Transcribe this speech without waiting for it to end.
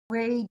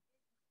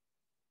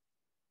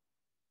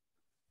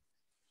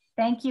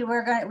Thank you.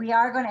 We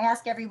are going to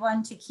ask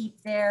everyone to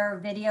keep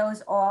their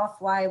videos off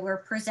while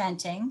we're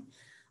presenting.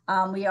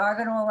 We are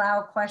going to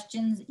allow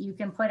questions you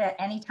can put at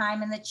any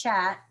time in the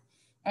chat.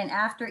 And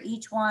after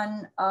each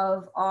one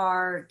of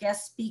our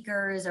guest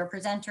speakers or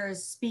presenters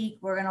speak,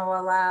 we're going to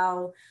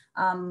allow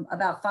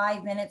about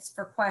 5 minutes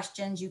for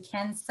questions. You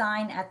can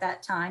sign at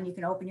that time. You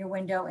can open your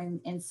window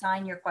and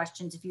sign your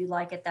questions if you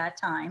like at that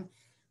time.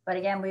 But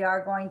again, we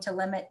are going to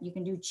limit, you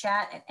can do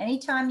chat at any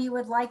time you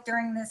would like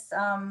during this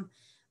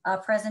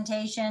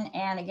presentation.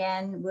 And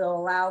again, we'll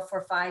allow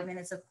for 5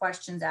 minutes of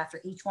questions after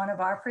each one of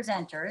our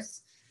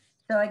presenters.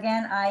 So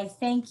again, I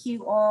thank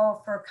you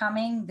all for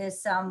coming.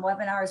 This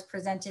webinar is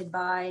presented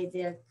by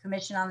the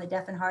Commission on the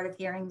Deaf and Hard of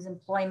Hearing's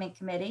Employment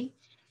Committee.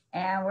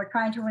 And we're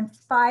trying to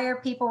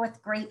inspire people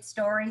with great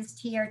stories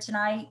here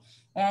tonight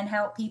and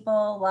help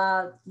people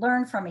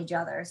learn from each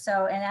other.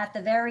 So, and at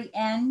the very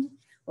end,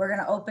 we're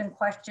going to open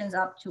questions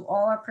up to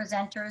all our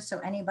presenters. So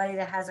anybody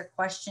that has a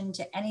question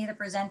to any of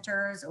the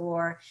presenters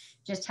or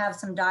just have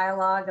some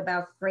dialogue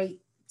about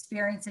great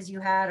experiences you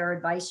had or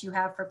advice you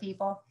have for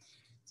people.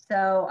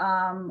 So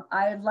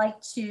I'd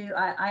like to,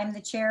 I'm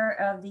the chair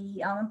of the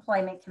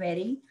Employment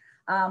Committee.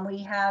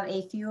 We have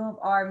a few of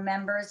our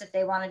members, if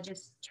they want to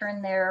just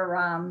turn their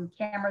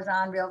cameras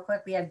on real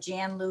quick. We have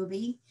Jan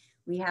Luby,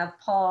 we have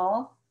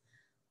Paul,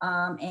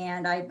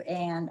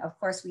 and of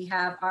course we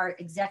have our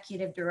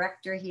executive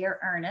director here,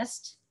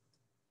 Ernest.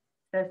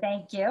 So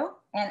thank you.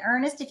 And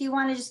Ernest, if you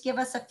want to just give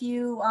us a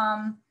few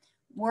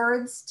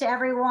words to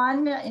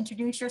everyone,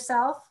 introduce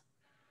yourself.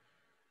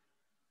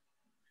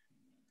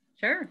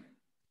 Sure.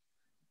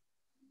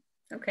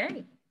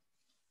 Okay.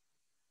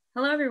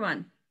 Hello,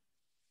 everyone.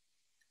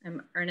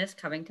 I'm Ernest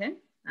Covington.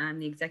 I'm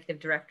the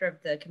Executive Director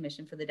of the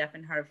Commission for the Deaf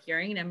and Hard of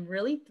Hearing, and I'm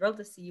really thrilled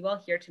to see you all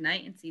here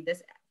tonight and see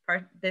this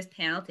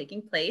panel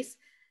taking place,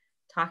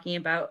 talking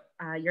about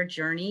your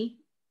journey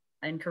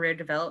and career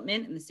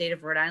development in the state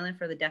of Rhode Island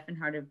for the deaf and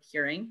hard of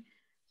hearing.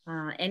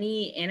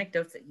 Any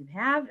anecdotes that you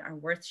have are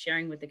worth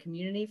sharing with the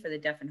community for the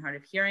deaf and hard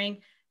of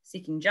hearing,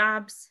 seeking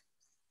jobs,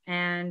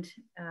 and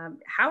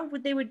how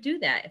they would do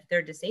that if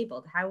they're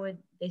disabled. How would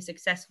they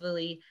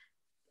successfully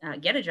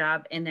get a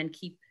job and then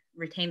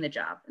retain the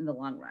job in the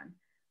long run?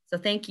 So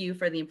thank you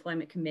for the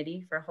Employment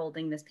Committee for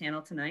holding this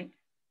panel tonight.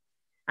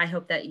 I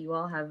hope that you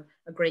all have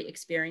a great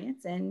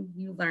experience and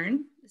you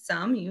learn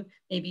some, you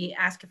maybe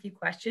ask a few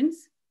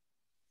questions.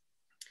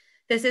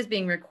 This is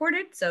being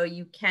recorded, so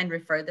you can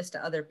refer this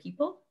to other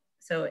people.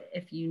 So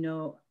if you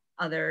know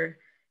other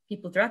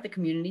people throughout the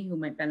community who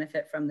might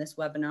benefit from this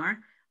webinar,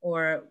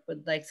 or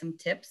would like some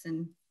tips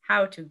on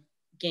how to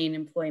gain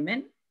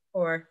employment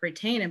or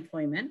retain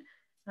employment,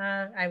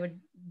 I would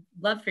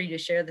love for you to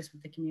share this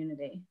with the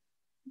community.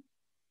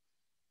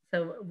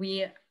 So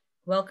we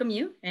welcome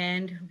you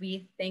and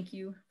we thank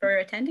you for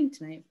attending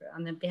tonight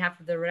on the behalf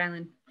of the Rhode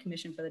Island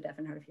Commission for the Deaf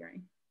and Hard of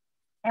Hearing.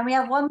 And we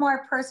have one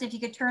more person, if you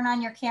could turn on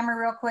your camera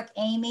real quick,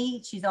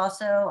 Amy. She's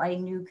also a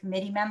new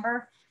committee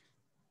member.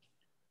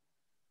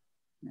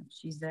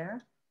 She's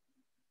there.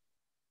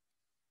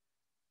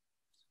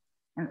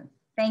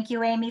 Thank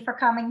you, Amy, for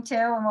coming too.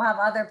 And we'll have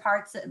other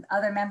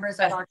members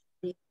of our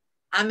committee.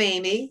 I'm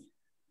Amy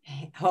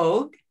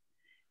Hogue,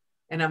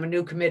 and I'm a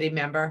new committee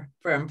member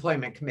for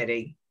Employment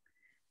Committee.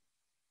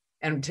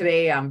 And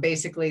today I'm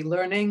basically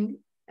learning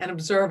and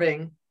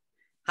observing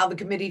how the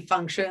committee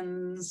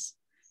functions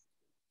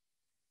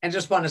and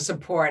just want to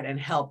support and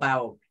help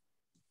out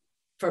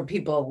for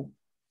people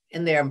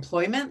in their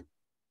employment.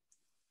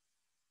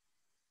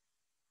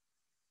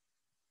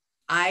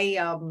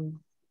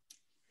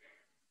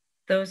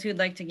 Those who'd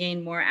like to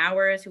gain more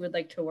hours, who would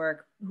like to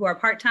work, who are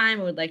part-time,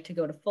 who would like to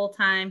go to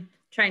full-time,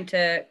 trying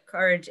to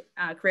encourage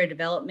career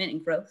development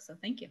and growth. So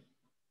thank you.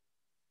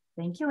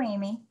 Thank you,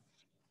 Amy.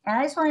 And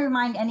I just want to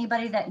remind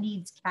anybody that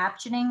needs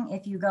captioning,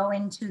 if you go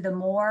into the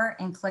more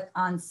and click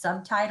on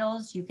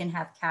subtitles, you can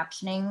have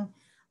captioning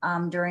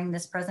during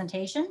this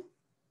presentation.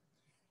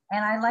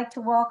 And I'd like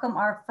to welcome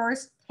our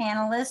first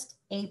panelist,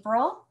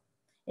 April.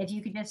 If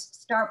you could just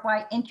start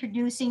by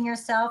introducing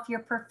yourself,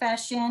 your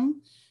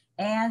profession,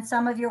 and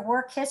some of your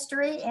work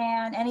history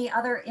and any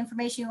other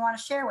information you want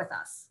to share with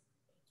us.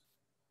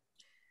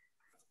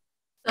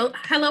 So,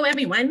 hello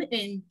everyone,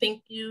 and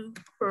thank you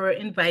for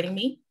inviting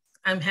me.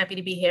 I'm happy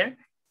to be here.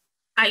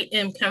 I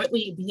am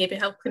currently a behavioral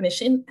health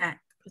clinician at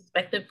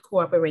Prospective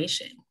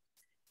Corporation.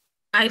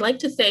 I like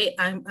to say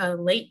I'm a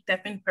late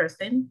deafened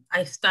person.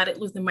 I started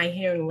losing my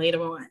hearing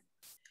later on.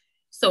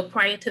 So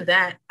prior to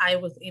that, I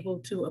was able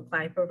to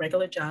apply for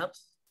regular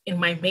jobs, and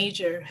my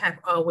major have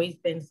always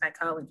been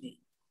psychology.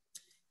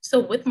 So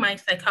with my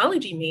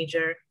psychology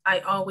major,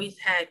 I always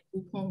had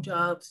group home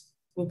jobs,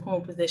 group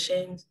home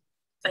positions,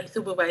 site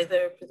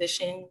supervisor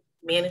position,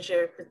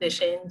 manager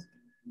positions,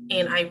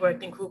 and I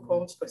worked in group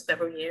homes for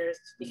several years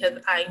because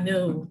I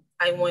knew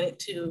I wanted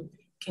to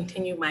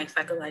continue my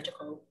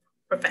psychological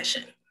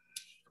profession.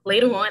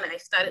 Later on, I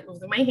started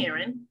losing my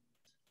hearing,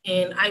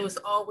 and I was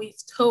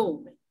always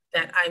told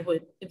that I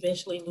would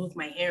eventually lose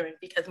my hearing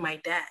because my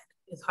dad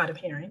is hard of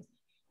hearing.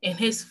 and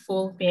his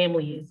full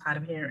family is hard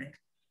of hearing,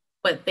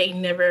 but they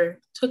never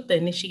took the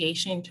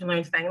initiation to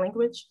learn sign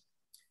language.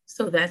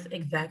 So that's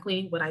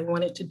exactly what I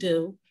wanted to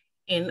do.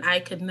 And I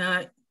could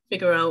not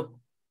figure out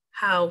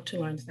how to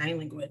learn sign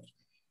language.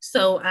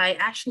 So I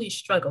actually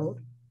struggled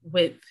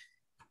with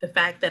the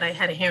fact that I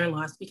had a hearing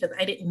loss because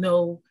I didn't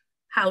know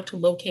how to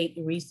locate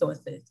the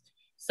resources.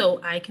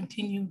 So I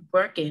continued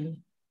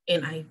working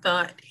and I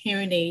thought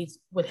hearing aids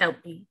would help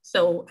me.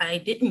 So I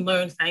didn't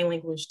learn sign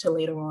language till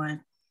later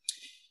on.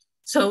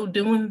 So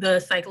doing the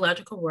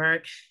psychological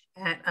work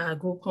at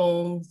group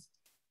homes,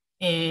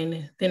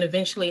 and then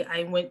eventually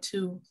I went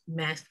to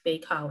Mass Bay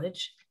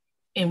College.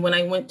 And when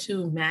I went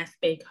to Mass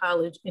Bay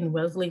College in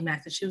Wellesley,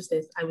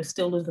 Massachusetts, I was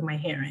still losing my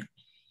hearing.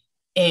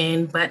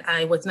 But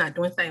I was not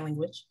doing sign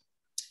language.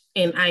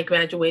 And I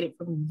graduated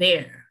from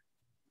there.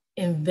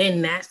 And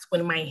then that's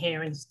when my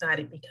hearing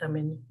started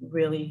becoming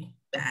really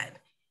bad.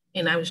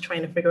 And I was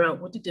trying to figure out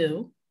what to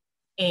do.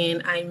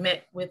 And I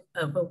met with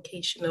a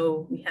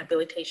vocational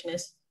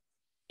rehabilitationist,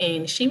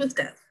 and she was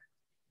deaf.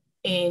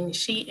 And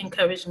she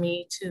encouraged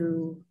me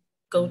to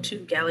go to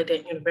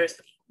Gallaudet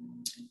University.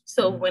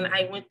 So when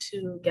I went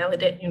to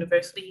Gallaudet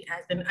University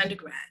as an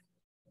undergrad,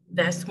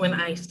 that's when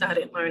I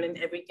started learning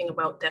everything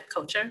about deaf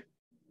culture.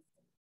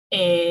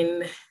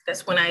 And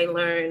that's when I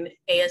learned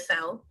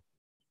ASL.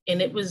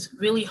 And it was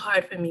really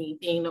hard for me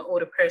being an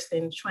older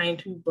person trying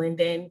to blend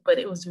in, but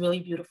it was really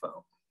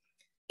beautiful.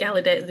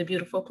 Gallaudet is a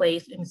beautiful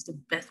place, and it's the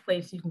best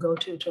place you can go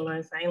to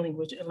learn sign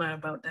language and learn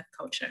about deaf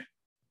culture.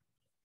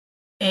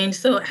 And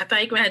so after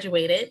I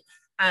graduated,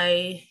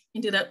 I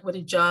ended up with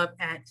a job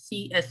at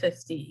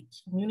CSSD,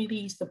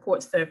 Community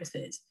Support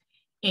Services.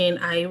 And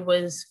I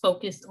was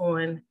focused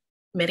on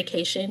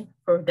medication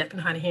for deaf and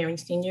hard of hearing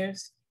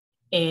seniors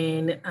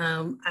and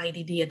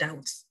IDD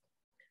adults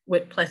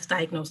with plus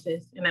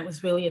diagnosis. And that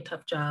was really a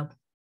tough job.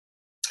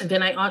 And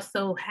then I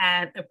also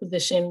had a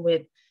position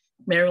with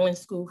Maryland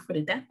School for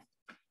the Deaf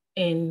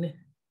in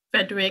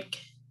Frederick,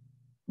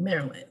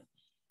 Maryland.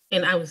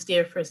 And I was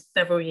there for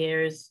several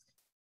years.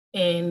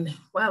 And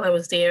while I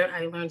was there,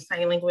 I learned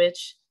sign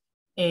language,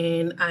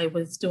 and I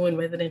was doing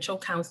residential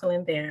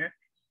counseling there.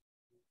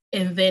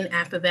 And then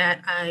after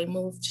that, I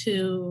moved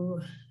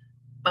to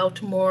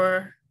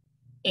Baltimore,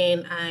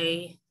 and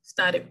I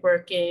started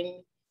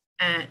working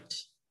at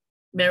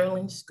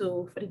Maryland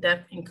School for the Deaf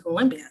in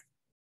Columbia,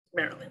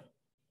 Maryland.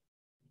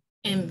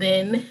 And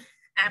then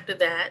after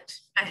that,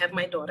 I have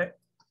my daughter.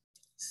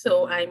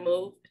 So I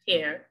moved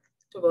here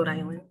to Rhode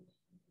Island.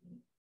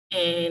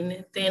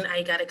 And then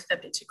I got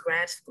accepted to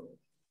grad school.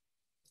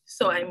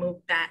 So I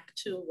moved back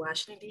to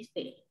Washington,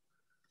 D.C.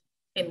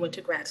 and went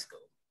to grad school.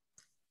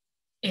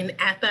 And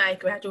after I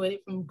graduated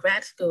from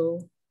grad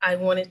school, I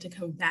wanted to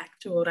come back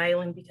to Rhode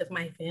Island because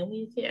my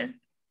family is here.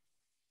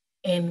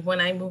 And when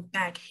I moved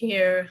back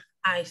here,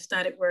 I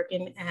started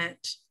working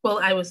at,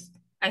 I was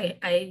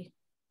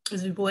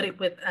rewarded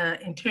with an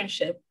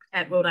internship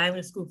at Rhode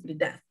Island School for the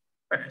Deaf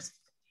first.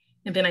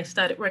 And then I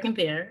started working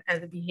there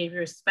as a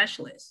behavior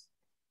specialist.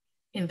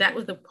 And that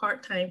was a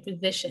part-time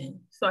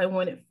position. So I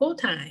wanted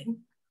full-time.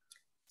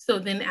 So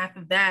then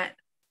after that,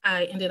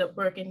 I ended up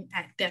working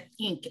at Deaf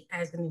Inc.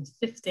 as an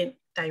assistant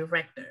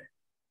director.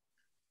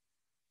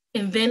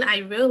 And then I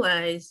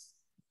realized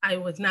I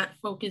was not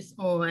focused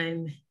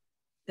on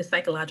the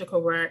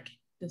psychological work,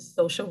 the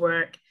social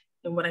work,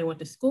 and what I went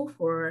to school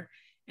for.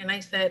 And I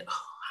said,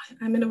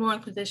 I'm in the wrong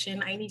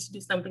position. I need to do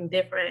something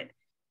different.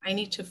 I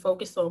need to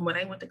focus on what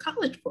I went to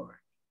college for.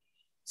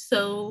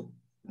 So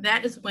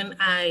that is when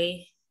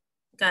I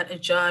got a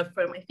job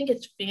from, I think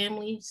it's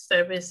Family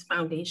Service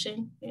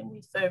Foundation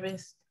in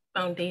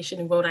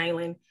Rhode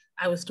Island.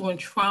 I was doing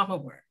trauma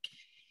work.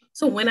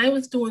 So when I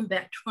was doing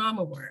that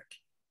trauma work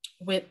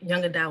with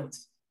young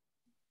adults,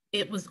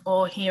 it was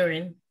all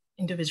hearing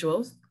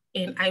individuals.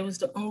 And I was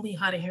the only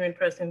hard of hearing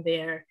person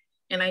there.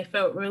 And I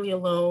felt really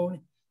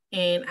alone.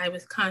 And I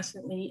was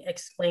constantly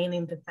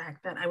explaining the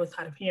fact that I was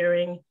hard of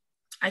hearing.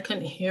 I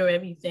couldn't hear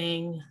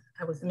everything.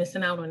 I was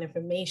missing out on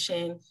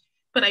information.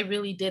 But I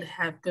really did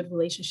have good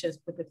relationships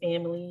with the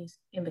families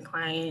and the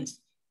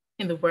clients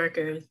and the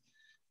workers,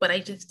 but I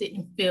just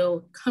didn't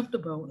feel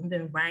comfortable in the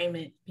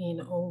environment being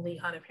the only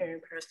hard of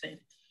hearing person.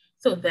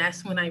 So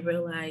that's when I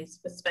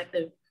realized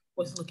Perspective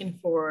was looking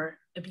for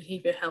a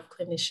behavioral health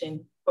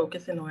clinician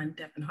focusing on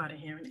deaf and hard of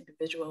hearing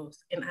individuals,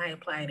 and I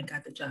applied and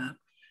got the job.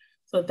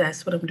 So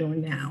that's what I'm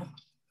doing now.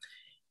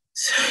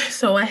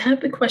 So I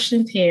have the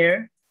questions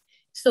here.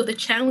 So the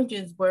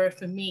challenges were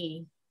for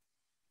me,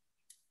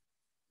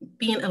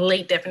 being a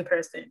late deafened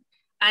person.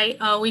 I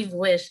always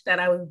wish that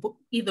I was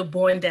either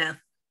born deaf.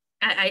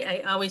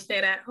 I always say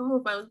that,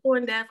 if I was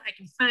born deaf, I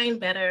can sign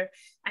better,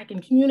 I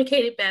can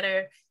communicate it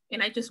better.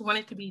 And I just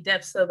wanted to be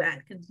deaf so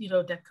bad because,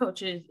 deaf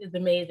culture is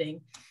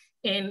amazing.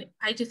 And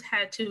I just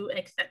had to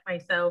accept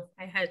myself.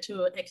 I had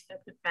to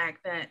accept the fact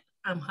that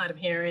I'm hard of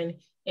hearing,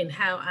 and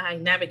how I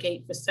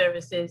navigate for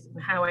services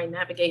and how I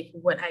navigate for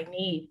what I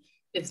need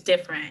is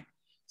different.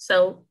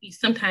 So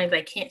sometimes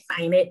I can't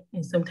sign it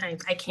and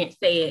sometimes I can't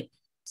say it.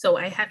 So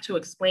I have to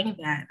explain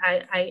that.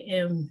 I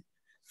am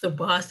the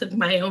boss of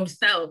my own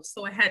self.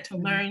 So I had to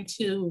learn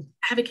to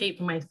advocate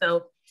for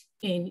myself.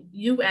 And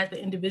you as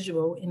the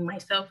individual and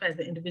myself as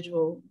the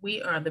individual,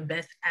 we are the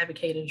best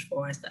advocates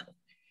for ourselves.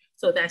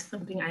 So that's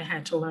something I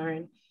had to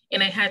learn.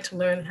 And I had to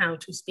learn how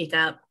to speak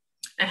up.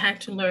 I had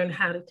to learn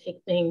how to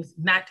take things,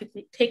 not to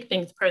take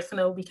things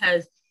personal,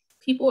 because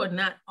people are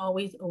not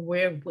always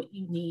aware of what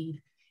you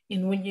need.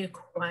 And when you're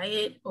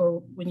quiet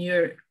or when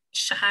you're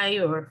shy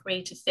or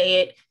afraid to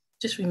say it,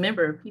 just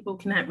remember, people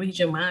cannot read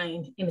your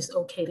mind and it's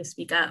okay to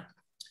speak up.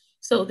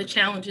 So the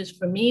challenges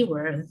for me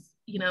were,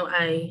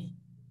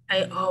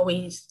 I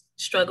always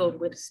struggled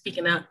with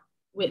speaking up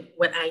with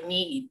what I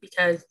need,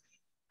 because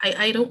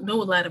I don't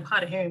know a lot of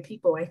hard of hearing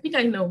people. I think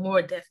I know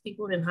more deaf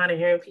people than hard of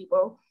hearing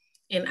people.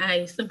 And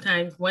I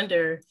sometimes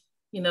wonder,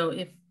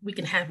 if we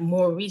can have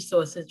more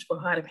resources for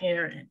hard of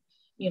hearing,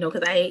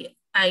 because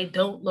I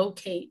don't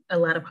locate a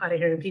lot of hard of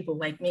hearing people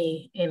like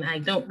me, and I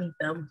don't meet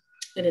them,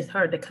 and it's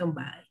hard to come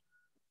by.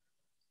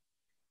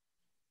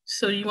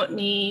 So you have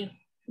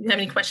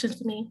any questions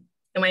for me?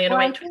 Am I in the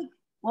right track?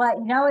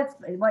 Well, it's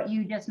what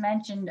you just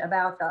mentioned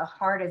about the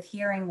hard of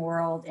hearing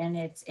world, and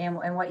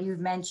what you've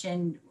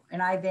mentioned,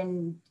 and I've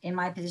been in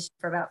my position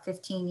for about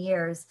 15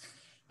 years,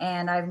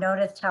 and I've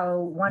noticed how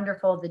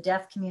wonderful the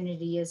deaf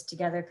community is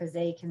together, because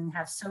they can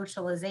have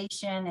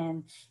socialization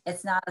and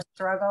it's not a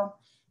struggle.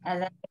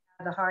 And then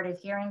the hard of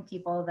hearing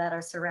people that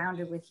are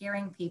surrounded with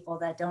hearing people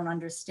that don't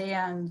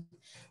understand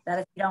that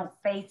if you don't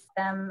face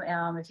them,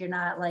 if you're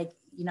not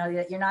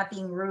you're not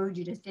being rude,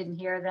 you just didn't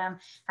hear them.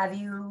 Have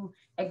you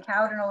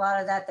encountered a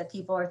lot of that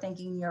people are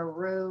thinking you're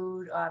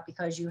rude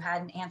because you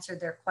hadn't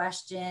answered their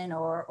question,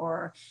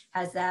 or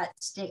has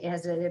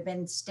there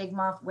been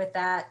stigma with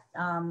that?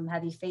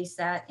 Have you faced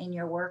that in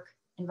your work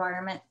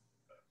environment?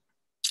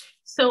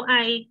 So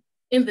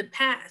in the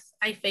past,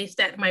 I faced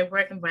that in my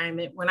work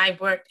environment when I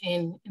worked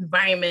in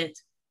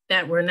environments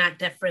that were not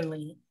deaf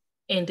friendly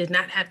and did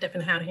not have deaf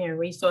and hard of hearing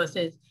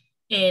resources.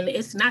 And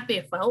it's not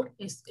their fault.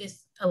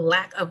 It's a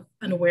lack of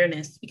an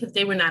awareness, because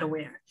they were not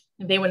aware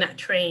and they were not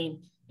trained.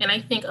 And I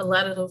think a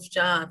lot of those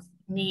jobs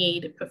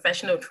need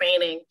professional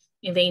training,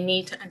 and they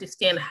need to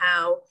understand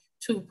how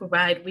to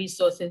provide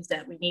resources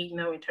that we need,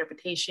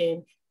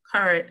 interpretation,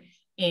 card,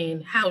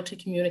 and how to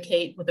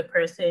communicate with a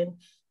person.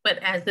 But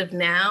as of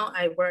now,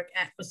 I work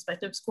at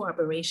Perspectives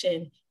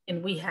Cooperation,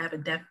 and we have a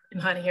deaf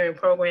and hard of hearing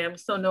program.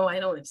 So no, I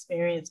don't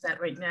experience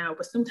that right now.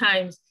 But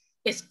sometimes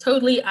it's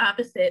totally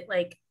opposite.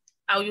 Like,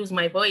 I'll use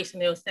my voice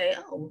and they'll say,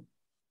 "Oh,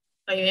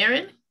 are you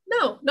hearing?"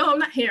 No, I'm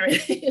not hearing.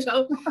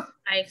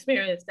 I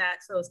experience that.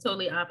 So it's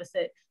totally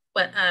opposite.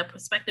 But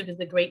Perspective is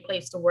a great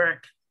place to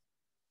work.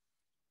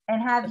 And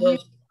have you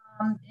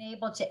been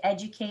able to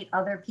educate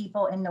other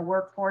people in the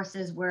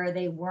workforces where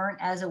they weren't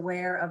as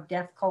aware of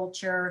deaf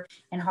culture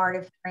and hard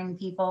of hearing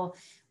people?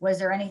 Was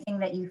there anything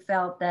that you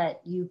felt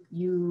that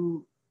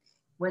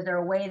was there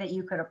a way that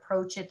you could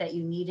approach it, that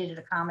you needed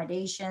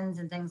accommodations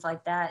and things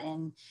like that?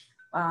 And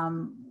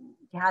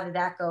how did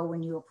that go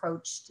when you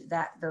approached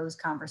those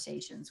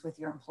conversations with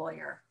your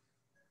employer?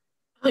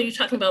 Oh, you're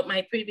talking about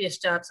my previous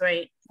jobs,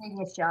 right?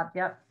 Previous job,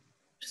 yep.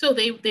 So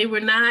they were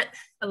not,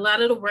 a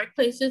lot of the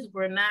workplaces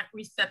were not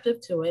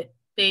receptive to it.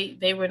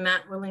 They were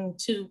not willing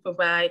to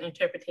provide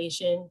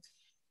interpretation.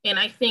 And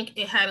I think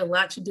it had a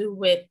lot to do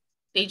with,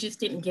 they just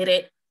didn't get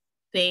it.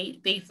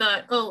 They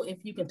thought, oh,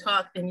 if you can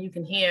talk, then you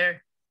can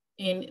hear.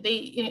 And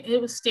it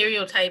was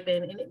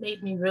stereotyping, and it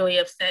made me really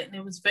upset. And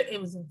it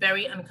was a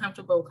very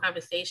uncomfortable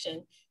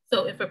conversation.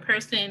 So if a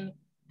person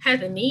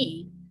has a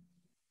need,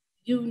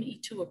 you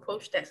need to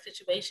approach that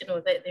situation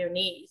or their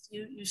needs.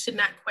 You should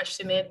not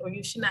question it, or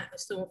you should not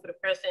assume for the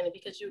person,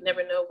 because you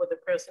never know what the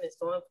person is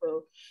going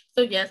through.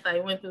 So yes, I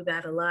went through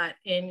that a lot.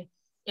 And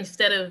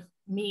instead of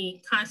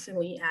me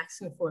constantly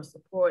asking for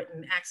support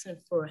and asking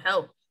for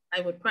help,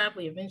 I would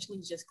probably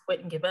eventually just quit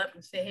and give up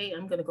and say, hey,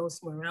 I'm gonna go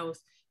somewhere else,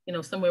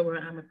 somewhere where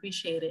I'm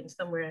appreciated and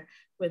somewhere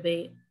where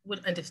they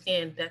would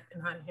understand deaf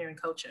and hard of hearing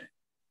culture.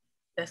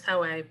 That's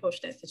how I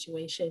approached that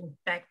situation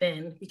back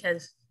then,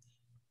 because,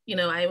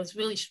 I was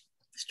really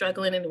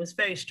struggling, and it was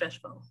very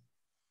stressful.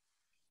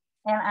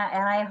 And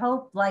I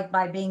hope, like,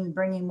 by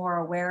bringing more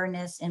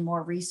awareness and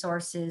more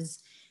resources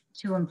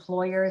to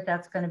employers,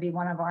 that's going to be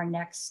one of our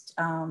next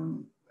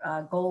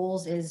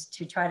goals, is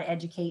to try to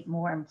educate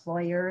more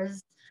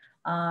employers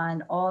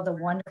on all the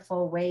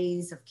wonderful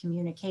ways of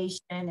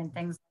communication and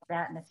things like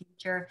that in the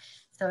future.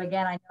 So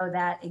again, I know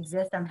that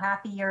exists. I'm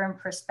happy you're in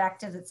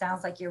Perspectives. It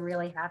sounds like you're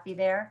really happy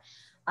there.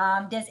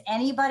 Does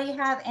anybody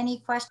have any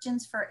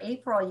questions for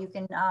April? You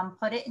can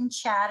put it in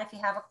chat if you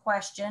have a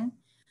question,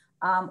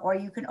 or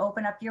you can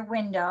open up your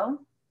window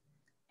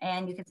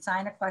and you can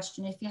sign a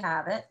question if you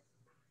have it.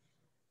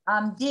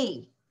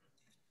 Dee.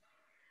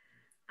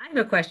 I have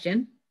a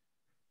question.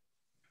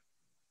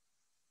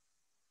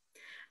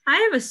 I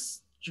have a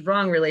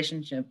strong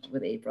relationship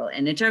with April,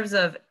 and in terms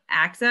of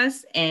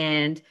access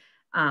and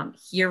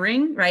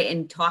hearing, right,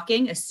 and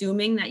talking,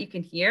 assuming that you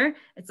can hear.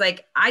 It's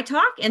like I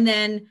talk and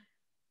then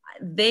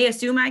they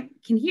assume I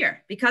can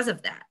hear because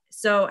of that.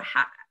 So,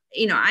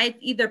 I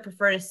either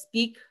prefer to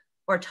speak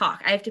or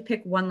talk. I have to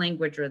pick one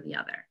language or the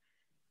other.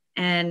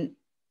 And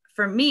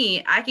for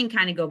me, I can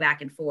kind of go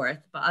back and forth,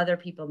 but other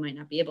people might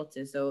not be able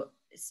to. So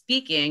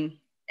speaking,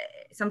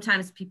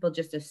 sometimes people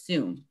just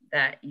assume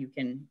that you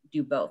can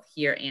do both,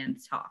 hear and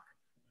talk.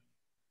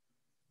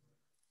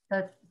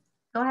 So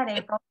go ahead,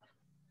 April.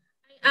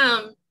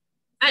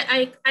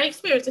 I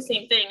experience the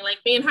same thing, like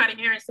being hard of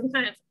hearing.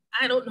 Sometimes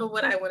I don't know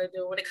what I want to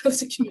do when it comes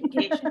to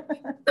communication.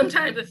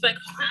 Sometimes it's like,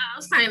 oh,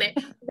 I'll sign it.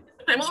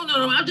 Sometimes, oh,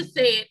 no, I'll just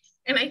say it.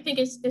 And I think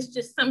it's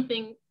just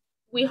something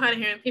we hard of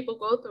hearing people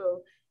go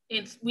through.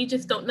 And we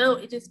just don't know.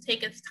 It just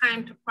takes us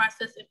time to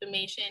process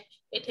information.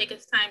 It takes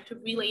us time to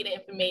relay the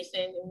information.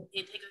 And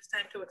it takes us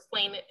time to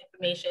explain the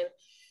information.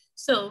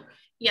 So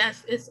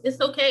yes, it's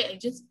okay.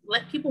 Just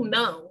let people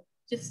know.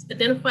 Just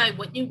identify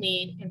what you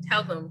need and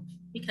tell them,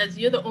 because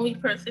you're the only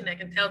person that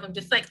can tell them,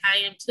 just like I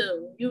am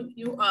too.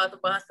 You are the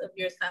boss of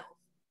yourself.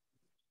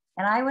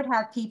 And I would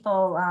have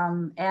people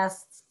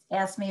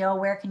ask me, oh,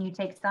 where can you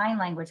take sign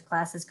language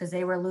classes? Because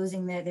they were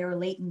they were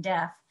latent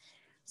deaf.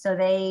 So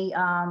they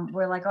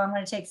were like, oh, I'm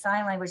going to take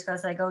sign language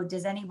class. I go,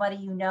 does anybody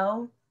you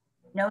know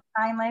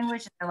sign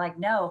language? And they're like,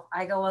 no.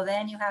 I go, well,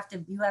 then you have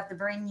to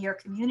bring your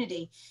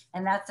community.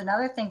 And that's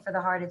another thing for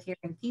the hard of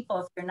hearing people.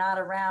 If you're not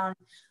around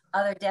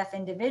other deaf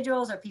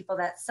individuals or people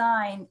that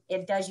sign,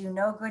 it does you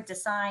no good to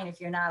sign if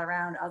you're not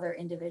around other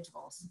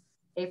individuals.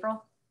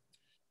 April?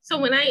 So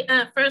when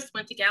I first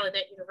went to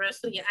Gallaudet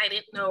University, I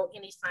didn't know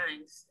any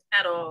signs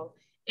at all.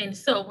 And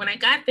so when I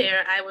got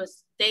there,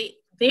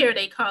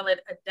 they call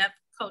it a deaf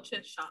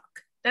culture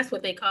shock. That's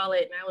what they call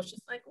it. And I was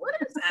just like, what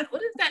is that?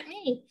 What does that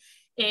mean?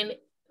 And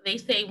they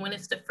say when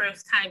it's the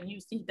first time you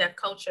see deaf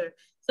culture.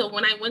 So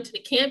when I went to the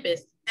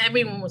campus,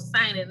 everyone was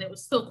signing and it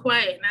was so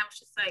quiet. And I was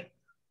just like,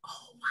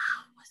 oh,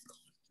 wow, what's going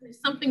on?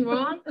 Is something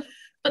wrong?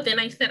 But then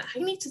I said, I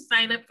need to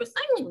sign up for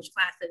sign language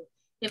classes.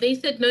 And they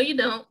said, no, you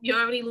don't. You're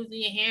already losing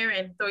your hair,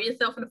 and throw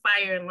yourself in the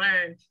fire and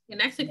learn.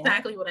 And that's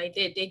exactly what I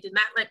did. They did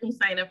not let me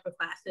sign up for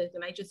classes.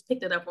 And I just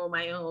picked it up on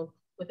my own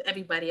with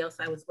everybody else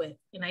I was with.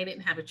 And I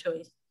didn't have a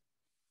choice.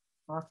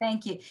 Well,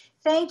 thank you.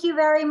 Thank you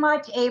very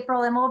much,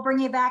 April. And we'll bring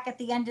you back at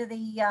the end of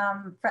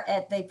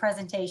the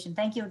presentation.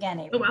 Thank you again,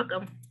 April. You're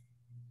welcome.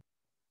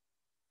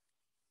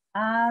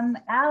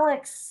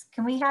 Alex,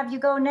 can we have you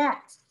go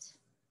next?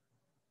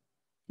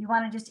 You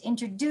want to just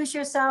introduce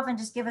yourself and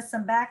just give us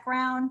some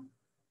background?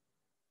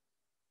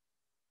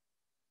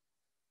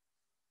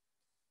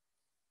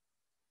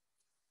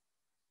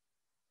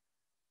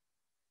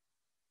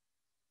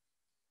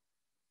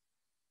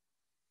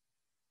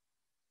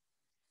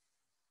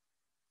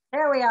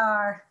 There we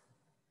are.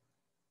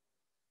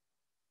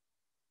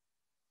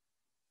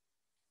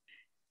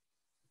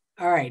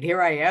 All right, here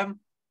I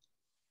am.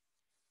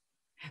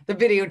 The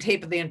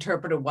videotape of the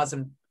interpreter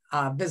wasn't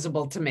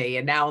visible to me.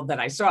 And now that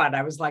I saw it,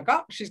 I was like,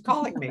 oh, she's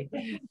calling me.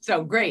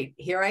 So great,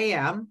 here I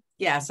am.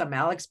 Yes, I'm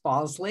Alex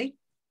Balsley.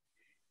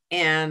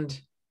 And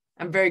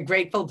I'm very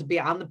grateful to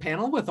be on the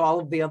panel with all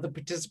of the other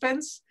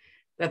participants.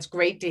 That's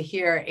great to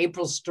hear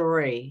April's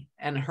story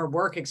and her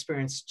work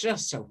experience,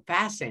 just so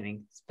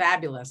fascinating. It's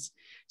fabulous.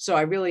 So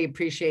I really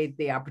appreciate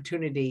the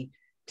opportunity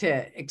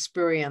to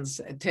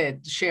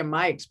share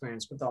my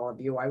experience with all of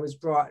you. I was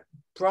brought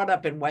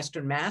up in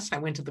Western Mass. I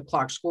went to the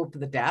Clark School for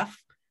the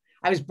Deaf.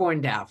 I was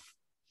born deaf,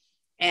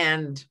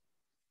 and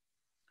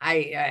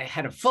I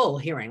had a full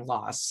hearing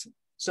loss.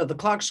 So the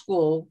Clark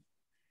School,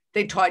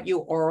 they taught you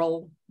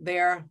oral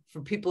there. For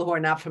people who are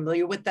not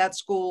familiar with that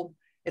school,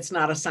 it's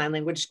not a sign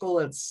language school,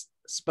 it's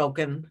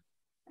spoken.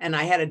 And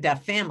I had a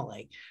deaf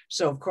family.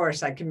 So of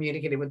course I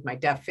communicated with my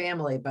deaf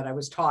family, but I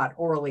was taught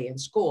orally in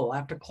school.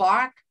 After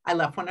Clark, I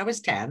left when I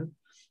was 10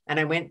 and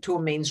I went to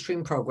a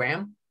mainstream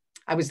program.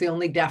 I was the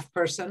only deaf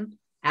person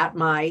at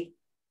my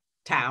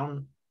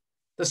town,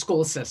 the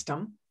school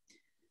system.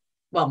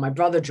 Well, my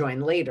brother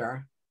joined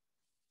later.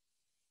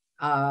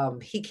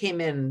 He came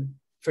in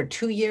for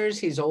 2 years,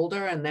 he's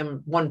older. And then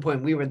at one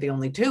point we were the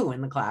only two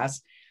in the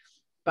class,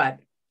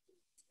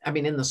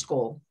 in the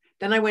school.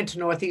 Then I went to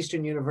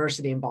Northeastern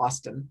University in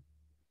Boston,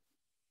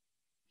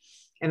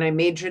 and I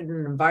majored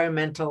in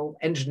environmental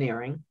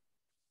engineering.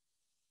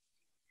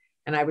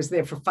 And I was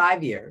there for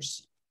 5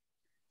 years.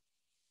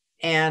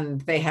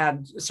 And they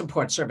had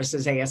support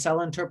services,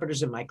 ASL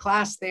interpreters in my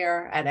class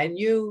there at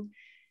NU.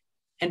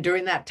 And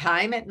during that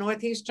time at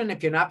Northeastern,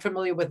 if you're not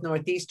familiar with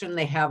Northeastern,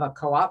 they have a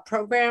co-op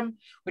program,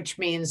 which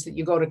means that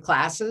you go to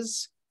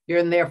classes. You're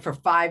in there for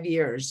 5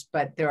 years,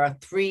 but there are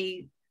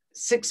 3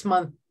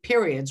 6-month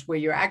periods where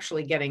you're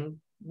actually getting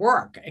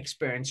work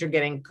experience. You're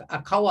getting a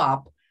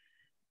co-op.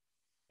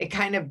 It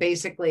kind of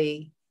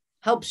basically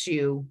helps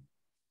you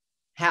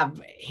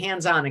have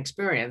hands-on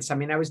experience. I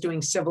mean, I was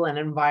doing civil and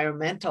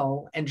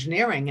environmental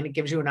engineering, and it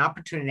gives you an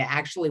opportunity to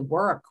actually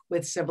work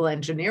with civil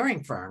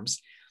engineering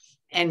firms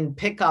and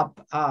pick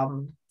up,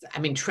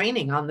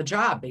 training on the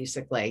job,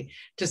 basically,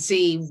 to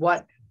see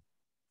what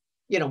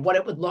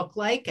it would look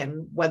like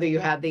and whether you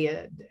had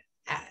the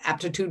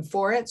aptitude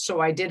for it.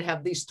 So I did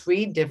have these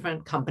 3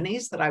 different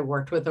companies that I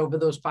worked with over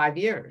those 5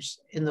 years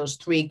in those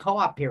 3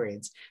 co-op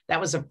periods.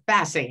 That was a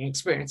fascinating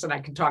experience, and I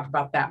can talk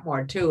about that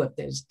more too if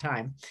there's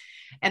time.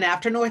 And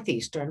after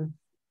Northeastern,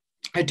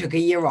 I took a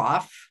year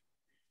off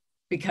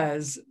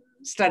because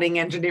studying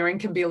engineering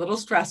can be a little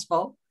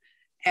stressful.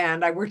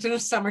 And I worked in a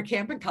summer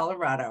camp in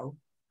Colorado,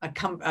 a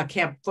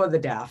camp for the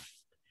deaf.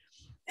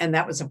 And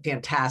that was a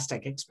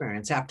fantastic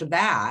experience. After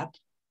that,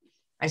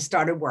 I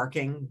started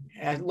working,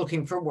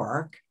 looking for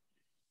work.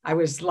 I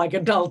was like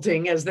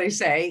adulting, as they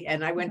say,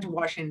 and I went to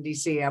Washington,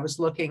 D.C. I was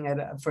looking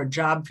for a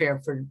job fair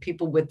for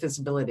people with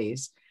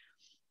disabilities.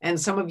 And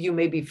some of you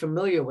may be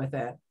familiar with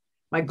it.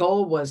 My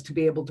goal was to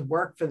be able to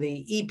work for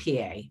the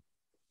EPA.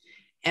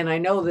 And I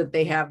know that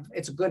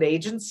it's a good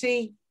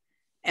agency.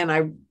 And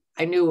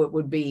I knew it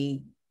would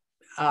be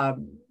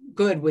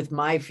good with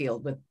my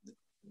field, with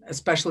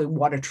especially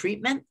water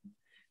treatment.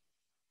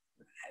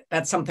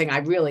 That's something I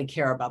really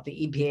care about.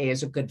 The EPA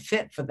is a good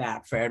fit for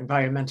that, for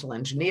environmental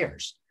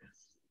engineers.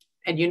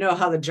 And you know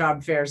how the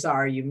job fairs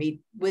are. You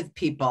meet with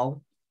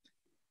people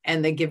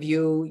and they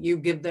you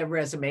give their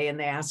resume and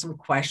they ask some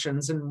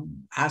questions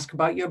and ask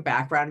about your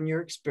background and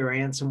your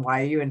experience and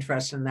why are you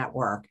interested in that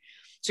work.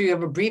 So you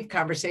have a brief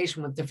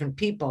conversation with different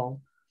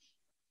people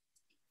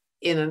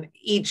in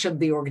each of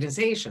the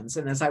organizations.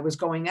 And as I was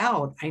going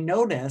out, I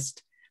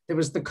noticed there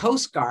was the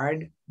Coast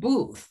Guard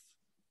booth.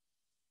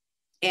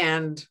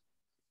 And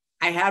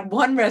I had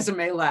one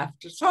resume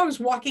left. So I was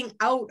walking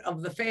out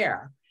of the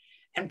fair.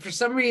 And for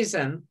some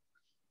reason,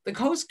 the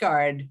Coast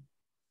Guard,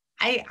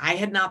 I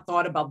had not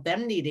thought about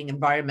them needing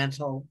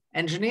environmental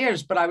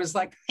engineers, but I was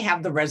like, I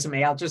have the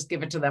resume. I'll just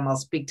give it to them. I'll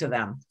speak to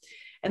them.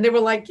 And they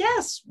were like,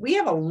 yes, we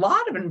have a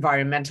lot of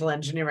environmental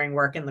engineering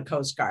work in the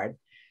Coast Guard.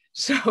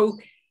 So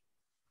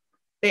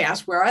they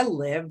asked where I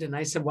lived. And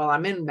I said, well,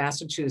 I'm in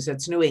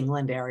Massachusetts, New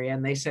England area.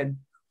 And they said,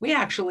 we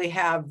actually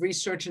have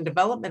research and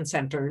development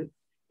center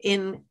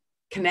in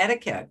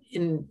Connecticut,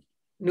 in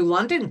New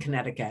London,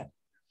 Connecticut.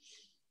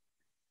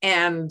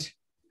 And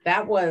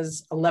that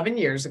was 11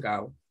 years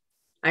ago.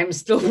 I'm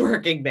still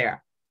working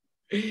there.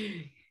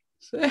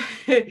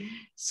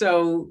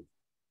 So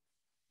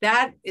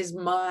that is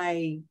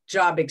my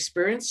job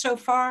experience so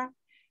far.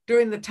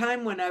 During the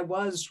time when I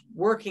was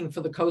working for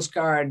the Coast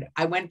Guard,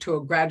 I went to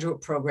a graduate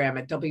program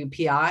at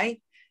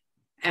WPI,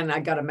 and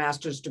I got a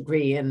master's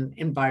degree in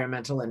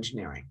environmental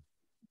engineering.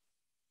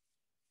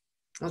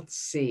 Let's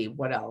see,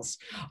 what else?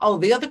 Oh,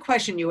 the other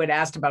question you had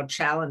asked about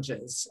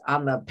challenges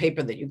on the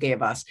paper that you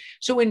gave us.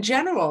 So in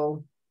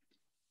general,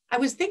 I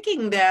was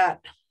thinking that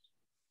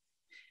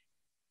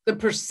the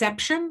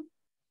perception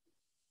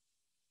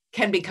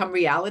can become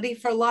reality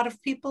for a lot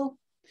of people.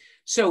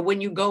 So when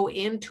you go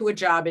into a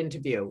job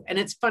interview, and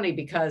it's funny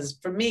because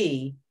for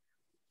me,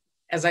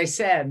 as I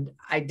said,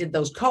 I did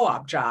those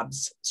co-op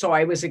jobs. So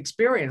I was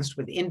experienced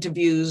with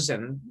interviews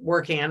and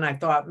working, and I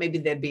thought maybe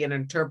there'd be an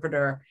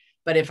interpreter.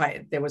 But if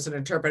there was an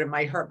interpreter, it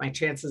might hurt my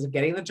chances of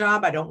getting the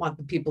job. I don't want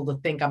the people to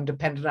think I'm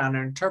dependent on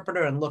an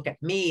interpreter and look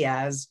at me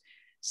as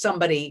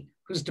somebody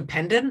who's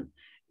dependent.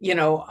 You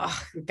know,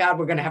 oh, God,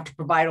 we're going to have to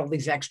provide all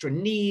these extra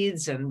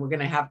needs and we're going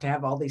to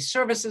have all these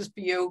services for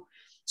you.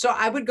 So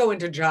I would go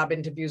into job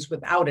interviews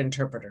without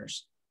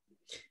interpreters.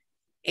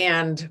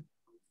 And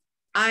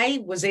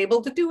I was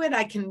able to do it.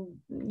 I can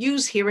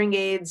use hearing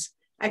aids.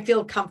 I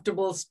feel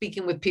comfortable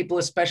speaking with people,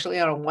 especially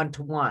on a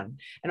one-to-one.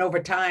 And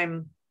over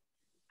time,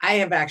 I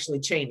have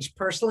actually changed.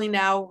 Personally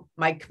now,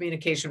 my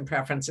communication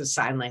preference is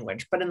sign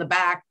language. But in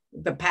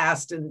the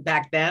past and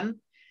back then,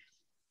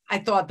 I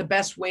thought the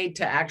best way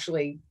to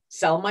actually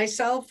sell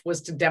myself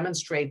was to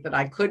demonstrate that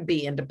I could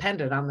be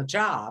independent on the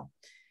job.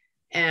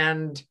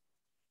 And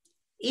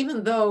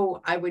even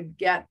though I would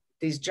get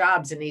these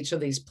jobs in each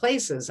of these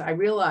places, I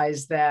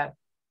realized that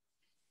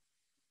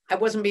I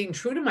wasn't being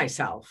true to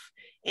myself.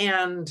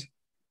 And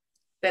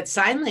that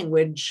sign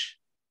language,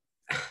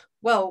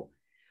 well,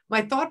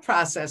 my thought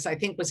process, I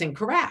think, was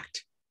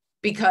incorrect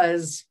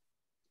because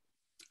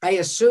I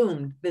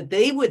assumed that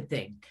they would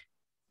think,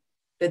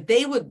 that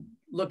they would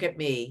look at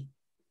me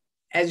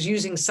as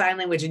using sign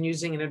language and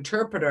using an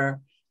interpreter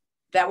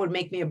that would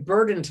make me a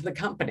burden to the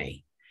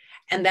company.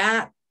 And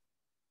that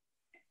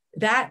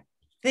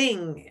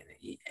thing,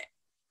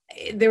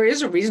 there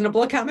is a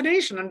reasonable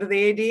accommodation under the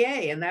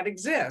ADA, and that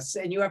exists.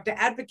 And you have to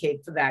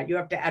advocate for that. You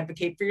have to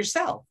advocate for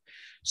yourself.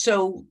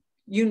 So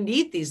you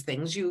need these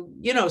things. You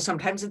know,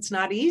 sometimes it's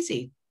not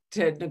easy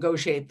to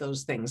negotiate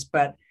those things,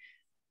 but,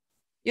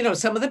 you know,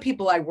 some of the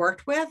people I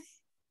worked with,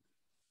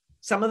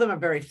 some of them are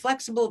very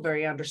flexible,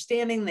 very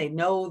understanding. They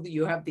know that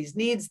you have these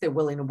needs. They're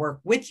willing to work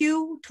with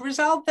you to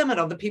resolve them, and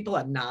other people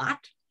are not.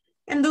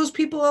 And those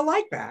people are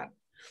like that.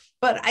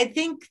 But I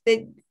think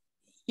that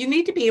you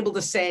need to be able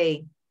to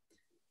say,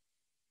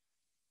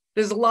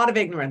 there's a lot of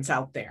ignorance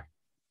out there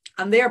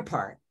on their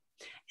part.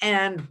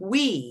 And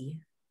we,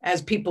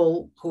 as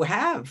people who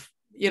have,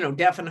 you know,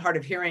 deaf and hard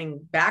of hearing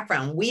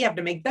background, we have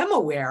to make them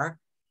aware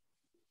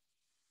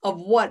of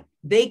what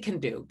they can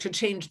do to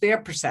change their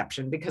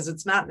perception, because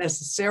it's not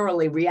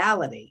necessarily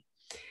reality.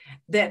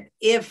 That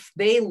if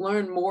they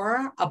learn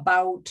more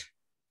about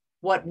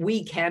what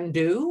we can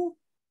do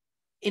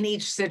in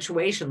each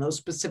situation, those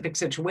specific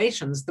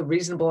situations, the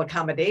reasonable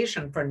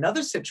accommodation for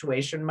another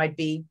situation might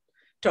be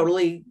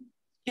totally,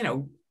 you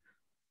know,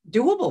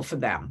 doable for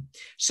them.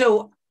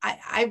 So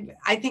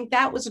I think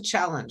that was a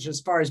challenge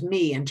as far as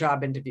me and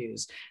job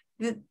interviews.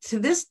 To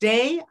this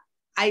day,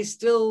 I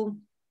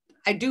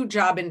do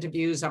job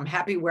interviews. I'm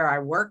happy where I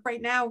work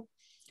right now,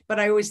 but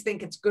I always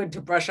think it's good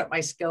to brush up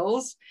my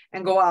skills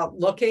and go out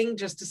looking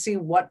just to see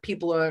what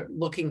people are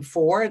looking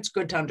for. It's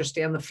good to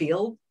understand the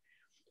field,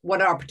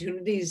 what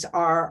opportunities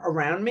are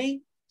around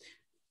me.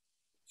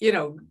 You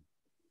know,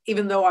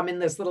 even though I'm in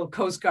this little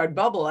Coast Guard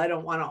bubble, I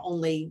don't want to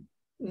only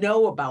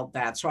know about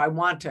that. So I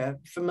want to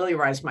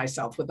familiarize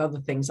myself with other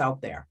things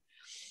out there.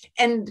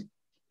 And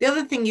the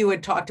other thing you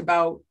had talked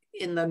about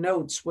in the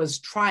notes was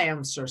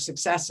triumphs or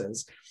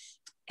successes.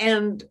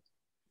 And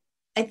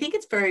I think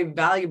it's very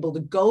valuable to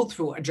go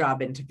through a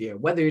job interview,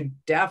 whether you're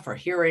deaf or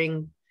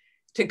hearing,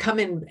 to come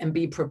in and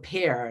be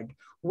prepared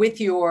with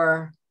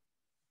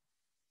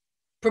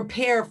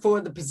prepare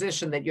for the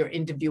position that you're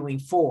interviewing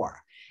for,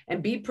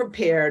 and be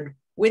prepared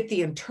with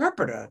the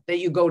interpreter that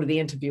you go to the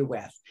interview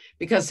with,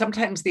 because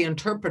sometimes the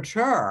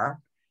interpreter,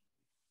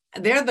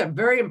 they're the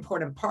very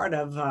important part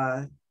of,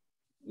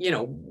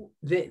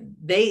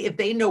 if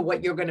they know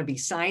what you're going to be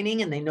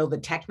signing and they know the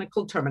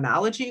technical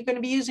terminology you're going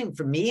to be using.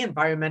 For me,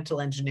 environmental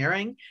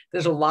engineering,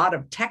 there's a lot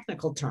of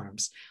technical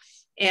terms.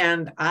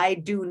 And I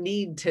do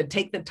need to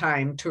take the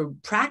time to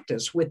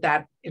practice with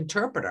that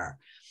interpreter.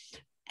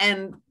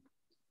 And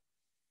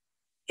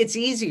it's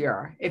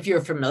easier if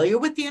you're familiar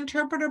with the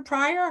interpreter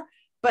prior,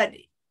 but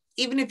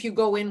even if you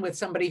go in with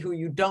somebody who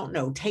you don't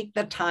know, take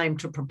the time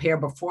to prepare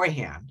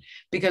beforehand,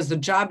 because the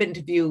job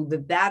interview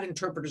that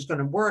interpreter is going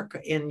to work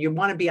in, you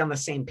want to be on the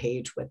same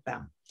page with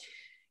them.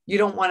 You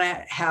don't want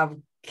to have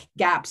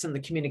gaps in the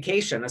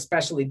communication,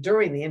 especially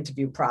during the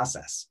interview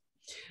process.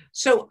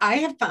 So I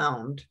have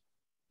found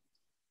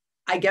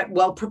I get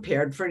well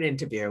prepared for an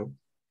interview,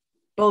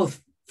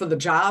 both for the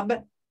job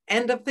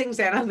end of things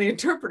and on the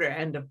interpreter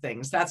end of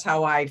things. That's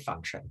how I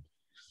function.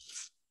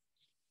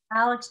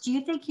 Alex, do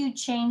you think you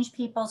changed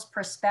people's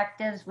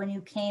perspectives when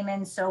you came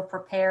in so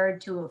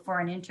prepared for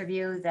an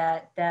interview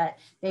that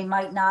they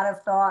might not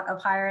have thought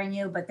of hiring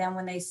you, but then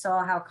when they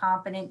saw how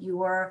confident you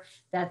were,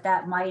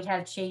 that might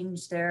have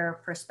changed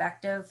their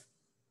perspective?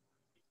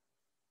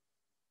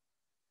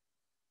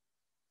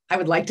 I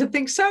would like to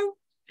think so.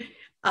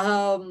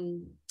 I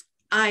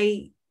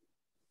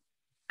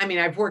mean,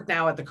 I've worked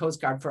now at the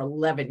Coast Guard for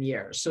 11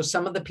 years. So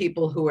some of the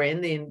people who were in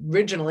the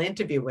original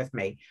interview with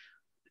me,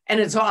 and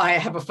I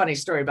have a funny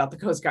story about the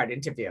Coast Guard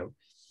interview.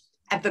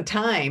 At the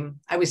time,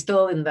 I was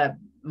still in the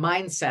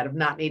mindset of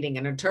not needing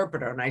an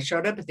interpreter. And I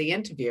showed up at the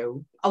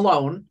interview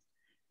alone,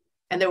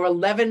 and there were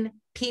 11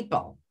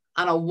 people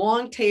on a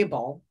long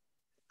table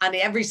on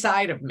every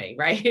side of me,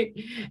 right?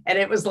 And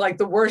it was like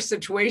the worst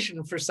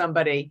situation for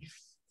somebody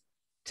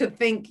to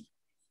think,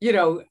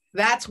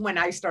 that's when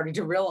I started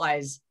to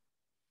realize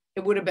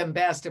it would have been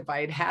best if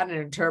I had had an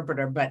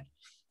interpreter. But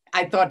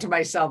I thought to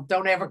myself,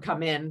 don't ever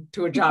come in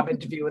to a job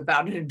interview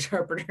without an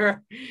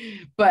interpreter.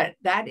 But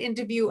that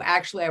interview,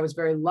 actually, I was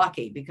very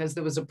lucky because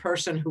there was a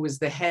person who was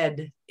the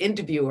head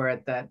interviewer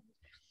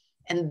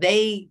and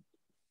they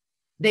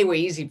were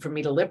easy for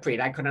me to lip read.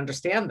 I could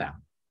understand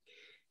them.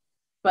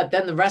 But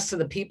then the rest of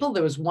the people,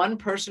 there was one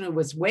person who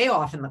was way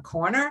off in the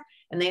corner,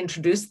 and they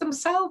introduced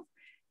themselves,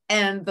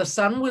 and the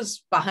sun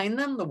was behind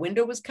them. The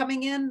window was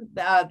coming in,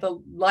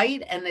 the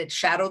light, and it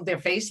shadowed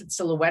their face. It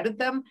silhouetted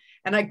them.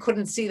 And I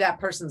couldn't see that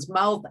person's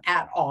mouth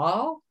at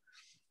all.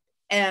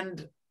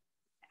 And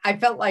I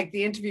felt like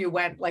the interview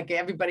went like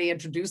everybody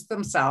introduced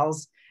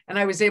themselves, and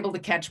I was able to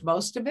catch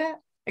most of it,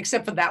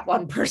 except for that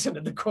one person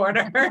in the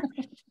corner.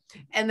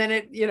 And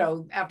then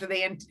after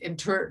they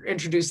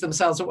introduced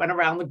themselves, it went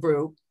around the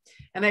group,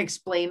 and I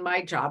explained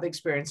my job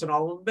experience and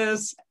all of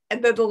this.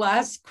 And then the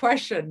last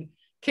question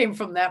came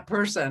from that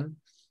person,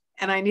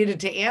 and I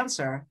needed to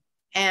answer.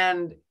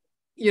 And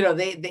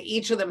they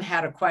each of them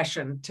had a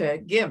question to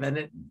give, and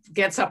it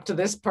gets up to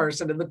this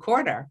person in the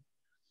corner,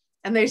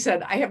 and they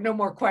said, "I have no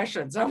more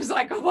questions." I was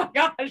like, "Oh my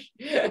gosh!"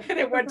 And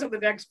it went to the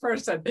next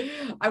person.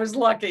 I was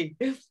lucky,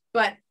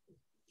 but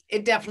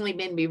it definitely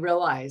made me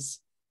realize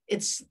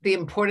it's the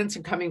importance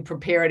of coming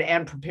prepared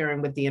and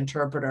preparing with the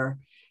interpreter.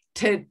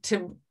 It's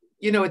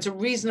a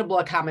reasonable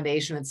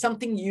accommodation. It's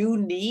something you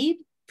need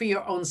for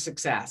your own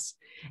success.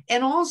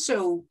 And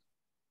also,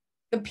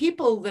 the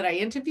people that I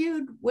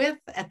interviewed with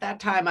at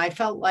that time, I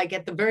felt like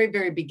at the very,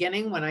 very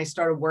beginning, when I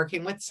started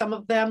working with some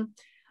of them,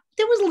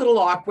 there was a little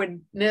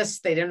awkwardness.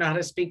 They didn't know how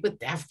to speak with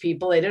deaf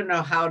people. They didn't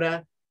know how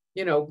to,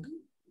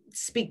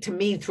 speak to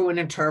me through an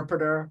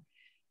interpreter.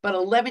 But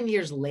 11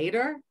 years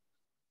later,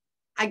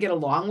 I get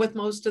along with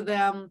most of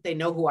them. They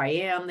know who I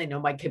am. They know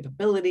my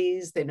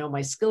capabilities. They know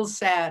my skill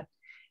set.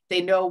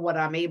 They know what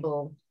I'm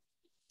able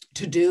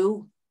to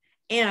do.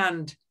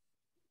 And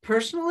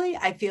personally,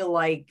 I feel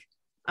like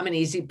I'm an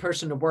easy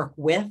person to work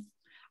with.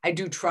 I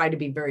do try to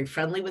be very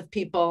friendly with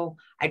people.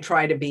 I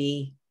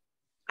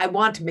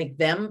want to make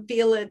them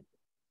feel at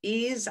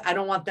ease. I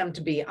don't want them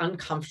to be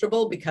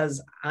uncomfortable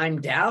because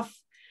I'm deaf.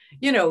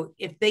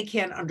 If they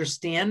can't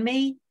understand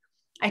me,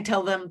 I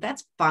tell them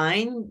that's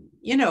fine.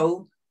 You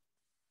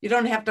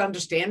don't have to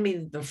understand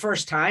me the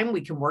first time.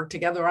 We can work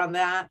together on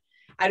that.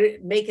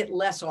 make it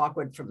less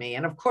awkward for me.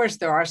 And of course,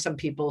 there are some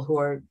people who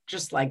are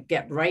just like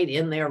get right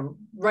in there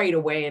right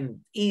away and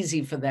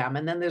easy for them.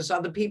 And then there's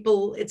other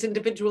people, it's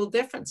individual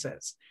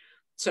differences.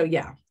 So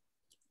yeah.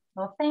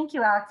 Well, thank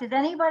you, Alex. Does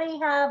anybody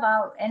have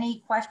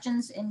any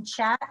questions in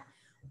chat,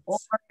 or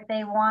if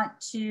they want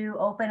to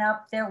open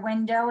up their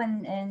window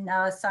and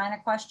sign a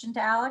question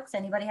to Alex?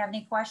 Anybody have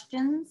any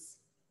questions?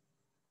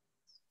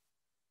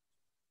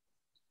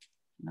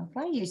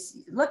 Okay, you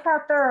look how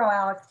thorough,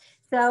 Alex.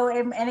 So,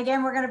 and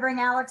again, we're going to bring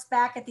Alex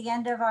back at the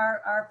end of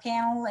our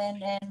panel,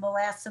 and we'll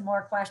ask some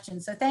more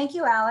questions. So thank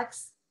you,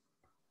 Alex.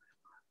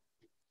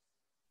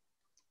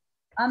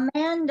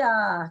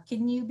 Amanda,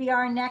 can you be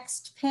our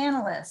next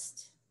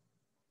panelist?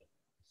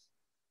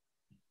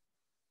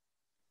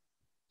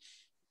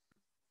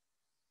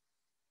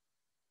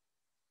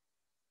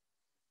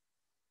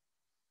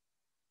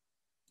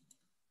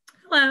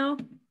 Hello.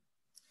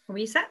 Are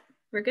we set?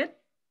 We're good?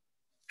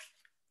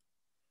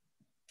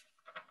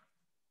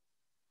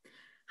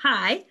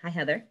 Hi. Hi,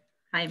 Heather.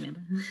 Hi, Amanda.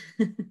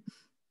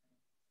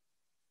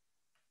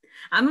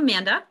 I'm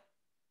Amanda.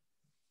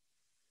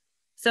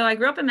 So I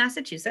grew up in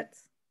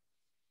Massachusetts,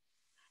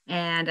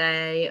 and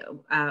I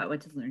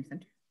went to the Learning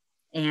Center,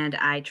 and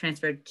I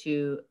transferred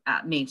to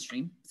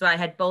mainstream. So I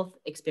had both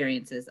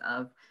experiences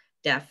of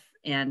deaf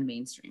and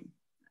mainstream,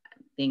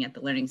 being at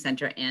the Learning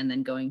Center and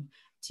then going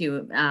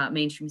to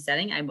mainstream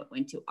setting. I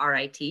went to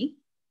RIT,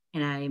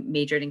 and I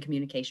majored in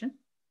communication.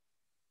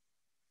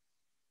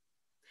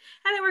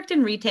 And I worked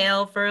in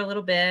retail for a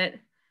little bit.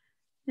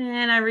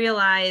 And I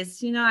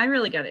realized, you know, I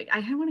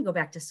want to go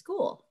back to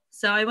school.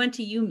 So I went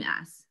to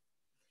UMass,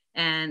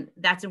 and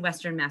that's in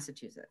Western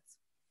Massachusetts.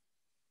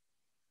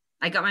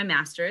 I got my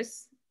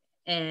master's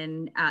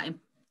in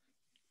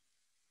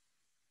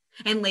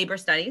labor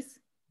studies.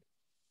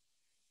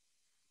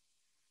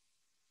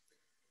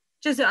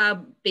 Just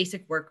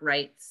basic work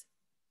rights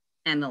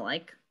and the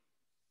like.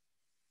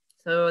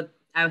 So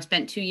I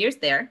spent 2 years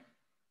there.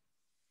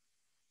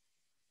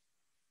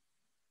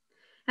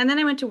 And then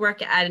I went to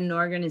work at an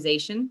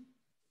organization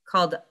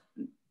called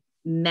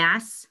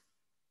Mass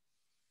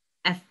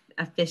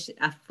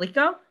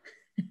Aflico.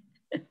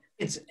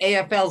 It's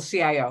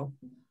AFL-CIO.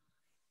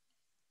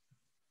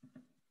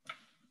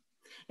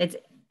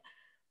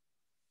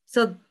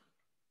 So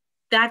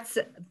that's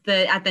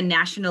at the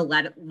national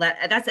level.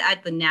 That's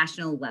at the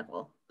national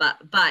level,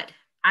 but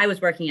I was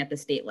working at the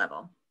state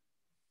level.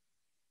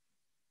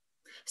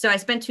 So I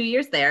spent 2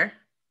 years there,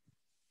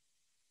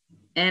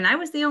 and I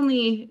was the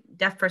only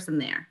deaf person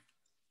there.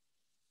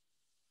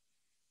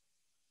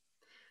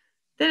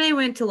 Then I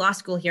went to law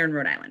school here in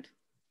Rhode Island,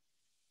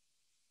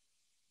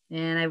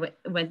 and I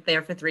went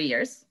there for 3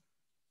 years.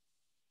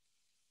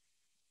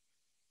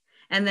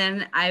 And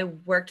then I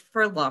worked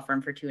for a law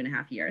firm for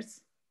 2.5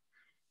 years.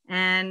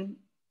 And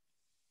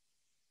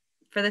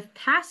for the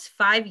past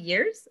 5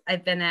 years,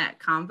 I've been at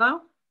Convo.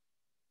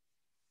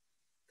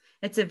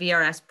 It's a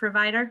VRS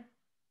provider.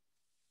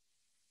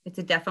 It's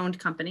a deaf-owned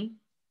company.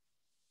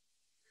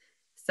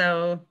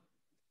 So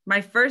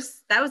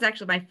that was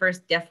actually my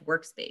first deaf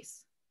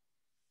workspace.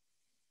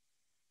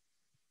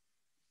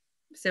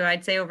 So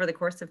I'd say over the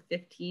course of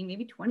 15,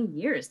 maybe 20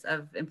 years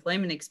of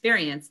employment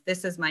experience,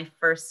 this is my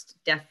first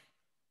deaf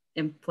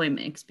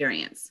employment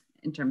experience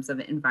in terms of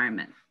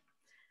environment.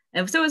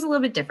 And so it was a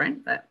little bit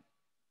different, but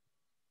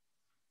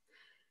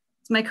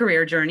it's my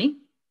career journey.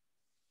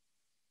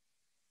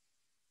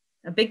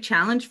 A big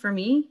challenge for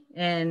me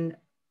in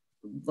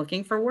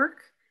looking for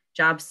work,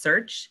 job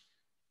search.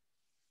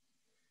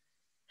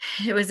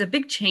 It was a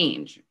big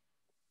change.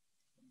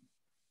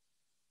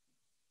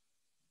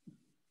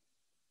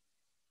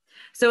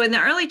 So in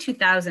the early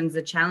 2000s,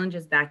 the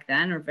challenges back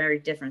then were very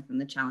different than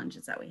the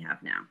challenges that we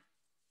have now.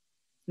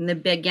 In the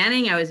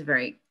beginning, I was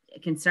very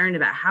concerned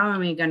about how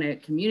am I going to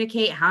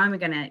communicate? How am I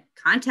going to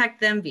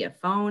contact them via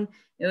phone?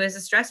 It was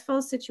a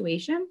stressful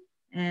situation.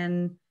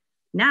 And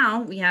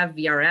now we have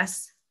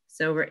VRS.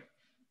 So we're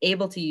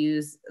able to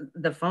use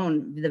the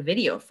phone, the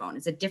video phone.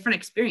 It's a different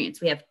experience.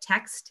 We have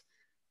text,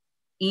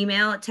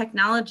 email,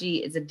 technology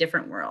is a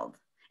different world.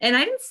 And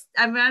I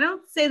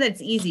don't say that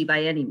it's easy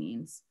by any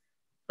means,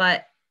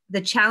 but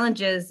the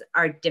challenges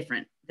are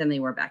different than they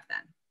were back then.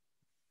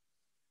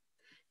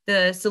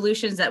 The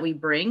solutions that we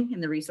bring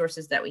and the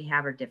resources that we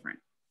have are different.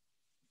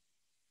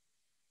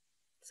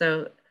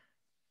 So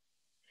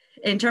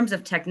in terms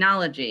of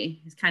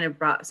technology, it's kind of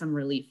brought some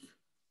relief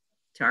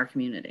to our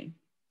community.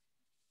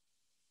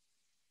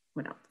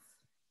 What else?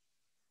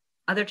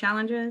 Other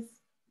challenges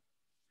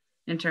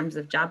in terms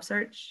of job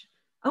search?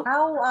 Oh.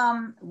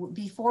 How,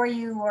 before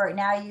you or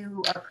now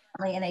you are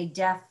currently in a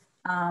deaf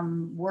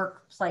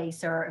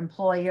workplace or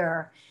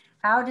employer,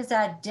 how does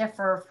that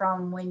differ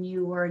from when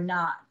you were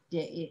not?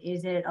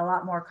 Is it a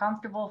lot more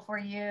comfortable for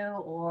you,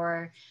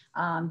 or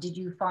did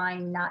you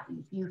find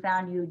you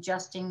found you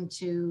adjusting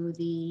to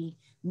the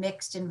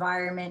mixed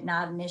environment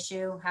not an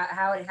issue?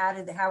 How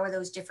are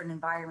those different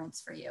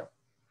environments for you?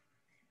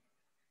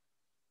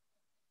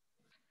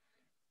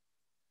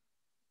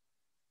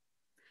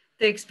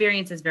 The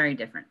experience is very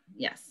different,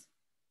 yes.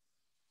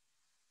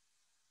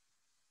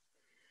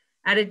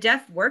 At a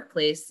deaf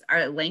workplace,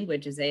 our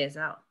language is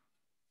ASL.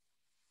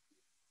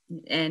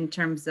 In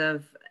terms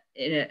of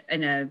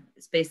in a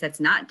space that's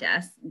not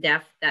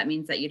deaf, that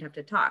means that you'd have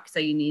to talk. So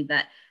you need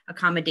that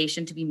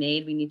accommodation to be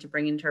made. We need to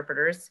bring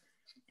interpreters,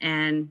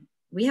 and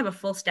we have a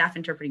full staff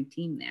interpreting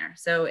team there.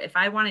 So if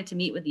I wanted to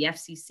meet with the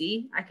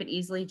FCC, I could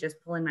easily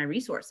just pull in my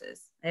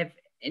resources. I have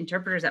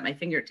interpreters at my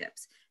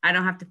fingertips. I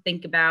don't have to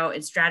think about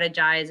and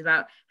strategize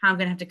about how I'm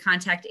going to have to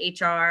contact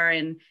HR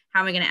and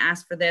how am I going to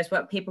ask for this?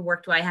 What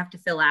paperwork do I have to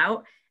fill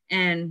out?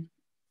 And,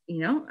 you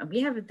know,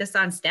 we have this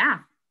on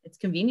staff. It's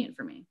convenient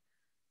for me.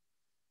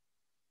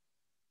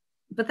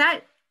 But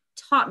that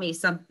taught me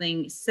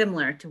something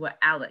similar to what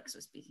Alex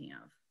was speaking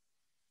of.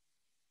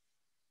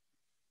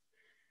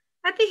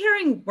 At the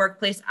hearing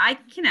workplace, I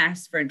can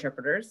ask for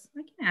interpreters.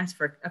 I can ask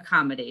for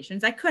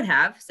accommodations. I could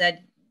have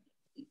said,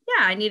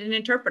 yeah, I need an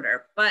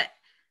interpreter, but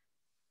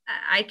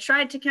I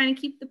tried to kind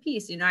of keep the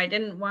peace. You know, I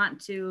didn't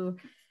want to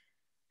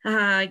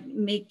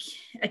make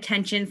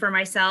attention for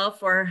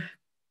myself or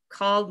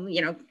call,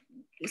 you know,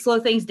 slow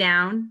things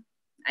down.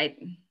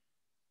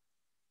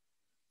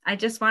 I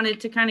just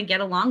wanted to kind of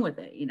get along with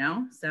it, you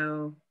know,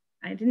 so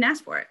I didn't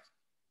ask for it.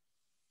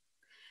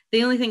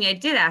 The only thing I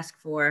did ask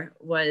for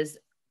was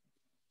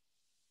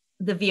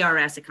the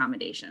VRS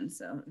accommodation,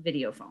 so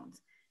video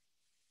phones.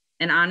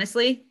 And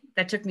honestly,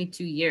 that took me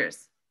 2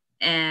 years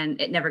and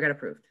it never got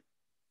approved.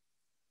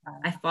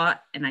 I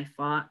fought and I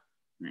fought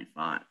and I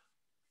fought,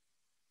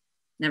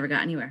 never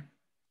got anywhere.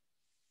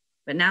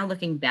 But now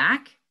looking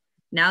back,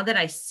 now that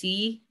I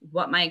see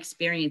what my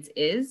experience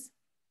is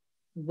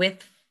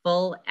with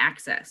full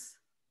access,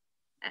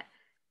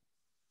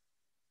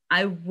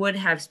 I would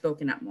have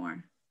spoken up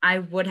more. I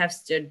would have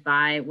stood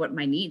by what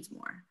my needs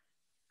more.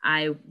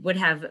 I would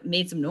have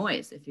made some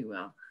noise, if you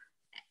will.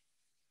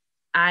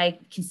 I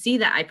can see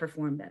that I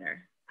perform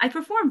better. I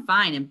perform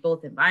fine in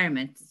both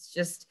environments. It's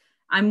just,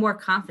 I'm more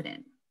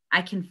confident.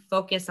 I can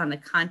focus on the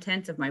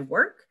content of my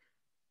work,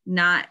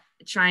 not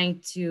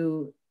trying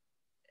to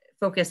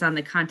focus on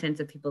the content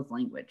of people's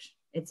language.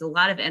 It's a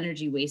lot of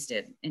energy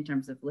wasted in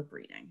terms of lip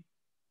reading.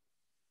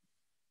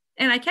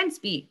 And I can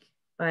speak,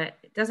 but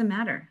it doesn't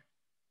matter.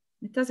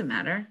 It doesn't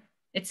matter.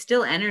 It's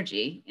still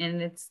energy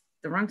and it's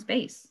the wrong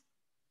space.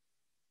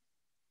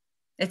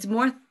 It's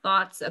more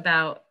thoughts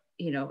about,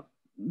 you know,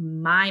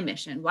 my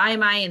mission. Why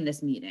am I in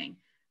this meeting?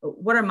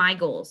 What are my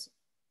goals?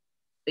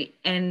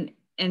 And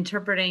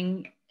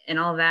interpreting and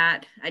all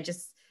that.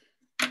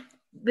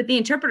 With the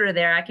interpreter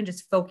there, I can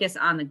just focus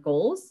on the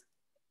goals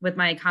with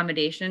my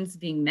accommodations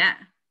being met.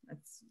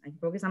 I can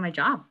focus on my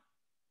job.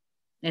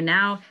 And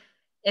now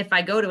if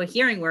I go to a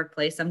hearing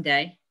workplace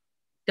someday,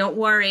 don't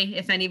worry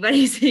if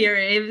anybody's here,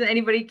 if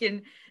anybody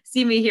can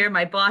see me here,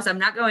 my boss, I'm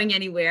not going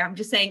anywhere. I'm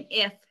just saying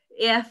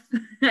if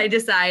I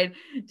decide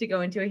to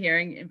go into a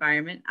hearing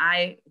environment,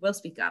 I will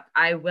speak up.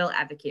 I will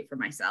advocate for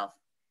myself.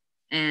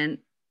 And,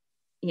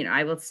 you know,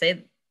 I will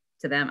say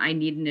to them, I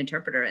need an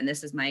interpreter and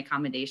this is my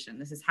accommodation.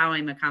 This is how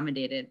I'm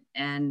accommodated.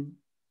 And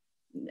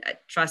I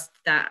trust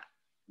that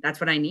that's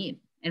what I need.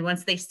 And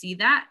once they see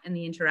that and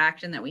the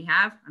interaction that we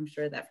have, I'm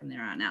sure that from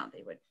there on out,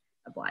 they would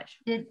oblige.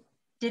 Did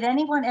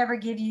anyone ever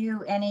give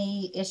you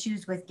any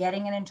issues with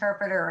getting an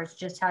interpreter, or it's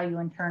just how you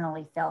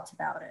internally felt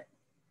about it?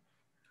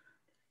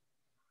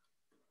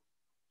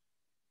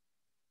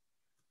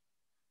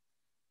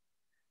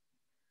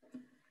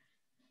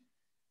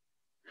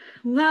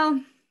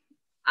 Well,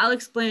 I'll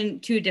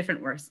explain two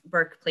different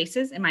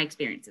workplaces and my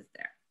experiences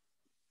there.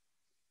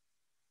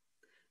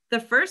 The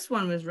first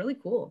one was really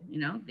cool. You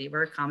know, they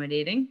were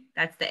accommodating.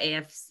 That's the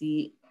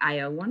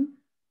AFC-IO one.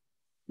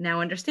 Now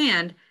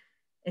understand,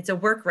 it's a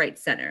work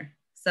rights center.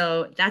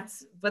 So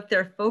that's what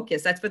their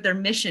focus, that's what their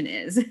mission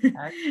is.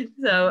 Right.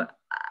 So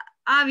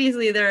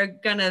obviously they're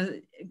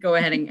gonna go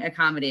ahead and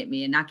accommodate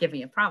me and not give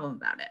me a problem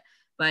about it.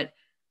 But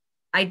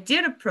I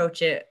did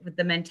approach it with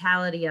the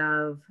mentality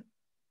of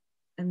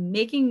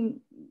making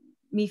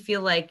me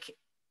feel like,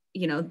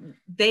 you know,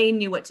 they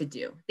knew what to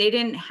do. They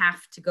didn't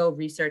have to go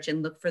research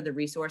and look for the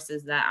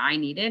resources that I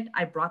needed.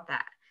 I brought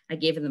that. I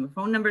gave them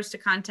phone numbers to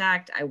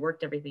contact. I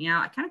worked everything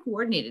out. I kind of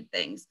coordinated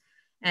things.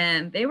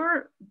 And they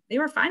were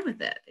fine with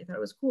it. They thought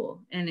it was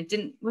cool. And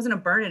it wasn't a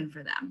burden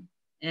for them.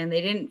 And they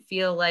didn't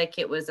feel like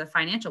it was a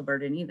financial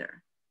burden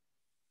either.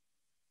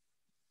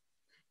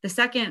 The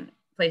second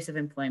place of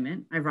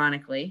employment,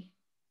 ironically,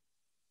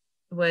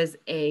 was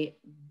a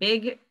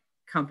big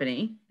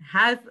company,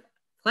 has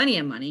plenty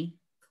of money,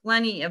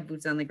 plenty of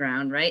boots on the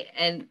ground, right?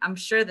 And I'm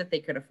sure that they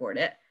could afford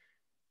it.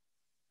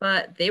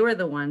 But they were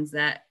the ones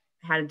that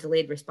had a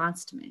delayed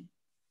response to me.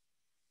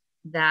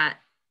 That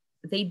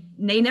they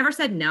never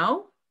said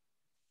no.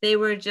 They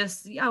were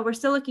just, yeah, we're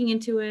still looking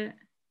into it.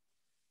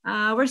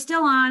 We're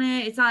still on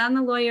it. It's on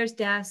the lawyer's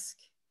desk.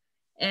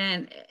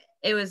 And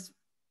it was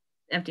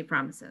empty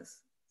promises.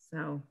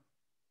 So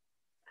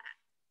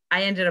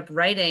I ended up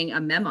writing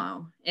a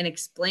memo and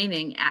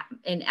explaining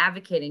and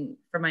advocating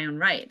for my own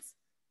rights.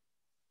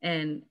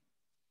 And,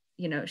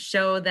 you know,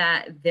 show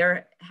that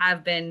there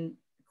have been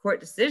court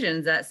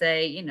decisions that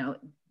say, you know,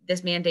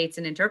 this mandates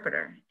an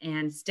interpreter.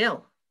 And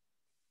still,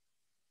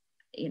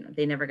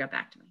 they never got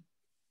back to me.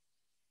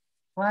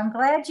 Well, I'm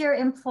glad you're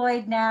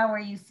employed now where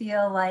you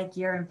feel like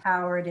you're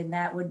empowered, and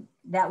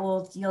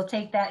you'll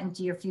take that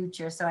into your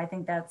future. So I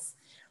think that's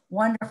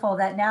wonderful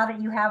that now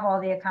that you have all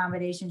the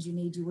accommodations you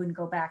need, you wouldn't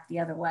go back the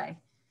other way.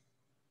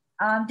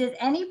 Does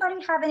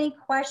anybody have any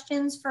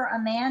questions for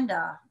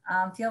Amanda?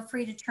 Feel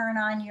free to turn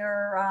on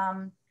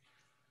your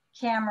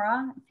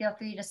camera. Feel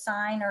free to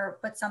sign or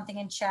put something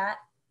in chat.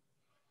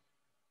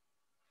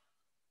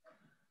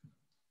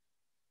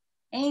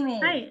 Amy.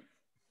 Hi.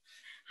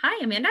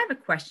 Hi, Amanda, I have a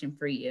question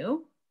for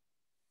you.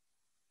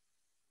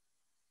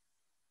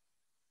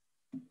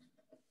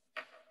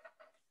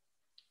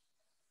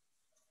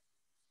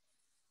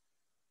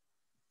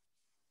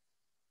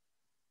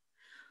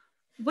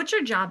 What's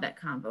your job at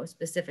Convo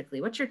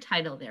specifically? What's your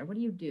title there? What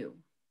do you do?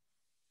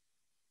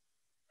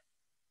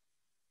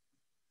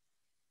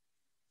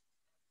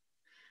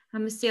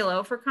 I'm a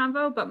CLO for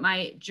Convo, but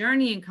my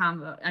journey in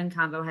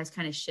Convo has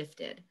kind of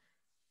shifted.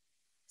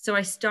 So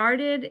I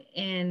started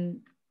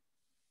in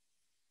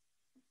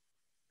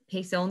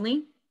PACE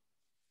only,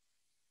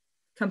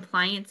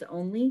 compliance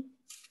only.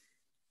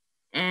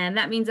 And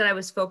that means that I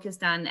was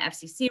focused on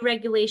FCC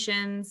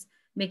regulations,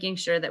 making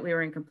sure that we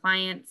were in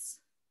compliance.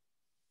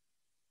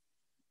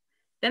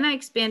 Then I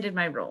expanded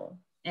my role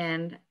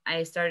and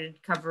I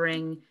started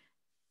covering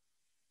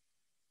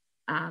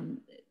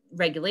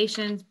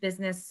regulations,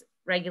 business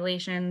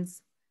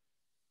regulations,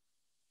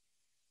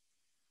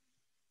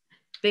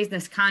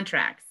 business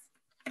contracts.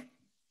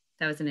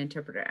 That was an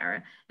interpreter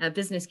error.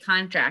 Business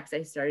contracts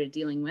I started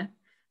dealing with.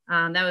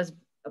 That was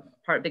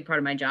a big part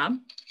of my job.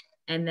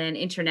 And then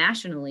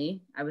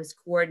internationally, I was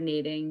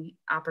coordinating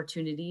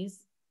opportunities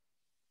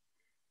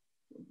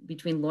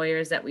between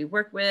lawyers that we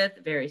work with,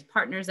 various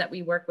partners that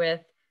we work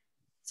with,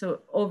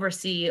 so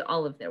oversee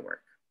all of their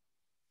work.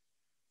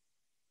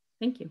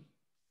 Thank you.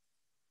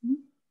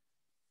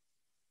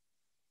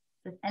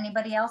 Does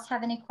anybody else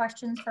have any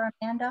questions for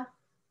Amanda?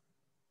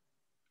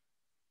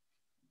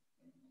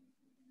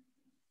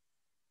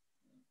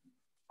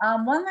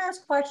 One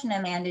last question,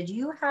 Amanda. Do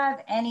you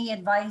have any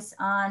advice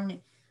on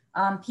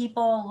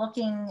people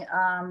looking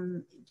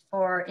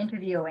for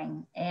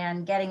interviewing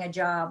and getting a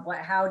job?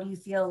 How do you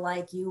feel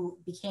like you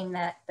became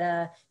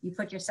you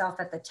put yourself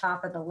at the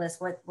top of the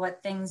list?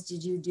 What things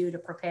did you do to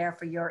prepare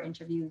for your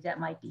interview that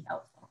might be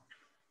helpful?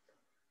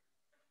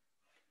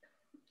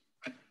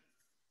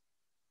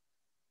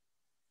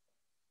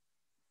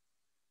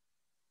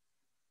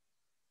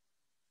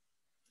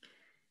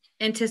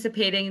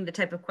 Anticipating the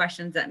type of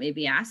questions that may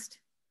be asked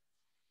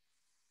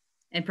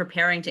and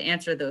preparing to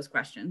answer those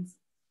questions.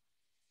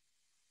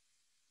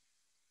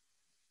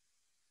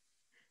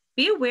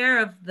 Be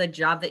aware of the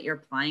job that you're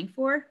applying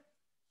for.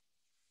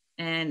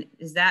 And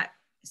does that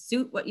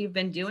suit what you've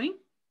been doing?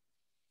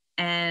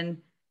 And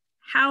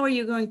how are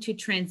you going to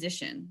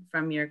transition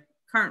from your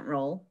current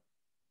role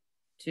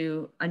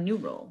to a new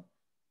role?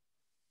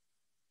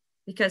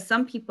 Because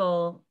some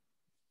people,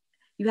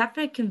 you have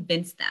to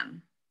convince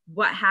them,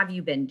 what have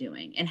you been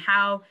doing and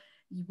how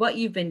what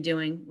you've been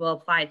doing will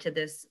apply to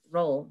this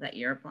role that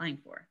you're applying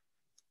for.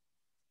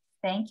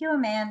 Thank you,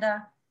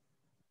 Amanda.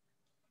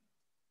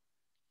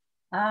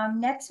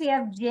 Next, we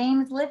have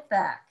James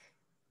Litvak,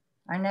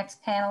 our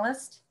next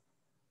panelist.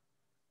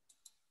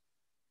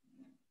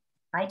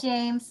 Hi,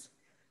 James.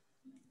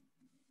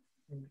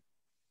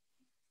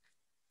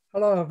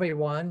 Hello,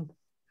 everyone.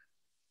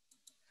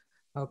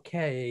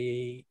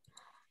 Okay.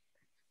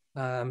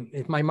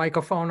 Is my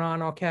microphone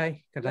on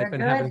okay? Because I've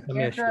been having some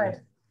issues.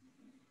 Good.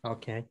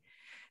 Okay.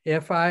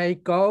 If I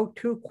go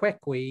too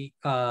quickly,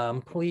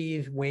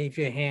 please wave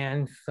your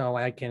hand so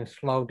I can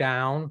slow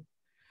down.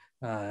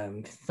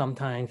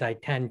 Sometimes I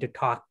tend to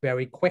talk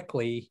very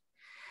quickly,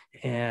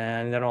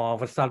 and then all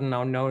of a sudden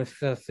I'll notice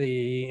that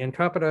the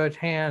interpreter's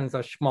hands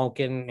are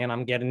smoking and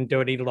I'm getting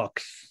dirty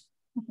looks.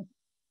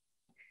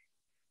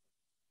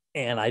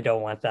 And I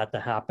don't want that to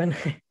happen.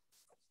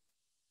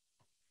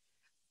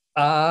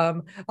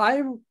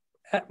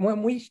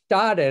 When we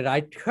started,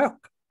 I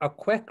took a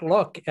quick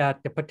look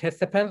at the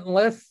participant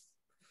list,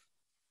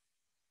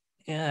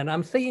 and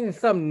I'm seeing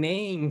some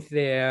names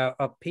there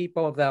of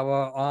people that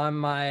were on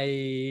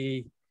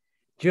my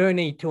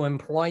journey to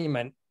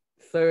employment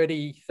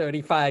 30,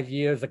 35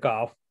 years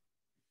ago.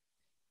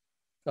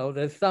 So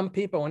there's some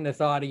people in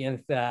this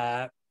audience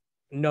that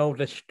know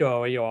the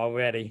story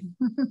already.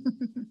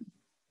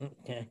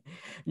 Okay,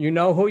 you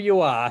know who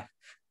you are.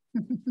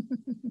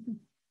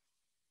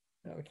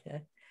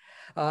 Okay.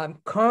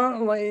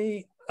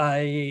 Currently,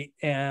 I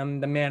am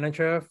the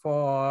manager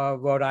for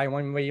Rhode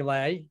Island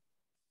Relay.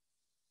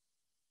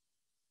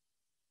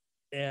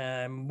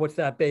 And what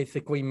that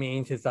basically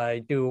means is I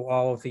do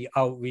all of the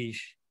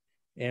outreach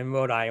in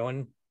Rhode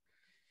Island.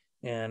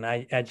 And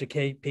I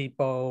educate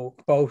people,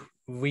 both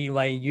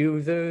relay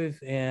users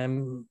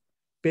and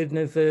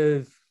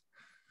businesses,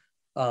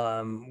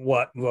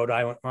 what Rhode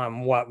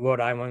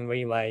Island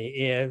Relay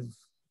is.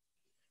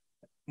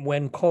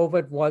 When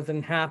COVID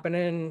wasn't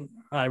happening,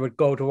 I would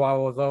go to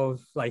all of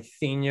those like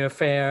senior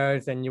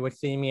fairs, and you would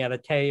see me at a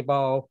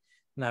table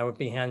and I would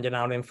be handing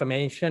out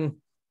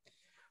information.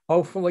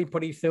 hopefully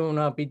pretty soon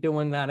I'll be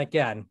doing that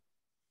again.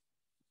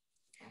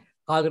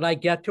 How did I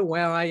get to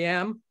where I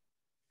am?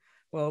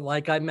 Well,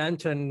 like I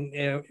mentioned,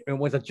 it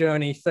was a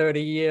journey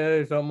 30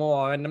 years or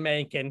more in the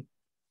making.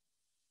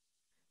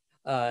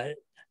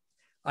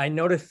 I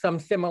noticed some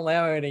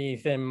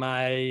similarities in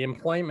my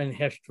employment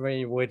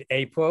history with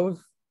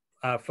April's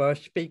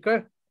first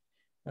speaker.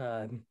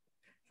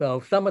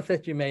 So some of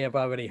this you may have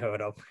already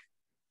heard of.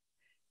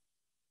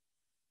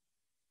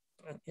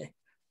 Okay,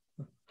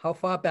 how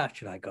far back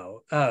should I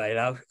go? All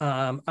right,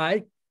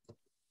 I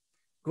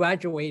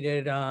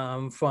graduated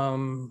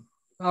from,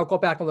 I'll go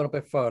back a little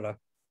bit further.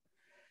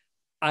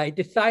 I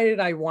decided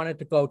I wanted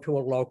to go to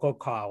a local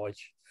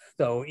college.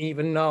 So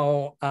even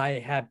though I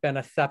had been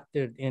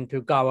accepted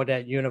into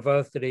Rhode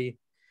University,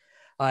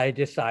 I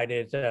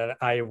decided that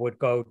I would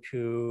go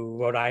to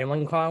Rhode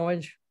Island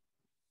College.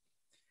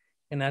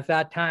 And at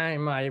that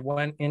time, I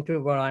went into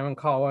Rhode Island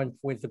College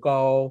with the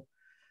goal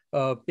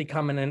of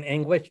becoming an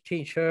English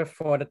teacher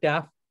for the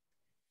deaf.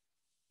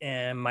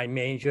 And my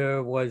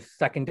major was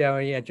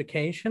secondary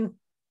education.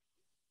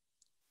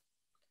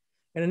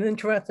 And an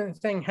interesting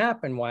thing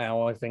happened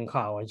while I was in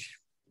college.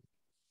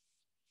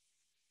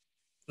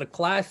 The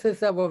classes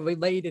that were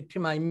related to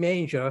my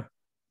major,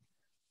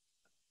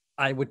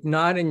 I was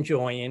not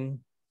enjoying.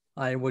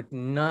 I was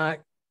not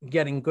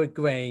getting good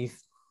grades.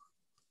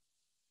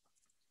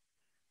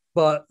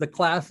 But the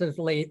classes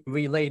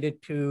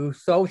related to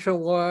social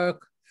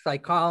work,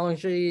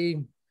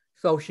 psychology,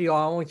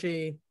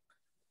 sociology,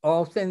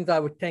 all things I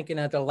was taking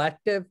as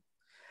elective,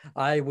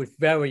 I was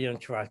very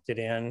interested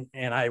in,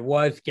 and I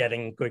was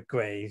getting good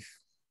grades.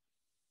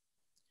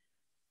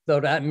 So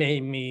that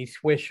made me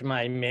switch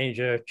my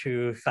major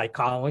to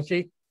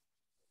psychology.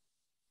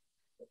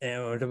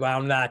 And it was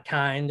around that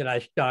time that I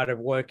started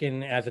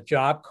working as a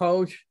job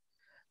coach.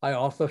 I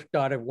also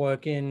started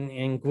working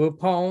in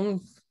group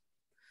homes,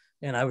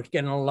 and I was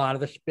getting a lot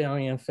of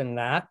experience in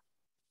that.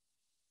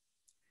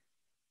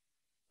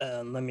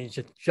 Let me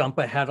just jump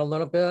ahead a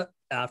little bit.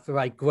 After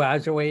I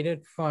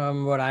graduated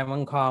from Rhode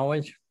Island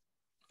College,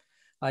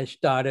 I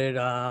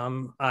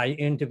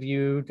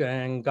interviewed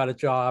and got a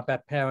job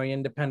at Perry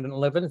Independent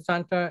Living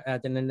Center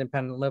as an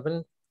independent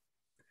living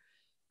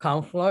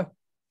counselor.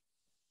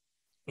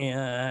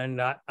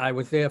 And I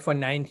was there for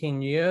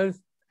 19 years.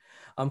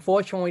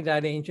 Unfortunately,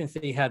 that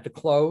agency had to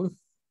close.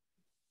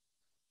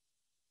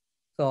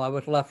 So I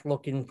was left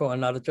looking for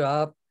another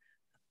job.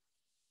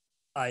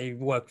 I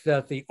worked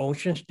at the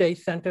Ocean State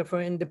Center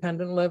for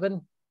Independent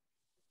Living.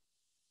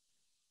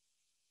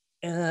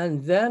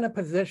 And then a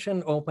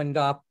position opened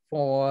up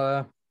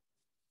for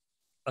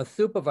a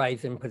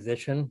supervising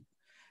position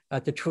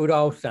at the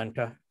Rhode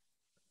Center.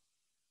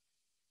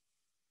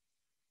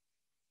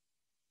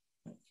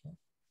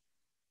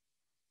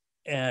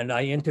 And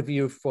I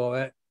interviewed for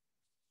it,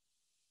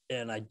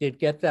 and I did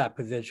get that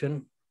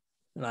position.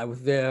 And I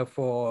was there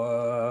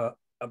for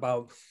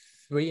about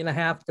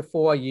 3.5 to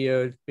 4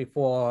 years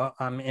before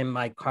I'm in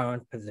my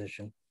current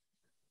position.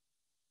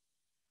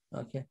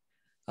 Okay.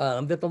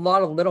 There's a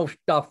lot of little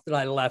stuff that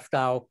I left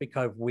out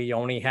because we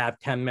only have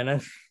 10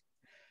 minutes,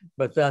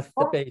 but that's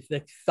the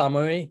basic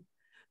summary.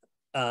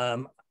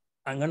 I'm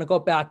gonna go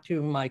back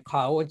to my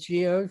college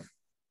years.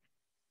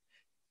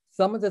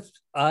 Some of this,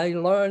 I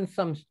learned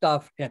some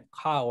stuff at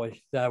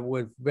college that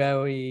was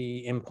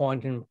very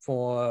important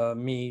for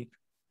me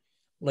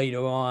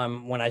later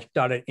on when I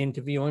started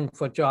interviewing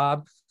for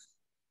jobs.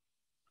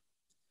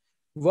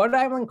 Rhode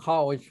Island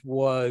College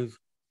was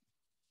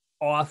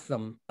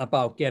awesome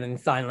about getting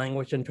sign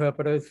language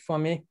interpreters for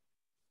me.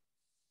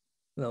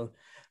 So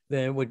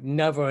there was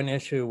never an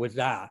issue with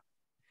that.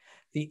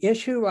 The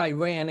issue I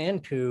ran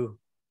into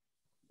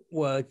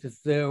was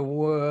there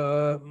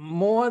were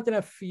more than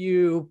a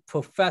few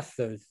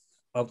professors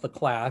of the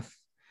class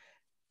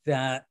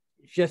that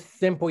just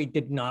simply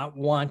did not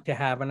want to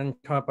have an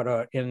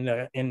interpreter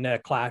in their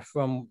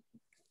classroom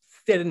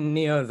sitting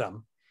near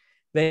them.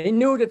 They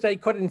knew that they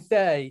couldn't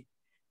say,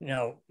 you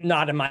know,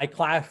 not in my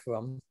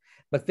classroom,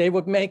 but they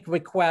would make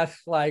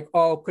requests like,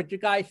 oh, could you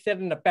guys sit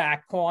in the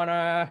back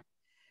corner?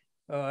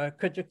 Or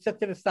could you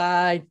sit to the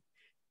side?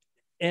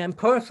 And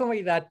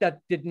personally, that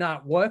did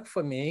not work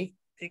for me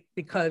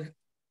because,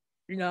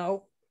 you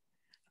know,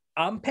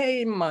 I'm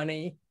paying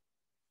money.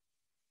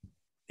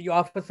 The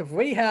Office of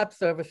Rehab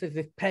Services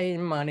is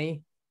paying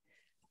money.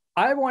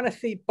 I want to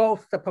see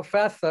both the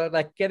professor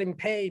that's getting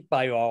paid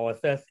by all of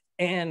this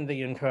and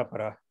the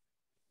interpreter.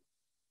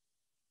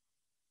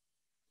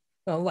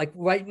 So like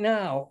right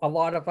now, a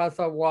lot of us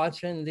are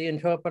watching the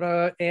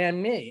interpreter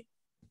and me.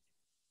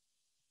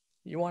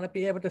 You want to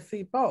be able to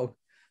see both.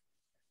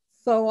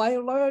 So I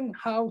learned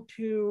how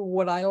to,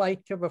 what I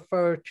like to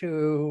refer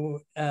to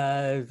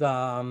as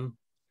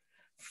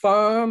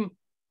firm,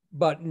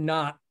 but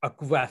not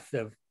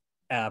aggressive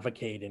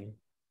advocating.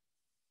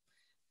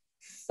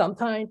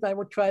 Sometimes I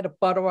would try to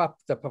butter up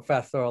the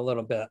professor a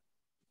little bit,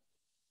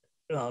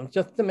 you know,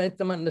 just to make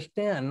them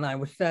understand. And I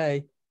would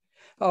say,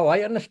 oh,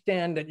 I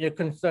understand that you're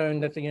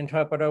concerned that the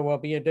interpreter will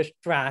be a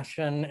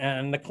distraction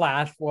and the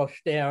class will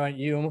stare at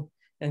you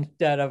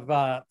instead of,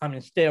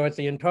 stare at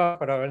the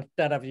interpreter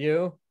instead of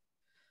you.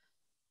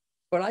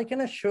 But I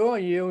can assure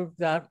you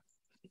that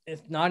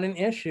it's not an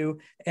issue.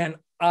 And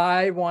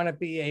I want to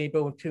be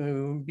able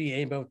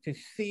to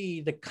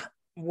see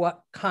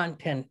what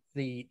content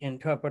the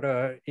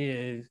interpreter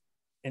is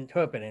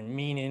interpreting,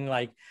 meaning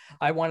like,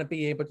 I want to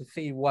be able to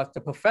see what the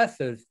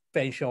professor's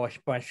facial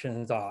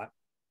expressions are.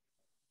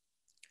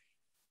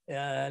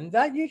 And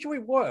that usually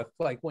works.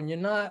 Like when you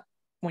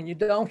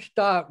don't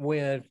start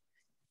with,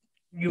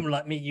 you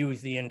let me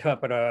use the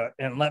interpreter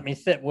and let me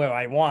sit where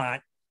I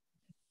want,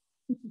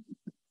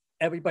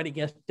 everybody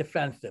gets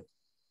defensive.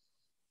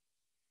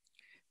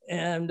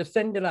 And the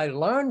thing that I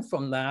learned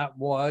from that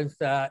was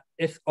that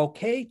it's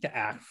okay to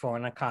ask for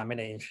an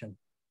accommodation.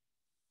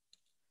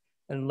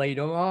 And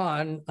later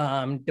on,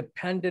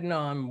 depending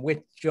on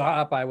which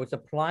job I was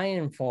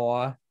applying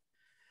for,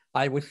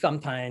 I would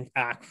sometimes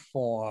ask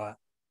for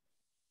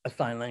a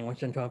sign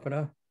language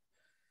interpreter.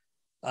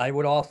 I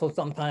would also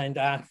sometimes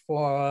ask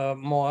for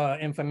more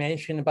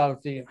information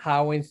about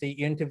how is the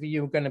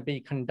interview going to be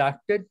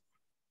conducted.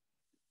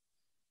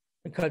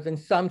 Because in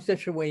some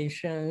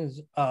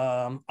situations,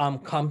 I'm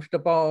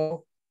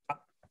comfortable,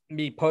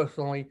 me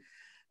personally,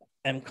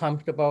 am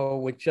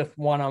comfortable with just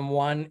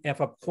one-on-one if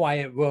a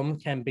quiet room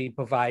can be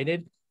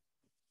provided.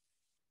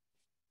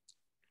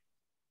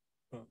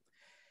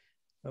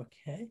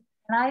 Okay.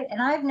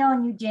 And I've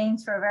known you,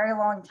 James, for a very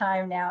long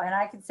time now. And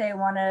I could say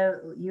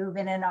you've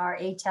been in our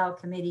ATEL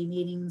committee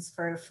meetings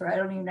for I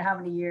don't even know how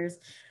many years,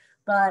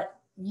 but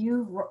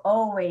you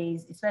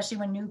always, especially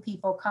when new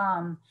people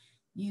come,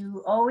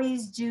 you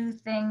always do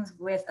things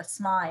with a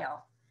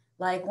smile,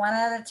 like one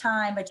at a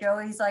time, but you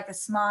always like a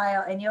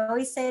smile, and you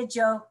always say a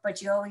joke, but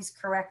you always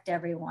correct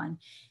everyone.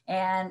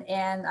 And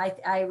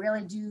I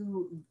really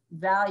do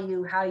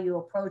value how you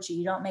approach it.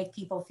 You don't make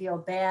people feel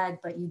bad,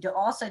 but you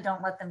also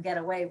don't let them get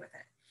away with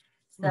it.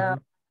 So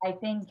I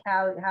think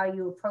how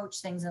you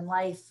approach things in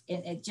life,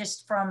 it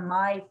just from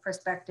my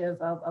perspective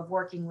of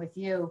working with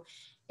you,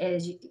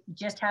 is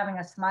just having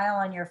a smile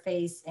on your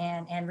face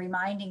and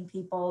reminding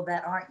people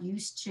that aren't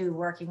used to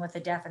working with the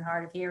deaf and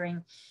hard of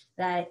hearing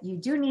that you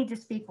do need to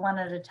speak one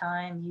at a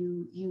time.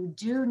 You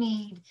do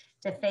need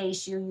to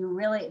face you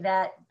really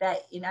that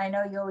and I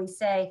know you always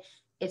say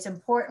it's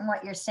important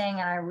what you're saying,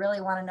 and I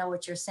really want to know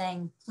what you're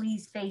saying.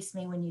 Please face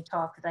me when you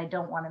talk, because I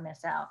don't want to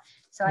miss out.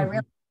 So I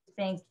really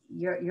think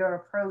your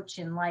approach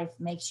in life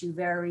makes you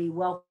very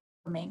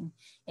welcoming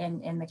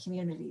in the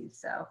community.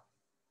 So.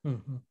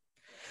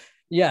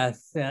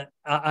 Yes,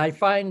 I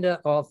find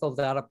also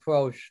that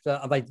approach,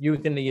 like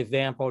using the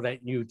example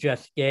that you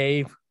just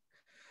gave,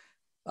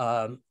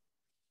 I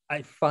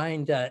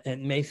find that it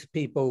makes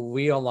people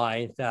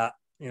realize that,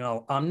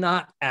 I'm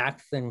not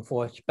asking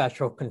for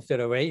special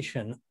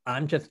consideration.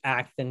 I'm just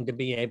asking to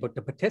be able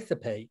to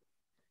participate.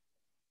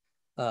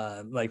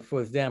 Like,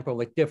 for example,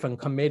 with different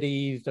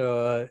committees,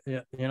 or,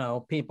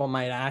 people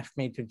might ask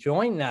me to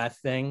join that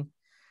thing,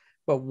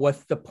 but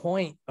what's the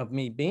point of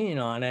me being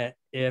on it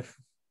if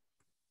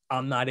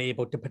I'm not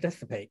able to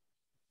participate?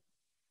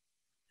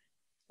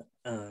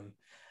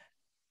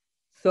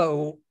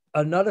 So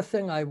another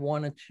thing I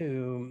wanted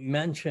to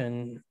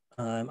mention,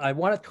 I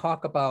want to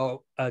talk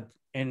about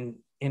an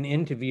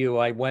interview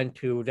I went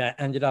to that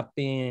ended up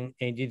being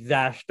a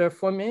disaster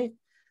for me,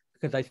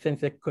 because I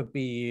think it could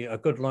be a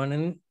good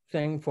learning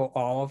thing for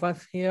all of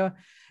us here.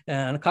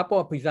 And a couple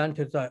of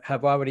presenters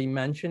have already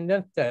mentioned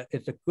it, that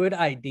it's a good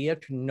idea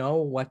to know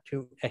what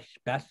to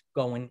expect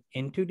going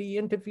into the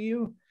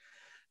interview.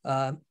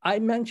 I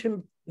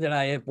mentioned that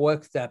I have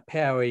worked at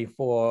Perry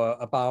for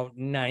about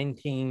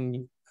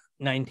 19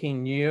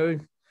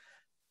 years.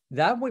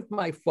 That was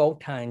my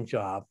full-time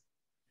job.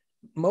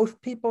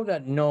 Most people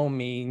that know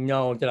me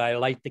know that I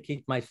like to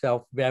keep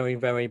myself very,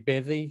 very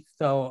busy.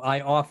 So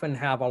I often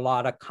have a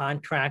lot of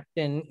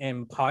contracting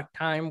and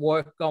part-time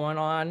work going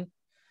on.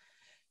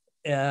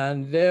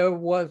 And there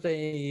was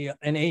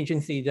an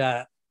agency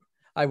that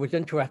I was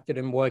interested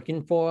in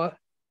working for,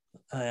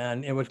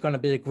 and it was going to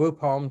be a group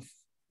home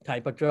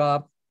type of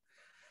job.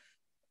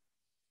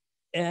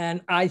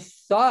 And I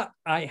thought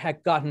I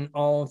had gotten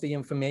all of the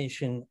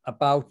information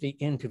about the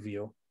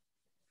interview,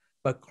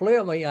 but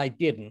clearly I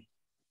didn't.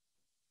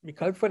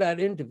 Because for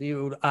that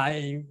interview,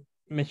 I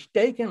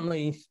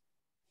mistakenly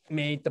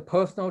made the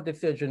personal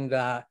decision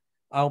that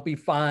I'll be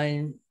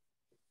fine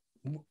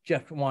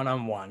just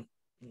one-on-one.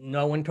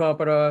 No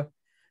interpreter,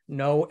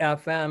 no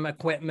FM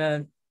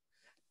equipment.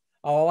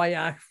 All I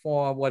asked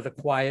for was a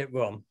quiet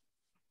room.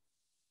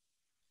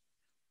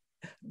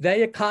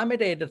 They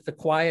accommodated the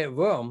quiet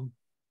room,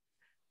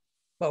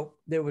 but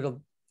there was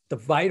the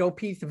vital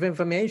piece of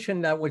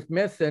information that was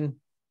missing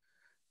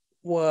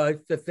was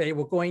that they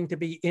were going to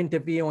be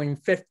interviewing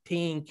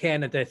 15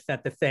 candidates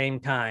at the same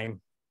time.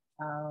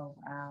 Oh,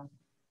 wow.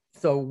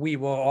 So we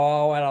were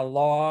all at a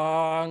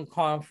long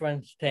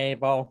conference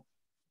table.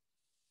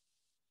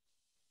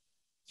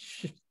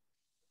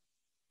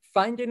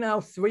 Finding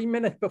out 3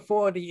 minutes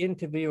before the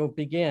interview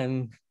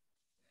begins,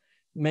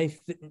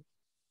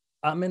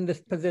 I'm in this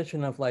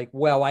position of like,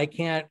 well, I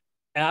can't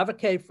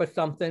advocate for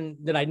something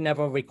that I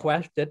never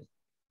requested.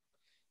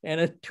 And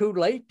it's too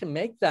late to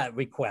make that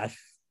request.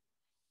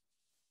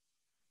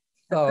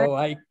 So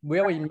I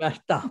really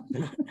messed up.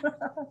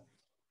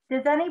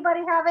 Does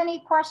anybody have any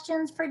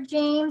questions for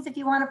James? If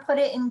you want to put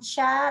it in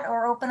chat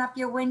or open up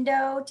your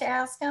window to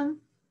ask him.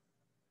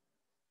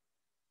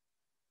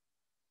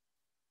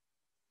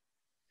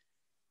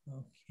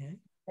 Okay.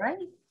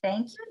 Right.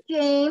 Thank you,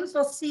 James.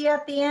 We'll see you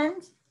at the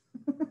end.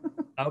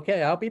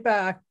 Okay, I'll be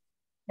back.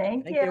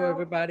 Thank Thank you. you,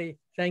 everybody.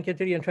 Thank you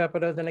to the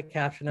interpreters and the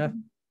captioner.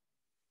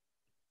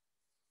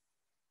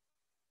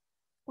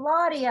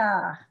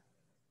 Claudia.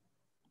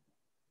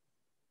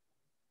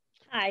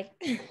 Hi.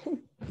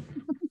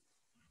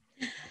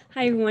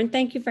 Hi, everyone.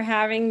 Thank you for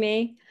having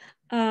me.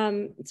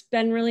 It's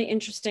been really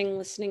interesting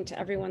listening to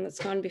everyone that's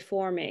gone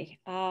before me.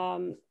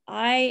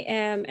 I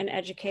am an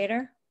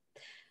educator.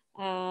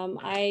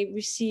 I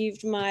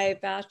received my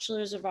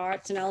Bachelor's of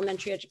Arts in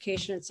Elementary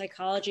Education and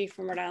Psychology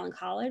from Rhode Island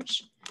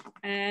College.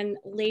 And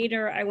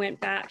later I went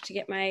back to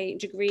get my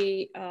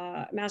degree,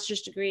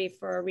 master's degree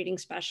for a reading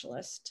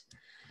specialist.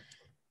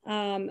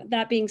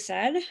 That being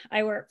said,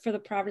 I work for the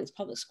Providence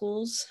Public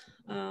Schools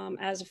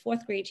as a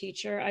 4th grade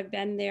teacher. I've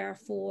been there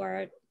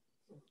for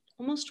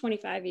almost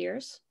 25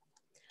 years.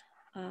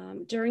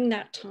 During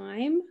that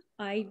time,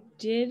 I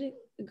did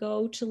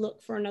go to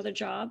look for another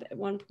job at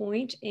one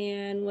point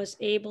and was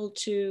able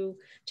to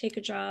take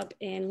a job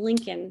in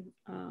Lincoln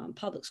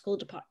Public School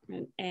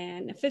Department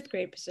and a 5th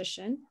grade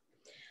position.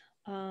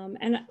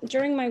 And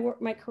during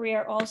my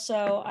career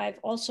also, I've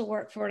also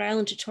worked for Rhode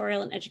Island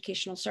Tutorial and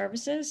Educational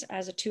Services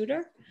as a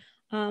tutor,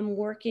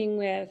 working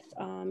with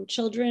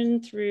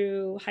children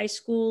through high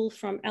school,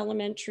 from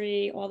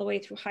elementary all the way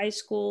through high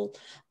school,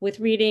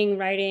 with reading,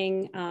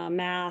 writing,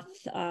 math,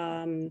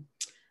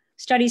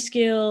 study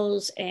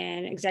skills,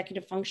 and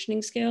executive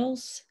functioning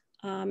skills,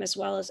 as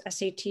well as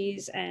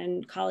SATs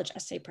and college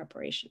essay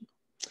preparation.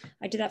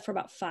 I did that for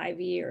about 5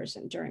 years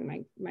and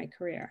during my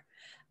career.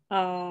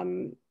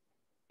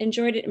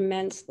 Enjoyed it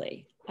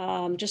immensely.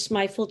 Just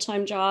my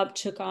full-time job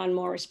took on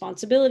more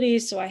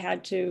responsibilities, so I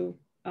had to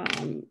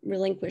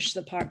relinquish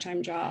the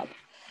part-time job.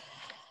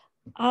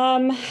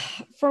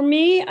 For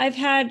me, I've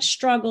had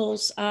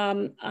struggles.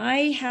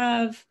 I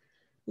have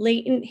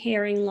latent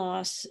hearing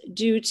loss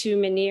due to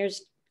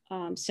Meniere's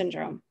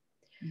syndrome.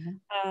 Mm-hmm.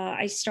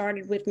 I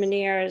started with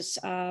Meniere's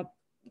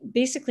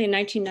basically in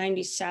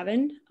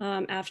 1997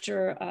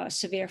 after a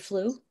severe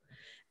flu,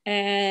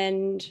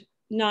 and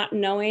not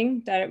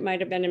knowing that it might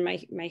have been in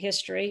my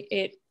history,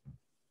 it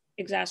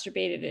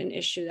exacerbated an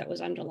issue that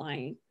was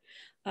underlying.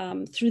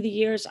 Through the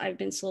years, I've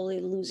been slowly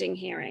losing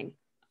hearing.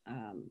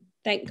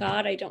 Thank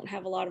God I don't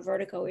have a lot of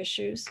vertigo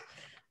issues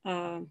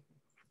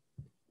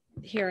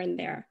here and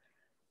there.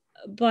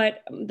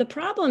 But the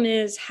problem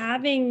is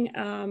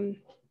having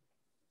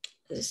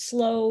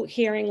slow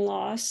hearing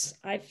loss.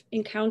 I've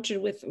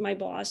encountered with my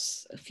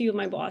boss, a few of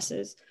my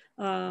bosses.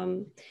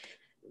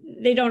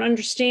 They don't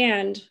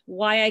understand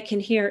why I can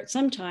hear it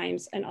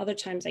sometimes and other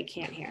times I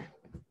can't hear.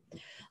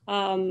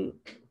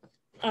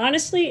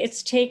 Honestly,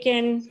 it's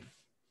taken,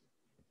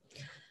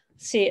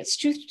 it's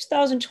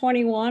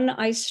 2021.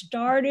 I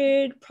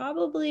started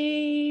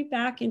probably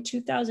back in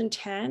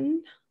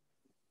 2010,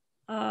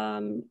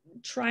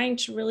 trying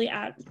to really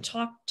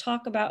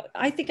talk about,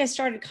 I think I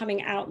started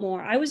coming out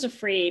more. I was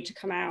afraid to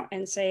come out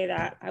and say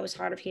that I was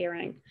hard of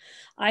hearing.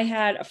 I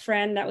had a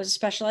friend that was a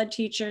special ed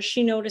teacher.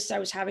 She noticed I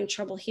was having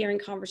trouble hearing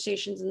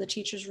conversations in the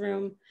teacher's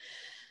room.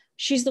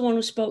 She's the one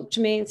who spoke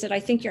to me and said,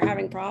 I think you're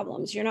having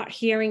problems. You're not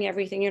hearing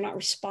everything. You're not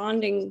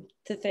responding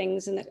to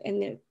things in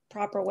the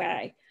proper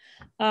way.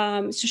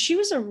 So she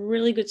was a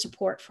really good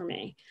support for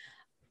me.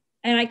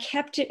 And I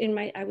kept it in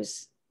I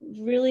was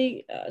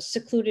really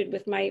secluded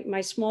with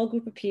my small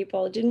group of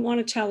people. Didn't want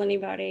to tell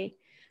anybody.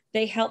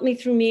 They helped me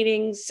through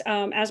meetings.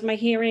 As my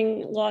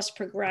hearing loss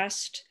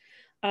progressed,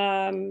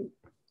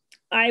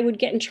 I would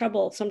get in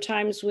trouble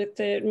sometimes with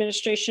the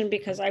administration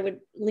because I would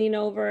lean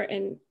over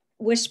and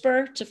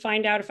whisper to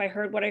find out if I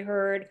heard what I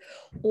heard,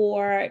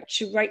 or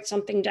to write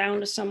something down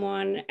to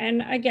someone.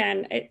 And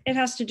again, it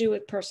has to do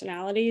with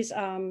personalities.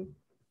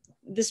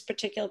 This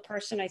particular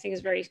person, I think,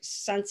 is very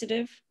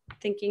sensitive,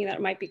 thinking that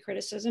it might be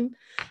criticism.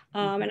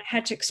 And I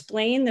had to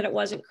explain that it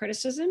wasn't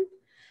criticism.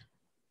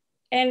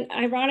 And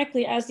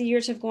ironically, as the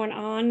years have gone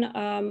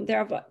on, there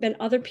have been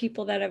other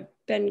people that have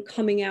been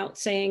coming out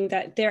saying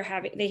that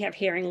they have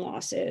hearing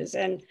losses,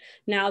 and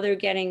now they're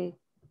getting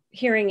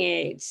hearing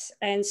aids.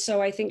 And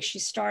so I think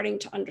she's starting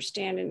to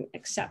understand and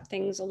accept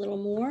things a little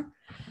more.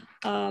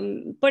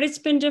 But it's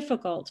been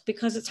difficult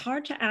because it's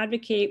hard to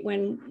advocate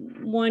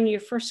when you're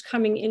first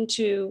coming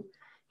into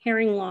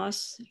hearing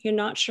loss, you're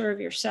not sure of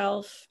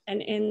yourself,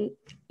 and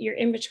you're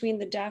in between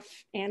the deaf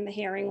and the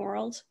hearing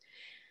world.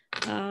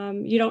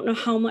 You don't know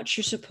how much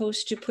you're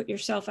supposed to put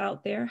yourself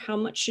out there. How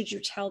much should you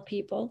tell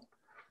people?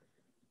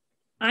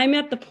 I'm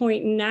at the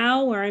point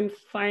now where I'm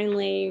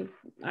finally,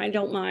 I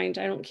don't mind,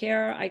 I don't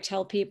care. I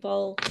tell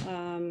people,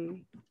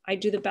 I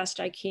do the best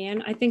I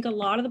can. I think a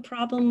lot of the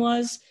problem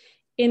was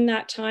in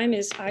that time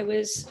is I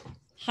was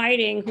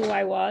hiding who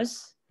I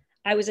was.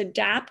 I was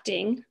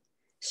adapting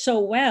so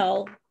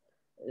well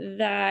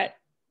that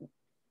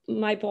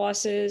my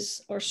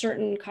bosses or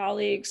certain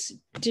colleagues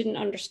didn't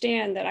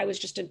understand that I was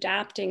just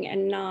adapting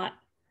and not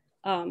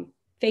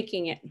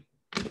faking it.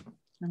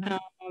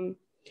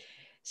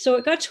 So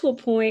it got to a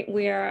point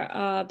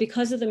where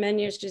because of the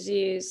Meniere's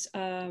disease,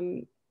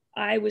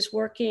 I was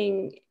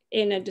working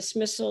in a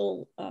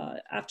dismissal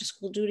after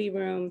school duty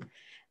room,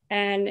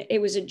 and it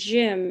was a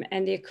gym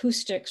and the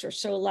acoustics were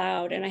so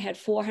loud, and I had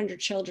 400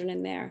 children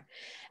in there.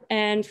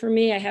 And for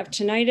me, I have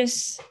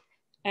tinnitus,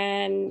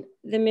 and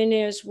the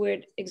Meniere's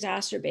would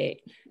exacerbate.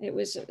 It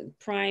was a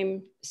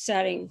prime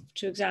setting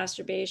to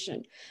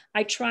exacerbation.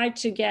 I tried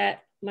to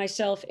get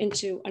myself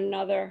into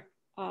another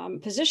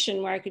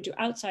position where I could do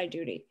outside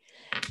duty.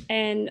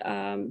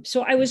 And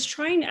so I was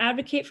trying to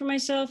advocate for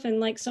myself. And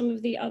like some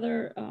of the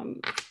other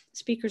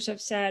speakers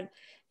have said,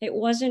 it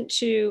wasn't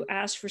to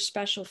ask for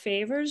special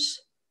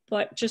favors,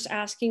 but just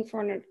asking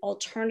for an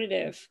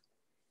alternative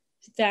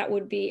that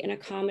would be an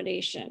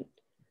accommodation.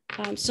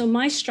 So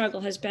my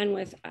struggle has been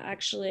with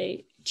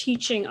actually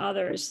teaching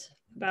others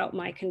about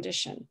my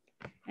condition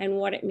and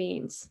what it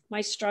means.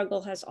 My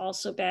struggle has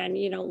also been,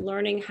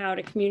 learning how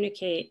to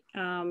communicate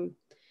in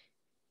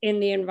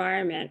the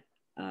environment,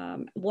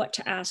 what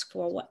to ask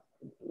for,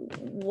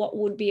 what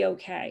would be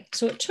okay.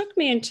 So it took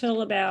me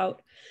until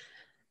about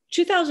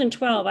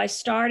 2012, I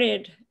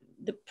started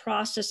the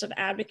process of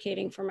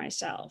advocating for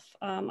myself.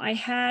 I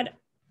had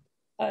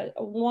a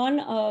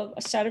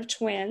set of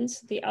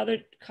twins. The other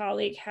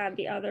colleague had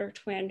the other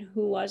twin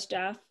who was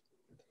deaf.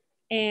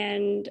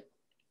 And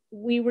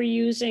we were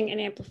using an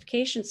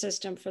amplification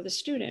system for the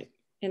student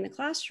in the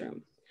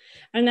classroom.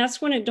 And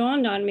that's when it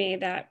dawned on me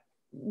that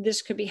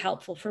this could be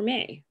helpful for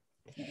me.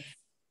 Yes.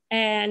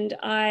 And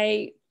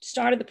I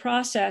started the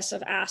process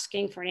of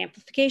asking for an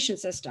amplification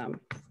system.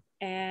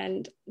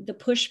 And the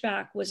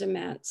pushback was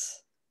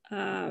immense.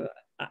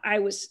 I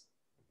was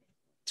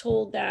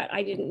told that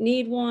I didn't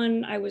need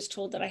one. I was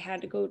told that I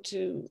had to go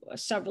to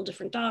several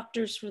different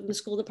doctors from the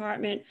school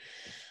department.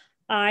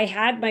 I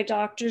had my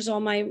doctors, all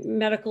my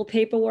medical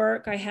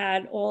paperwork. I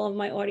had all of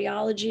my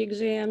audiology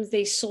exams.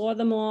 They saw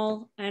them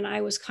all. And I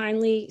was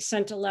kindly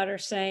sent a letter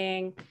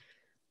saying,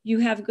 you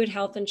have good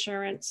health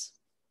insurance.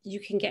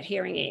 You can get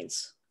hearing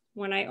aids,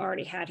 when I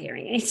already had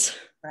hearing aids.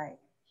 Right.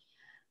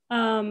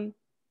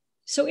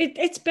 So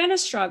it's been a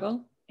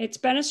struggle. It's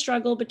been a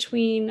struggle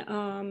between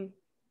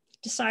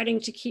deciding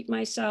to keep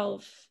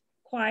myself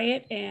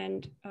quiet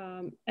and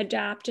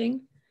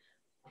adapting,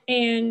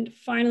 and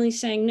finally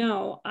saying,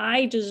 no,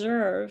 I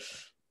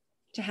deserve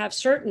to have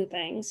certain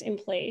things in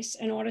place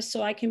in order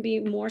so I can be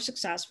more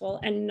successful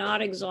and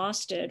not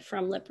exhausted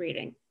from lip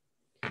reading.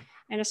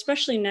 And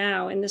especially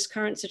now in this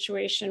current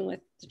situation with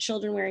the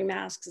children wearing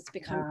masks, it's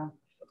become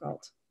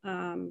difficult.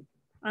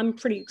 I'm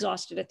pretty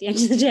exhausted at the end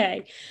of the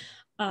day.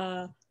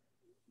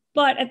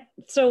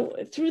 So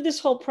through this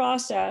whole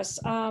process,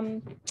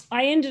 I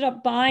ended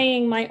up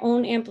buying my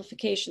own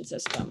amplification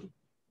system.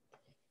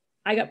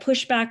 I got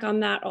pushback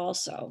on that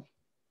also.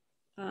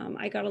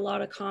 I got a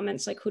lot of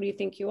comments like, who do you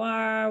think you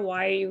are?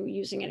 Why are you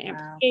using an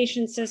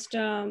amplification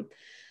system?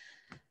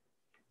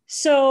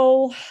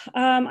 So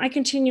I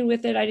continued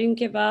with it. I didn't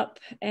give up,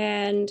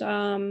 and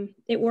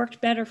it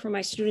worked better for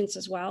my students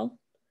as well.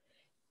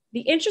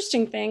 The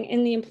interesting thing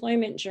in the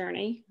employment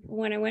journey,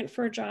 when I went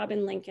for a job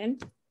in Lincoln,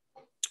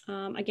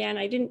 again,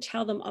 I didn't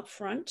tell them up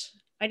front.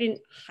 I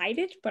didn't hide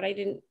it, but I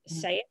didn't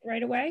say it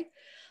right away.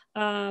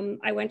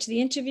 I went to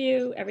the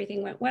interview,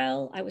 everything went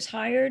well. I was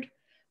hired.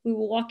 We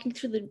were walking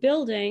through the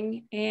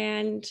building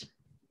and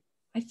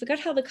I forgot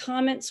how the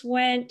comments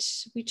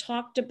went. We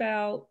talked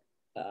about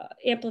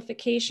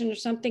amplification or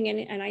something.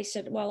 And I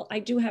said, well, I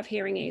do have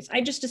hearing aids.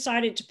 I just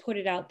decided to put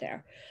it out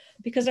there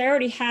because I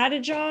already had a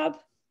job.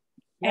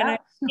 Yeah. And I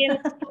was in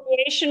a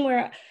situation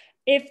where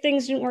if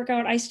things didn't work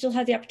out, I still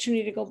had the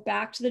opportunity to go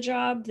back to the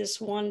job this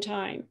one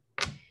time.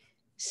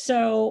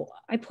 So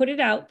I put it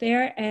out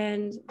there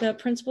and the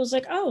principal's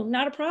like, oh,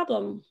 not a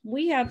problem.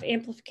 We have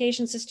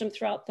amplification system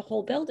throughout the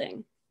whole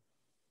building.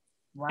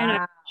 Wow. And I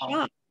was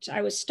shocked.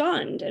 I was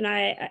stunned. And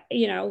I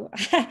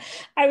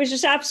was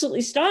just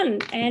absolutely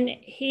stunned. And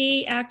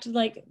he acted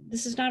like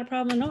this is not a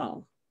problem at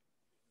all.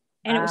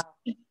 And it was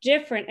a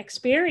different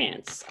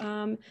experience.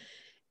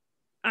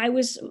 I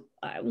was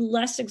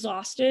less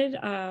exhausted.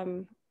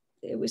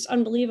 It was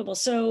unbelievable.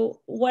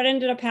 So what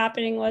ended up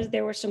happening was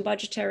there were some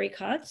budgetary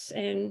cuts,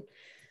 and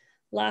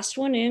last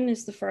one in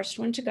is the first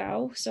one to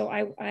go. So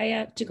I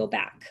had to go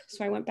back.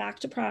 So I went back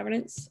to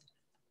Providence,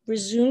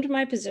 resumed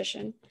my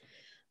position.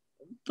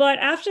 But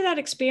after that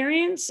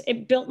experience,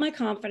 it built my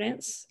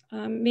confidence,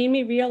 made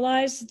me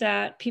realize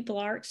that people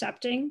are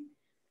accepting.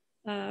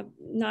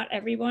 Not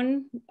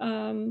everyone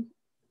will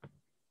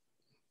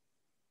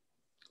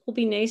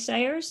be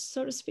naysayers,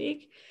 so to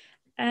speak.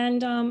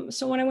 And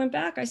so when I went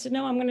back, I said,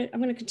 no, I'm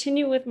gonna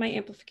continue with my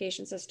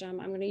amplification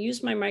system. I'm gonna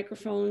use my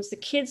microphones. The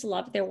kids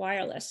love it. They're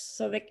wireless.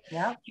 So it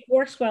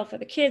works well for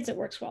the kids. It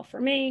works well for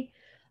me.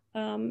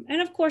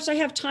 And of course, I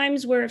have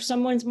times where if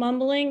someone's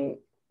mumbling,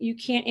 you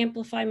can't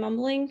amplify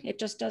mumbling. It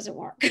just doesn't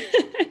work.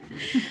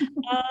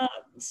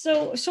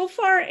 So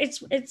far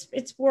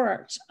it's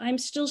worked. I'm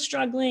still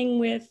struggling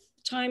with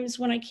times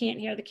when I can't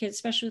hear the kids,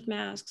 especially with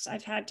masks.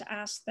 I've had to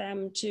ask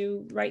them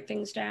to write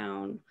things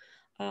down.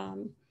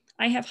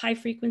 I have high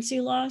frequency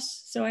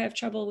loss, so I have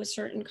trouble with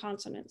certain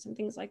consonants and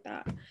things like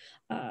that.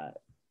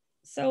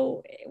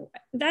 So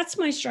that's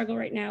my struggle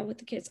right now with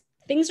the kids.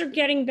 Things are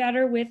getting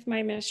better with my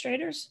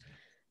administrators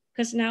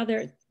because now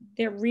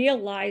they're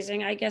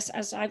realizing, I guess,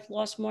 as I've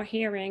lost more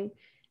hearing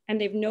and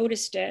they've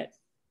noticed it,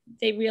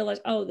 they realize,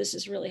 oh, this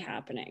is really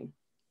happening.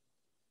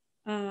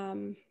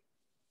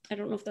 I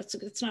don't know if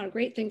it's not a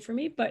great thing for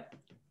me, but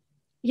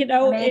you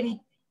know,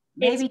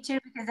 maybe too,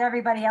 because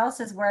everybody else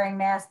is wearing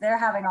masks, they're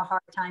having a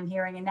hard time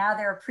hearing, and now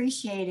they're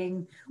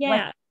appreciating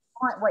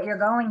what you're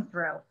going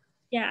through.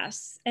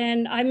 Yes,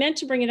 and I meant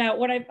to bring it out.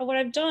 What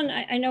I've done,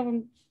 I know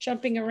I'm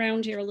jumping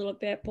around here a little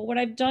bit, but what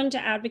I've done to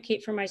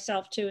advocate for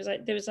myself too is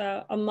there's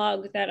a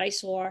mug that I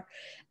saw,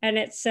 and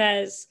it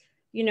says,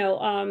 you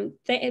know,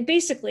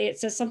 basically it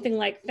says something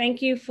like,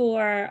 "Thank you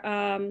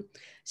for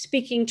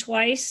speaking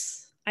twice.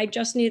 I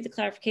just needed the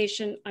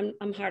clarification.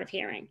 I'm hard of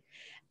hearing."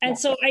 And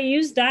so I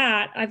use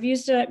that. I've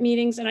used it at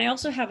meetings, and I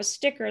also have a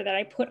sticker that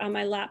I put on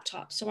my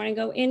laptop. So when I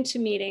go into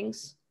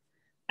meetings,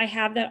 I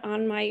have that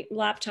on my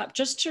laptop.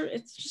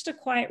 It's just a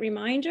quiet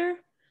reminder,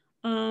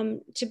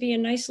 to be a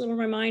nice little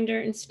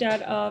reminder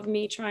instead of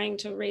me trying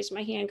to raise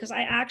my hand. Because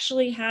I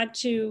actually had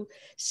to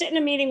sit in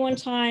a meeting one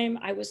time.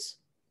 I was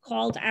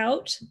called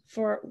out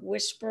for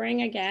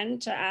whispering again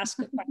to ask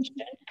a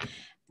question.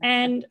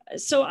 And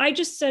so I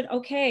just said,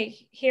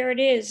 okay, here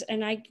it is.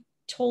 And I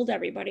told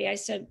everybody, I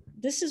said,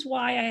 this is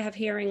why I have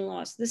hearing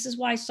loss. This is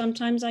why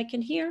sometimes I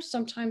can hear,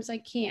 sometimes I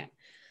can't.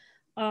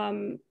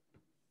 And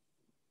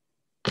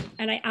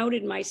I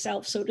outed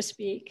myself, so to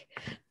speak.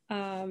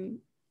 And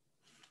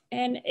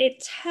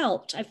it's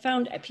helped. I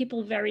found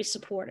people very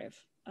supportive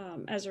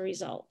as a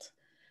result.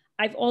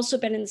 I've also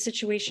been in the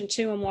situation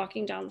too, I'm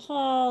walking down the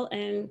hall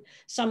and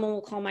someone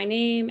will call my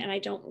name and I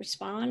don't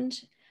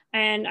respond.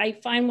 And I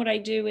find what I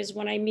do is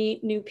when I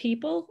meet new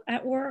people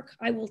at work,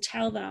 I will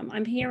tell them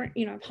I'm hearing,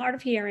 you know, I'm hard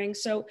of hearing.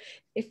 So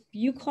if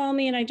you call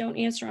me and I don't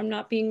answer, I'm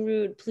not being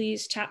rude.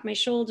 Please tap my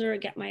shoulder,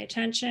 get my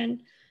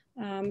attention.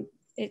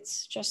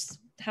 It's just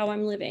how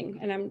I'm living,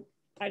 and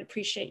I'd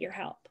appreciate your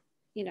help.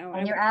 You know,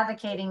 and you're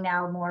advocating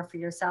now more for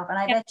yourself. And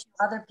I bet you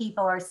other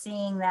people are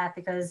seeing that,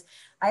 because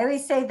I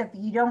always say that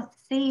you don't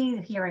see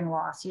hearing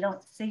loss, you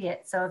don't see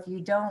it. So if you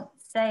don't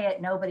say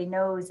it, nobody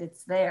knows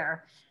it's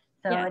there.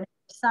 So and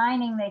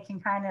signing, they can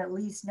kind of at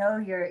least know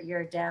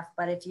you're deaf.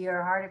 But if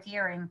you're hard of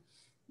hearing,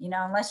 you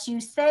know, unless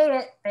you say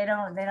it, they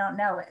don't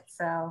know it.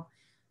 So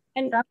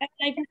and I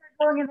think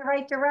we're going in the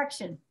right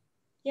direction.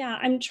 Yeah,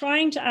 I'm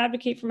trying to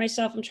advocate for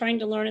myself. I'm trying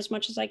to learn as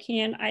much as I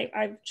can.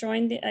 I've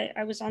joined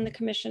I was on the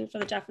commission for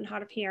the deaf and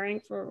hard of hearing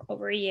for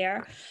over a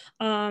year.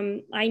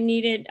 I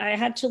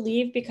had to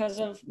leave because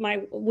of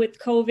with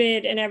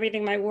COVID and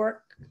everything, my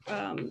work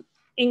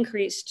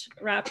increased.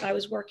 I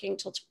was working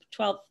till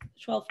 12,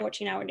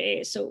 14-hour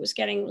days. So it was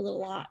getting a little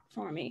lot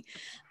for me.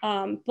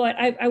 But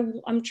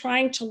I'm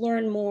trying to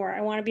learn more. I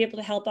want to be able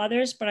to help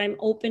others, but I'm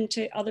open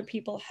to other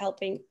people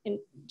helping and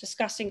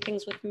discussing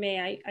things with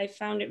me. I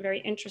found it very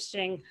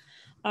interesting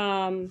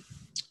how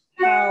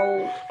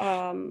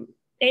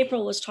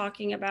April was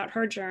talking about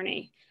her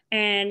journey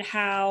and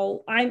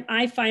how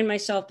I find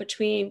myself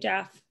between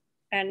deaf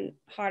and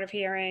hard of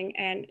hearing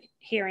and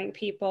hearing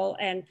people.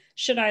 And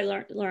should I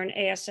learn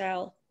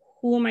ASL?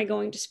 Who am I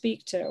going to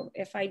speak to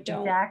if I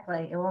don't?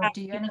 Exactly, it won't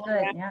do you any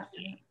good. Yeah.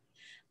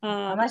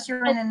 Unless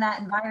you're in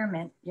that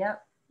environment.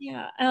 Yep.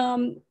 Yeah.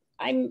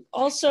 I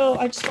just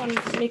want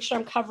to make sure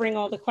I'm covering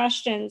all the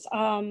questions.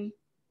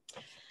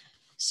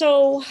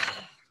 So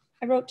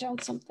I wrote down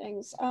some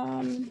things.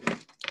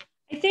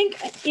 I think,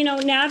 you know,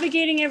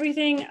 navigating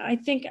everything, I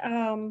think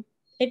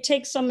it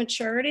takes some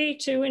maturity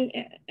too,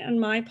 on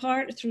my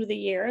part through the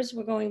years.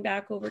 We're going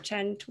back over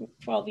 10,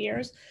 12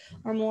 years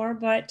or more.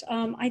 But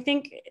I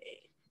think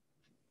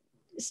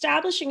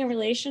establishing a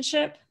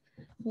relationship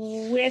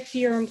with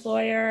your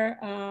employer,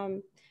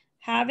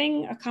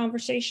 having a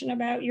conversation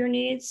about your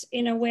needs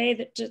in a way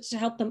that to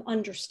help them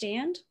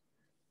understand,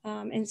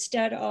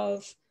 instead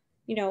of,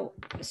 you know,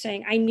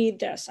 saying, I need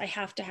this, I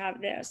have to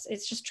have this.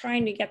 It's just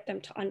trying to get them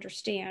to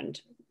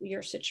understand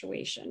your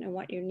situation and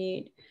what you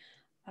need.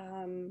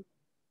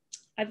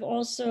 I've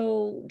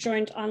also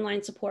joined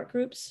online support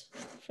groups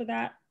for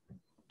that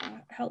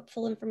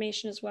helpful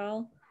information as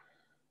well.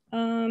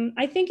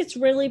 I think it's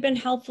really been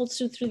helpful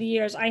through the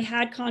years. I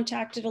had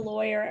contacted a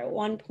lawyer at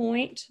one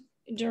point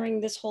during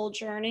this whole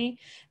journey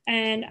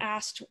and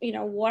asked, you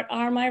know, what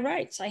are my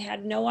rights? I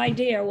had no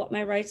idea what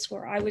my rights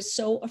were. I was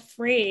so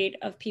afraid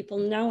of people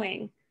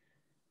knowing.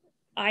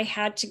 I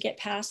had to get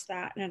past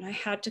that, and I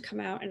had to come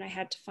out and I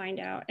had to find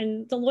out.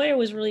 And the lawyer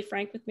was really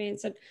frank with me and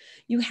said,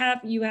 you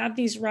have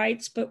these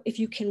rights, but if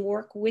you can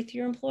work with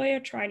your employer,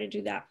 try to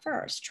do that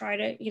first. Try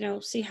to, you know,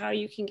 see how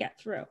you can get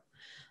through.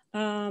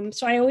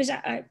 So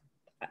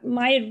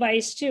my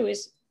advice too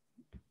is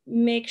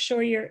make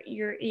sure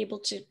you're able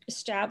to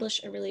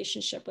establish a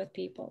relationship with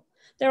people.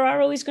 There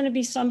are always going to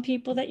be some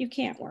people that you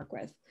can't work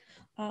with.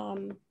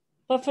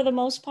 But for the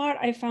most part,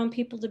 I found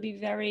people to be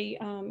very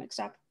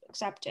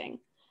accepting.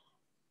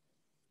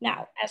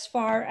 Now, as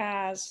far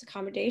as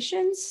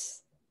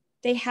accommodations,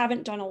 they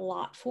haven't done a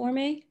lot for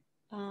me.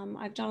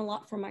 I've done a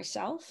lot for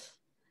myself.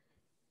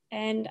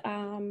 And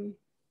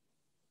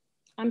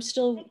I'm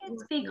still. I think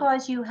it's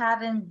because you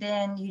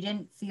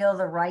didn't feel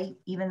the right,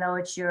 even though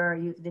it's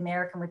the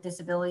American with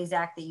Disabilities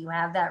Act, that you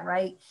have that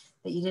right,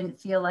 that you didn't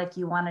feel like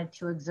you wanted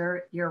to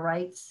exert your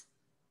rights.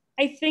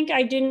 I think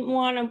I didn't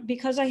want to,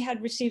 because I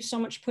had received so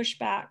much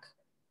pushback.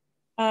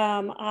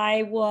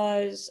 I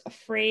was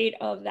afraid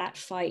of that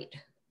fight,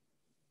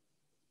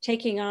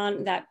 taking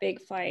on that big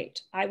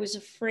fight. I was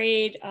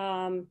afraid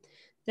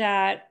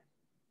that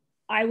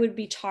I would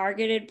be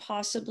targeted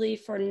possibly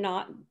for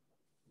not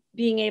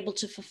being able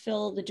to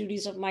fulfill the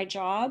duties of my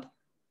job,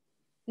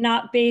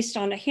 not based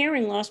on a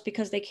hearing loss,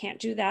 because they can't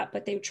do that,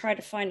 but they would try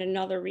to find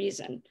another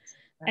reason.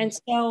 Right. And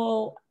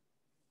so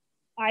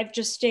I've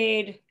just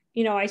stayed,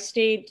 I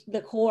stayed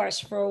the course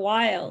for a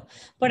while.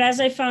 But as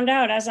I found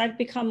out, as I've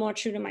become more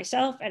true to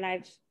myself and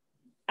I've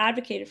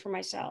advocated for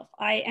myself,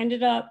 I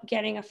ended up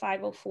getting a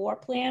 504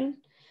 plan.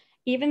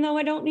 Even though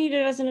I don't need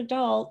it as an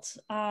adult,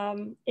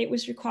 it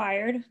was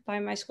required by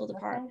my school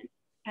department.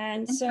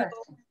 And so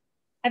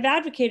I've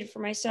advocated for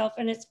myself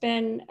and it's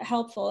been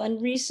helpful.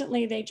 And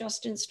recently they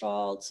just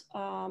installed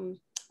a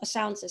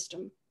sound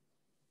system.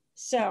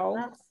 So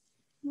that's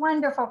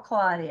wonderful,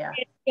 Claudia.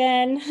 It's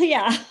been,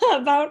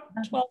 about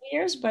 12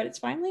 years, but it's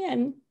finally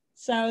in.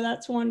 So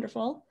that's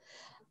wonderful.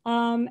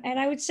 And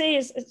I would say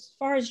as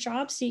far as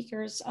job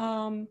seekers,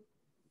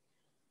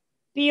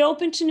 be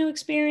open to new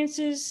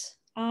experiences.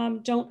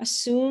 Don't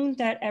assume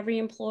that every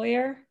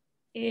employer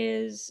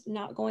is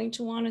not going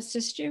to want to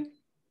assist you.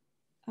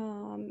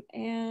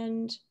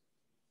 And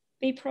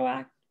be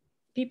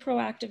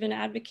proactive and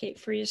advocate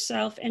for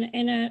yourself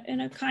in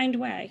a kind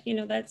way.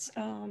 That's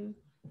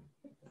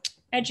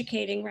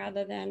educating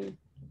rather than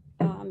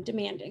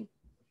demanding.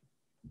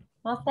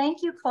 Well,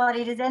 thank you,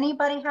 Claudia. Does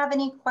anybody have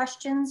any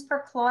questions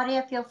for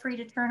Claudia? Feel free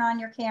to turn on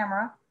your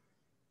camera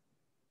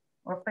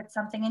or put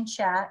something in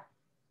chat.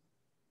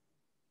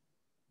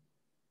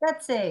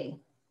 Betsy.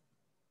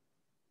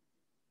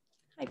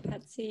 Hi,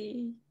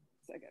 Betsy.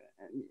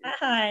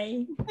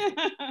 Hi.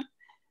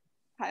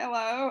 Hi,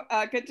 hello.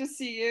 Good to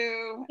see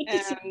you.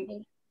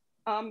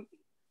 Can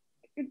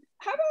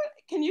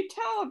you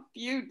tell a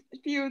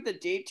few of the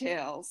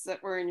details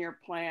that were in your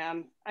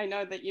plan? I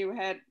know that you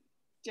had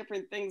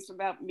different things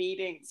about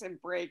meetings and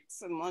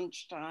breaks and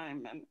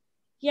lunchtime and.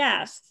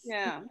 Yes.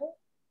 Yeah.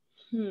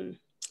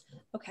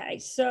 Okay,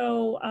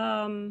 so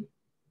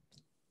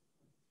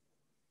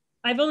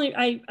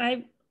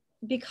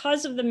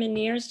because of the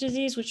Meniere's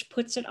disease, which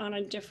puts it on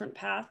a different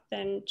path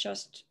than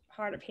just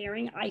hard of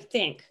hearing, I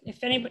think,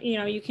 if anybody,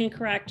 you can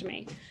correct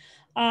me.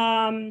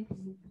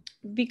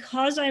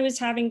 Because I was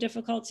having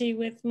difficulty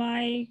with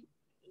my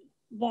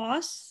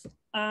boss,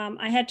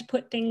 I had to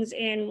put things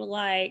in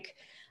like,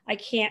 I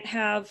can't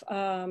have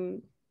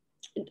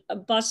a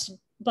bus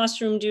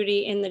room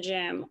duty in the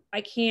gym.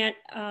 I can't,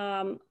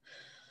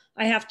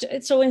 I have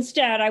to, so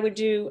instead I would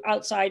do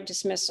outside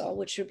dismissal,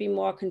 which would be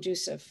more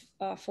conducive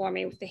for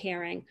me with the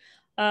hearing.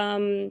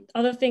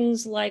 Other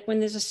things like when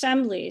there's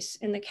assemblies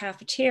in the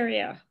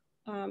cafeteria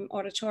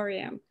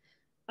auditorium,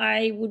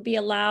 I would be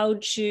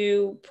allowed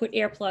to put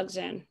earplugs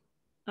in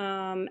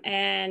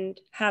and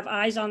have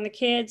eyes on the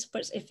kids.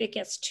 But if it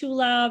gets too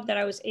loud, that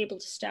I was able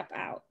to step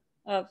out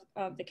of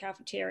the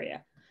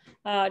cafeteria.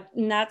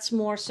 And that's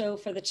more so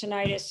for the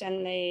tinnitus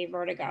and the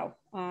vertigo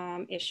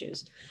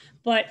issues.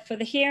 But for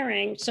the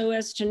hearing, so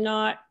as to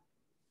not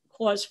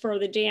cause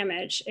further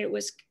damage, it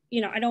was,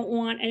 I don't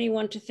want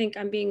anyone to think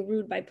I'm being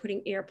rude by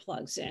putting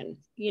earplugs in.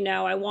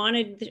 I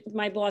wanted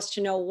my boss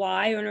to know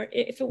why, or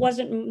if it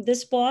wasn't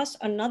this boss,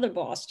 another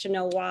boss to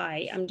know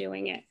why I'm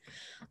doing it.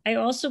 I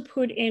also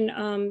put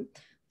in,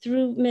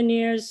 through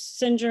Meniere's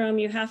syndrome,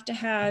 you have to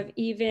have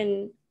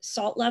even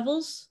salt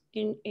levels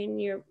in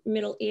your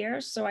middle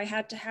ear. So I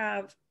had to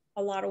have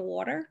a lot of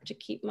water to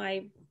keep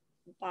my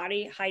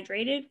body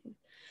hydrated,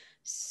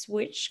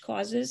 which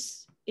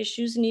causes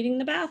issues needing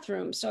the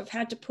bathroom. So I've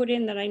had to put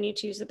in that I need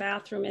to use the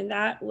bathroom. And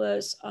that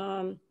was,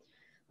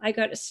 I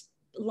got a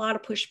lot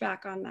of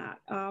pushback on that.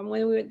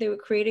 When they were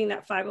creating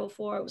that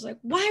 504, it was like,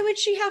 why would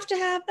she have to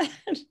have that?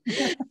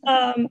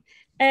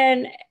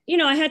 And,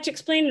 I had to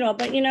explain it all,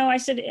 but, I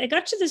said, I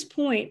got to this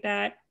point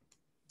that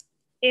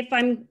if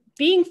I'm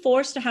being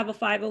forced to have a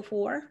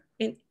 504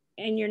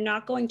 and you're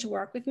not going to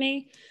work with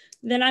me,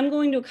 then I'm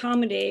going to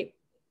accommodate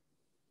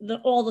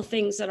all the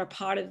things that are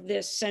part of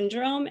this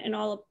syndrome and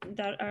all of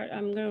that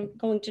I'm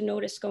going to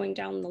notice going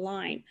down the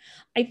line.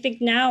 I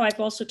think now I've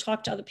also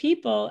talked to other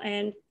people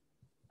and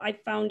I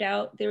found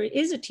out there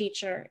is a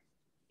teacher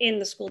in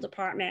the school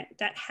department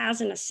that has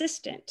an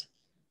assistant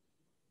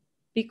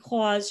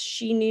because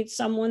she needs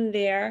someone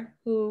there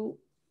who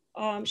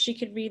she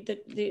could read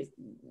the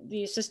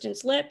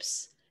assistant's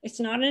lips.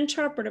 It's not an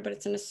interpreter, but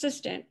it's an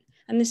assistant.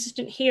 and the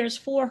assistant hears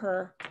for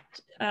her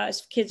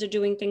as kids are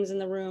doing things in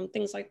the room,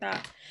 things like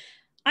that.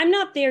 I'm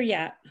not there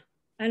yet.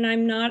 And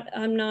I'm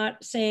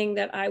not saying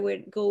that I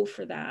would go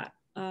for that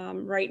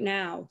right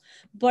now,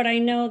 but I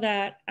know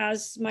that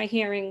as my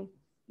hearing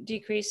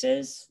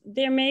decreases,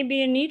 there may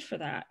be a need for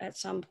that at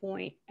some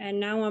point. And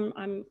now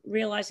I'm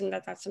realizing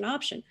that that's an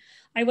option.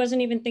 I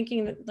wasn't even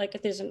thinking that like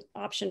if there's an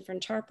option for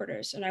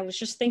interpreters, and I was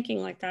just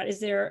thinking like that. Is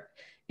there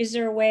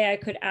a way I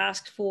could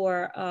ask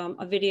for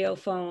a video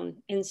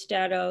phone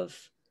instead of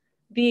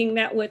being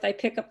met with, I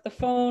pick up the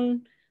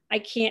phone, I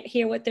can't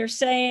hear what they're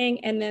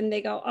saying, and then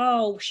they go,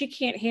 oh, she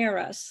can't hear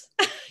us,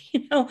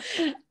 you know,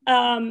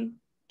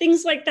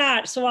 things like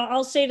that. So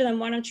I'll say to them,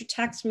 why don't you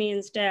text me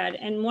instead?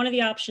 And one of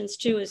the options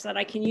too is that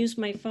I can use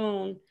my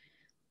phone.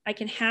 I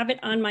can have it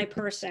on my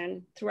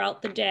person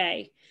throughout the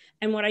day.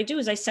 And what I do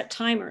is I set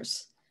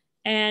timers.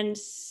 And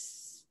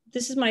this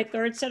is my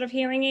third set of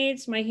hearing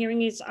aids. My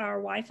hearing aids are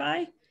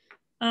Wi-Fi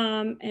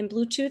and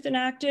Bluetooth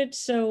enacted.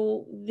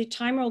 So the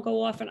timer will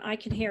go off and I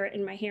can hear it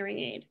in my hearing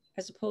aid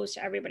as opposed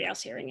to everybody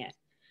else hearing it.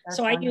 That's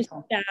so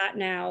wonderful. I use that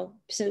now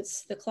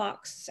since the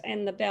clocks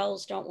and the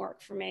bells don't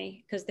work for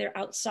me because they're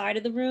outside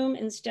of the room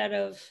instead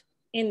of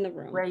in the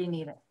room. Where you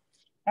need it.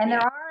 And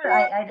yeah.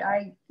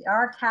 There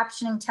are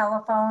captioning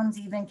telephones,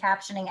 even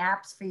captioning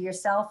apps for your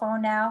cell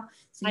phone now.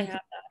 So you can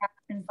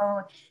caption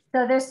phone.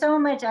 So there's so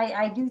much,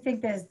 I do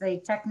think there's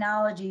the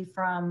technology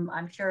from,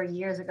 I'm sure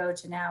years ago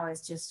to now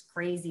is just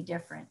crazy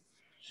different.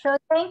 So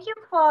thank you,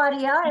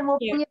 Claudia, and we'll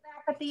bring you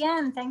back at the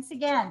end. Thanks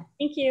again.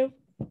 Thank you.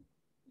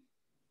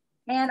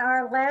 And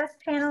our last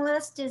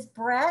panelist is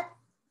Brett.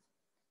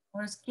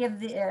 We'll just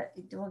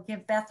we'll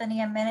give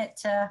Bethany a minute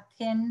to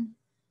pin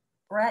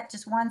Brett.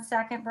 Just 1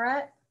 second,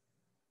 Brett.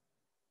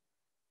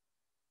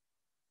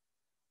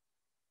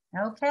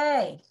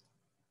 Okay.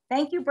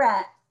 Thank you,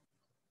 Brett.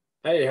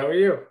 Hey, how are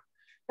you?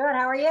 Good,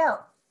 how are you?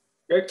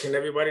 Good, can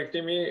everybody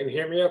see me and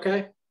hear me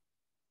okay?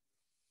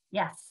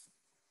 Yes.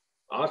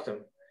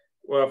 Awesome.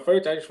 Well,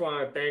 first I just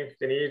want to thank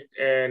Denise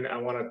and I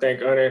want to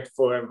thank Ernest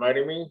for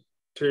inviting me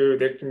to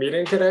this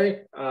meeting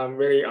today. I'm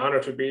really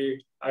honored to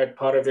be a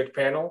part of this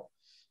panel.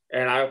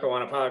 And I also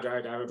want to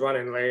apologize, I was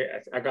running late.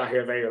 I got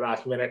here very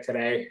last minute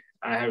today.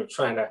 I was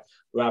trying to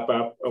wrap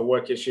up a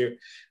work issue.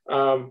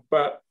 First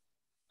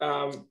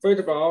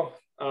of all,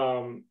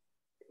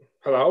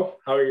 hello,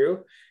 how are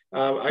you?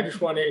 I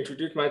just want to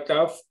introduce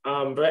myself.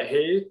 I'm Brett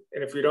Hayes,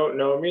 and if you don't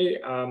know me,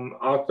 I'm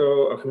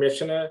also a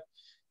commissioner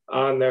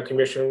on the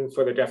Commission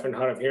for the Deaf and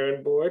Hard of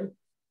Hearing Board,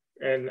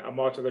 and I'm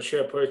also the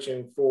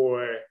chairperson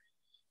for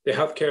the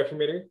Healthcare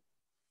Committee.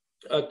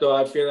 So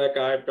I feel like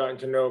I've gotten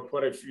to know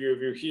quite a few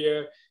of you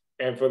here,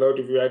 and for those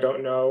of you I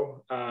don't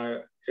know,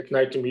 it's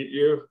nice to meet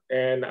you,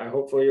 and I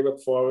hopefully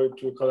look forward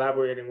to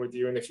collaborating with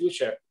you in the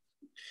future.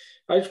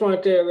 I just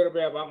want to say a little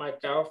bit about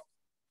myself.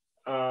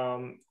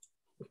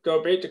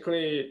 So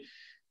basically,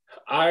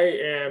 I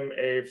am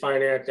a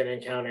finance and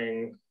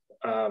accounting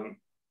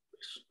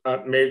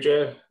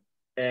major,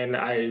 and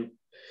I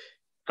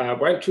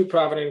went to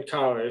Providence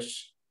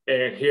College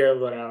and here in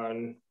Rhode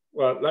Island.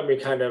 Well, let me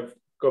kind of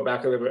go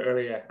back a little bit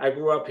earlier. I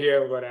grew up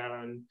here in Rhode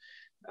Island.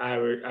 I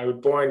was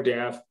born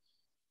deaf.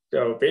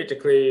 So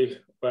basically,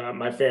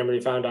 my family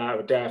found out I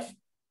was deaf.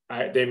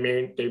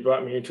 They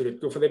brought me into the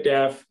School for the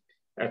Deaf.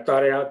 I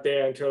started out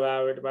there until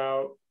I was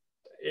about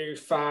age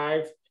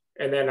 5.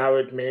 And then I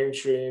was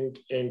mainstreamed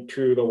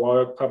into the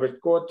Warwick public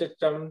school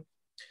system.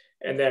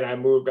 And then I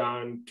moved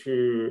on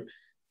to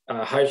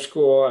high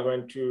school. I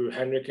went to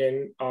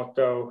Henrican,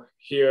 also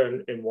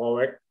here in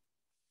Warwick.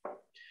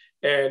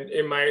 And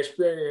in my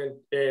experience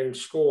in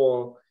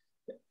school,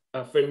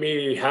 for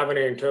me, having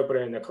an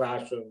interpreter in the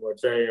classroom was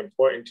very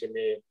important to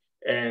me.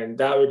 And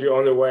that was the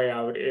only way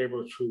I was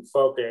able to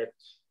focus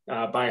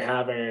by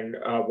having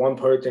one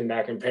person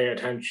that can pay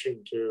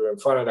attention to in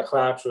front of the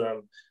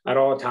classroom at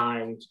all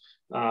times.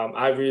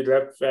 I read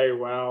lips very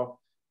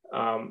well,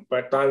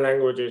 but sign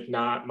language is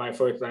not my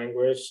first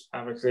language.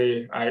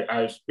 Obviously,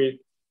 I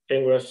speak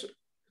English.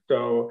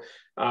 So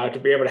to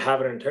be able to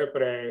have an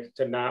interpreter,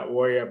 to not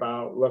worry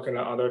about looking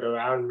at others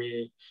around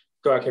me,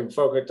 so I can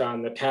focus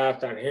on the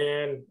task at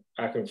hand,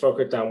 I can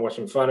focus on what's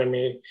in front of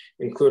me,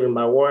 including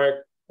my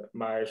work,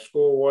 my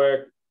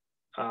schoolwork,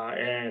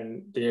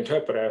 and the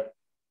interpreter.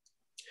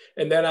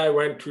 And then I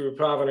went to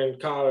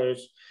Providence College,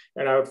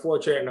 and I was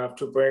fortunate enough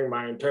to bring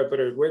my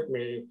interpreters with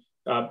me,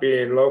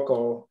 being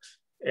local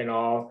and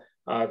all.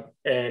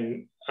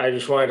 And I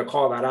just wanted to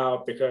call that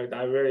out because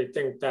I really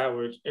think that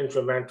was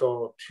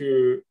instrumental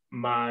to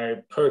my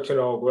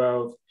personal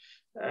growth,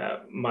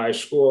 my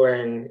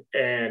schooling,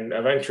 and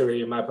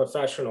eventually my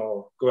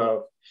professional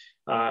growth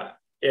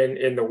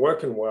in the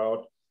working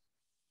world.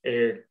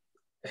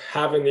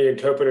 Having the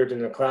interpreters in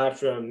the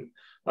classroom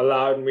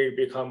allowed me to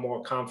become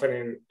more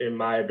confident in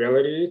my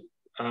ability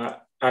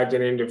as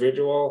an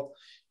individual.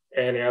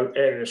 And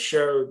it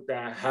showed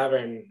that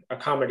having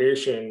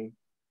accommodation,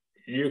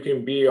 you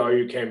can be all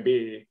you can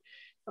be.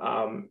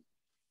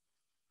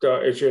 So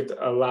it's just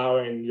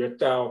allowing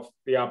yourself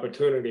the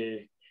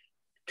opportunity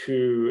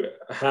to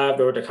have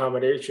those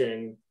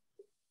accommodations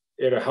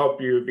it'll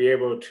help you be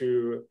able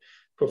to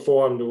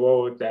perform the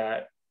role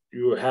that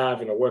you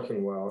have in the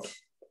working world.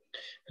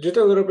 Just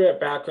a little bit of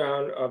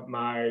background of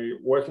my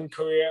working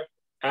career.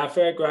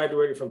 After I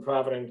graduated from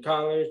Providence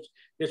College,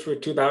 this was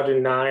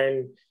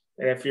 2009.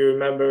 And if you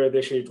remember,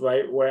 this is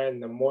right when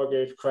the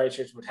mortgage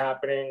crisis was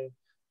happening.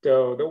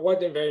 So there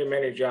wasn't very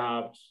many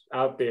jobs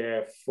out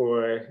there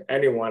for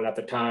anyone at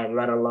the time,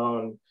 let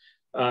alone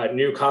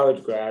new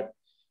college grad.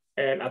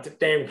 And at the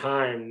same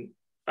time,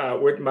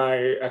 with my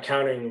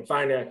accounting and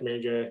finance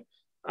major,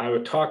 I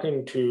was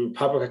talking to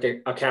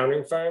public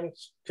accounting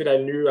firms because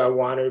I knew I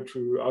wanted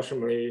to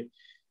ultimately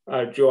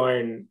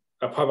join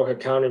a public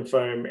accounting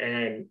firm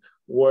and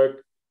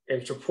work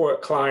and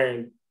support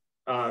clients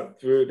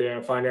through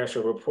their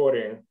financial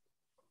reporting.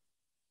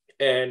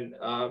 And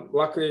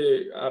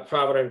luckily, at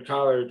Providence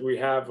College, we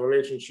have a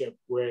relationship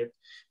with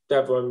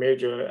several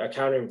major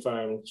accounting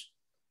firms.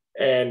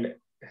 And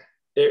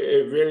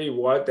it really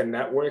was the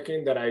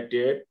networking that I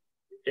did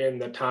in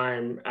the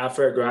time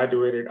after I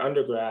graduated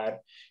undergrad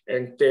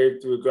and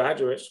stayed through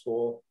graduate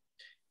school.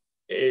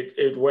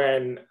 It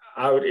when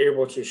I was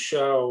able to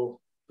show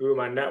through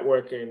my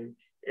networking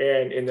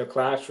and in the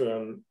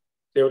classroom,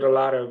 there was a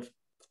lot of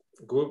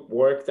group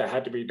work that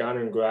had to be done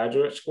in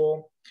graduate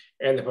school.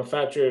 And the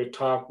professor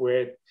talked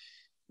with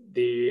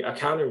the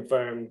accounting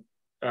firm,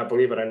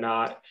 believe it or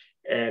not.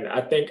 And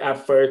I think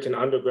at first in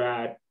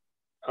undergrad,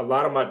 a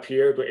lot of my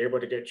peers were able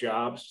to get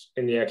jobs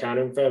in the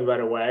accounting firm right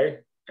away,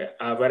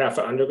 right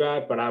after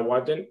undergrad, but I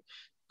wasn't.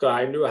 So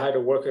I knew I had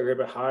to work a little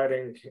bit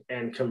hard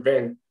and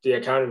convince the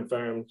accounting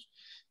firms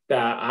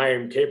that I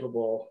am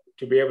capable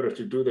to be able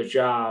to do the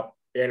job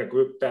in a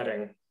group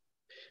setting.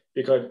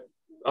 Because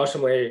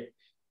ultimately,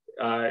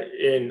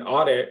 in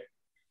audit,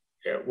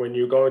 when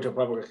you go into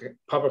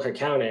public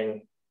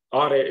accounting,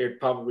 audit is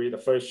probably the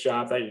first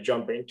job that you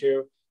jump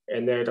into.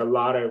 And there's a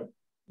lot of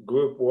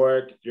group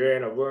work. You're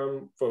in a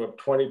room full of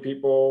 20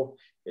 people.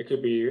 It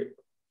could be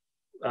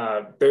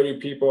 30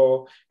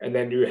 people. And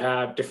then you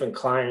have different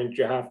clients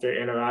you have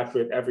to interact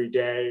with every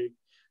day.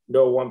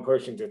 No one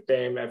person's the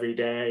same every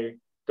day.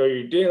 So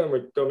you're dealing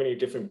with so many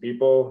different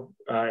people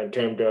in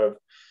terms of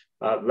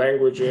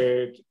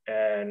languages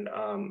and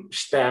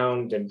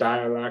sound and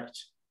dialect.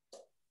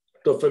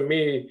 So for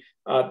me,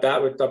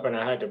 that was something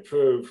I had to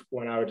prove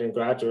when I was in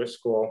graduate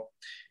school.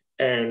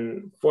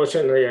 And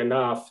fortunately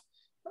enough,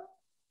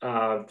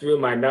 through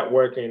my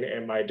networking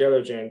and my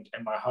diligence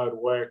and my hard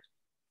work,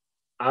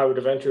 I was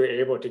eventually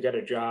able to get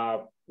a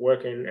job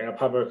working in a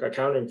public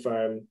accounting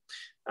firm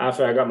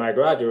after I got my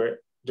graduate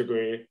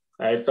degree.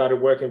 I started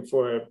working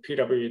for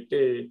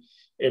PwC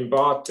in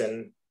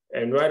Boston.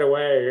 And right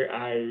away,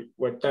 I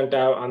was sent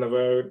out on the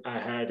road. I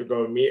had to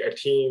go meet a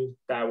team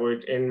that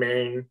was in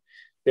Maine.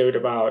 There were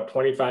about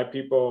 25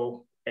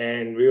 people,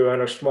 and we were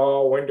in a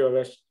small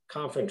windowless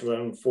conference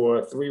room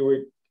for 3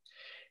 weeks.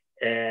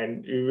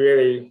 And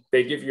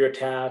they give you a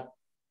task.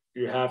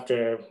 You have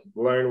to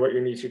learn what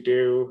you need to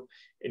do,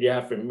 and you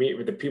have to meet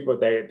with the people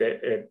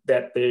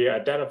that they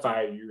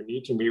identify you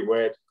need to meet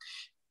with.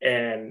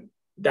 And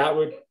that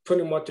was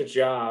pretty much a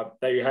job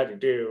that you had to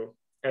do.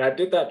 And I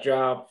did that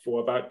job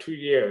for about 2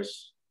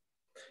 years.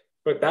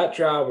 But that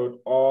job was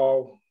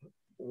all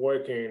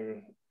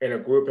working in a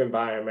group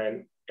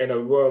environment, in a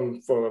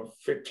room full of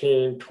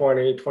 15,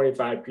 20,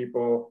 25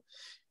 people,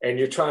 and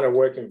you're trying to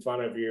work in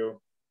front of you.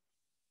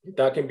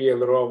 That can be a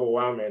little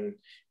overwhelming.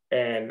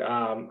 And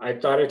I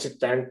started to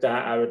think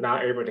that I was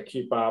not able to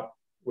keep up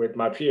with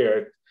my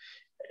peers,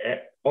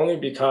 only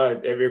because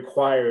it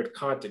required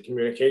constant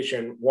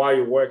communication while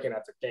you're working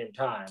at the same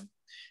time.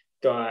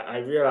 So I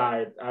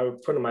realized I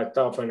was putting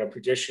myself in a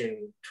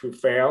position to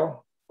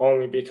fail,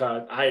 only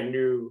because I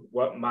knew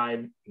what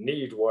my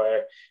needs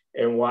were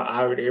and what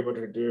I was able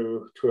to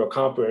do to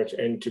accomplish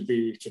and to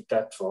be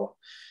successful.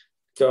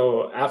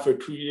 So after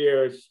 2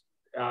 years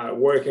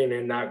working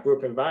in that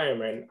group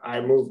environment,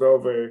 I moved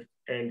over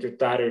and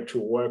decided to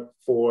work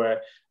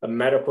for a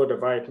medical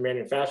device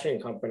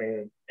manufacturing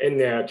company in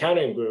their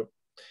accounting group.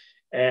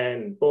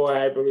 And boy,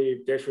 I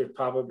believe this was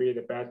probably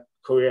the best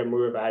career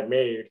move I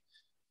made,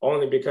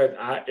 only because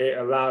it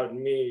allowed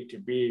me to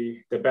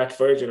be the best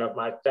version of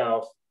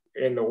myself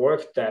in the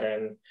work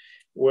setting,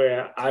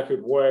 where I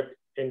could work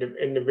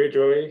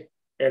individually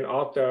and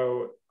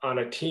also on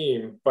a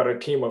team, but a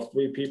team of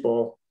 3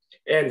 people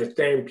and the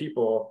same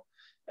people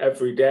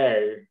every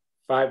day,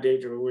 5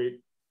 days a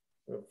week,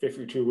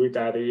 52 weeks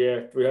out of the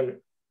year,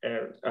 300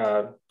 and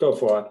so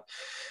forth.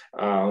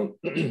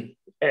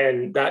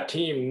 And that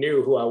team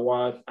knew who I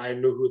was. I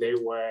knew who they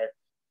were.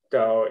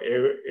 So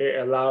it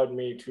allowed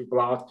me to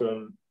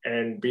blossom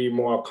and be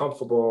more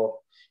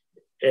comfortable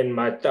in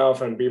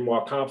myself and be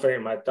more confident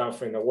in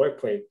myself in the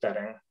workplace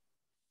setting.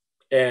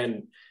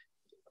 And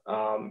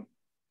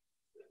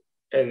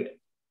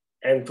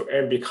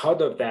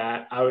because of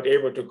that, I was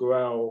able to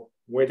grow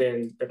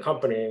within the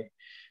company.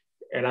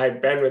 And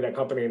I've been with the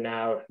company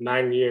now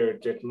 9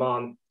 years this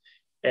month.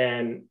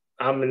 And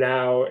I'm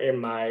now in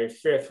my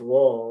 5th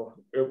role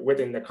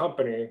within the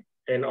company.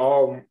 And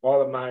all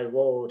of my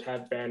roles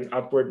have been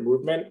upward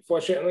movement,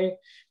 fortunately,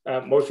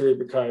 mostly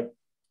because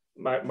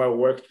my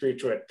work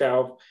speech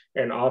itself,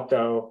 and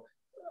also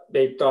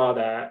they thought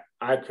that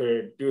I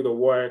could do the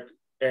work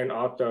and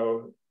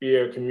also be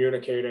a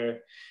communicator.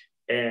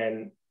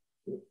 And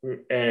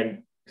I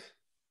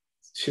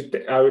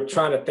was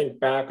trying to think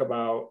back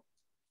about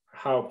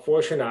how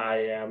fortunate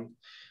I am.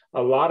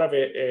 A lot of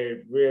it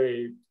is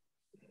really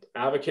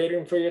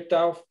advocating for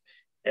yourself,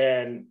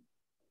 and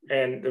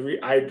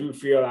I do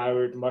feel I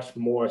was much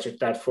more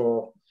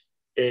successful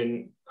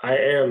I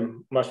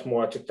am much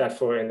more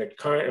successful in the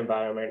current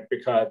environment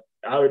because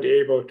I was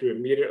able to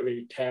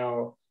immediately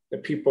tell the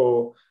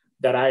people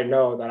that I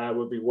know that I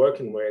would be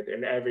working with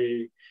in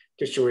every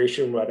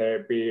situation, whether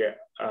it be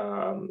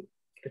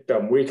the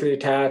weekly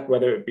task,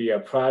 whether it be a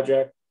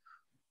project,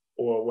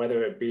 or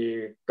whether it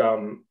be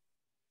some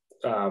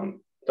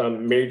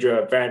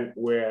major event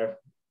where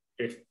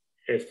it's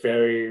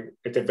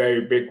a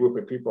very big group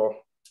of people.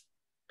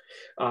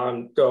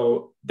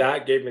 So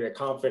that gave me the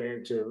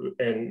confidence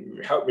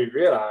and helped me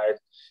realize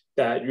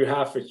that you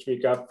have to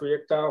speak up for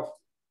yourself.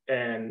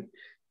 And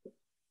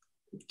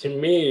to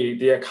me,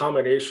 the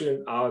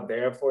accommodations are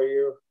there for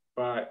you,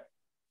 but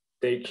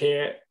they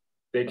can't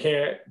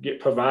get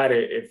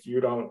provided if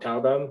you don't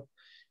tell them,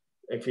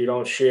 if you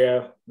don't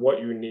share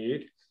what you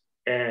need.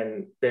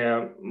 And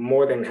they're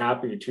more than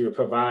happy to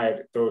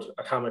provide those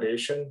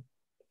accommodations.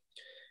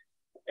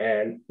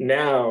 And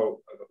now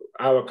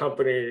our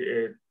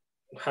company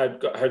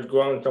has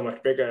grown so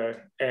much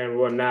bigger, and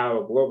we're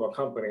now a global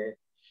company.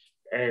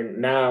 And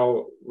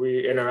now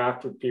we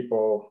interact with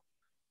people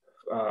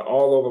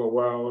all over the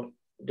world,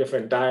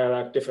 different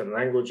dialects, different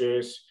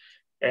languages.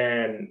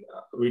 And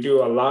we get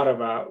a lot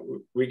of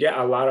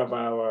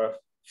our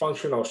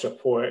functional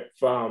support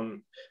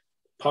from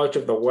parts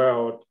of the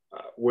world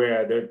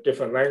where there are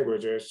different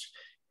languages.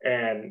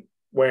 And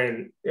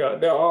when,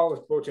 they're all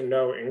supposed to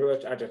know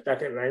English as a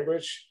second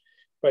language,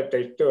 but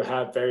they still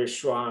have very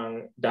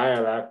strong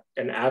dialect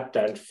and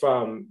accent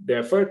from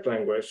their first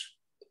language,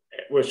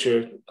 which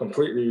is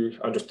completely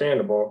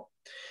understandable.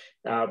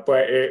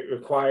 But it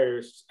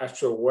requires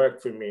extra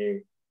work for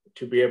me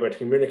to be able to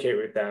communicate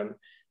with them.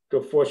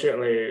 So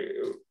fortunately,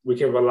 we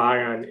can rely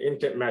on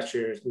instant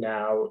messages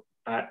now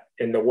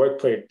in the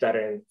workplace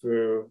setting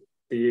through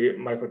the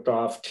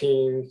Microsoft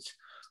Teams,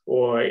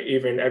 or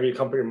even every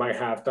company might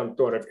have some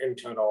sort of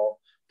internal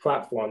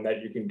platform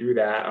that you can do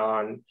that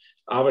on,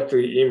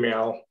 obviously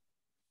email.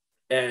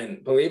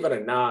 And believe it or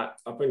not,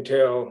 up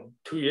until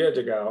 2 years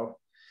ago,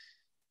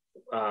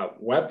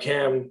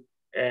 webcam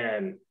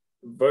and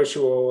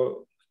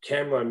virtual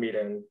camera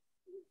meeting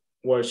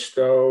was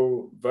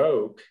so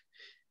vogue.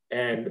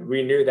 And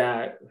we knew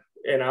that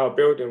in our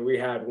building, we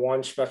had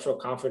one special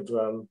conference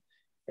room.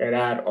 It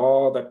had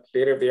all the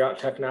state-of-the-art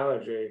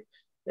technology.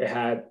 It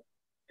had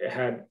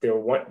the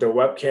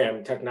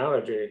webcam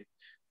technology,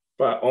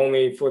 but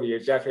only for the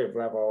executive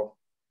level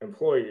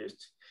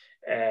employees.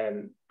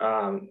 And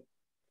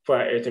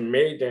but it's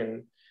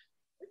amazing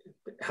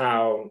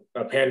how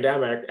a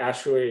pandemic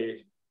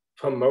actually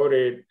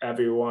promoted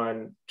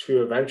everyone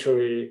to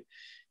eventually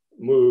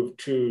move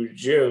to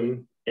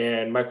Zoom,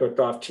 and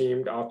Microsoft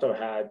Teams also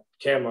had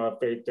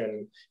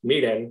camera-facing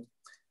meeting,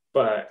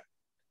 but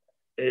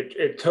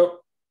it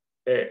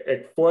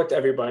forced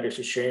everybody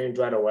to change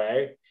right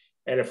away.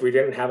 And if we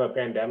didn't have a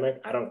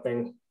pandemic, I don't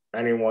think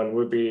anyone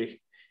would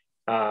be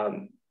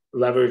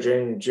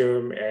leveraging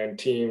Zoom and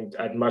Teams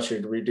as much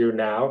as we do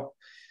now.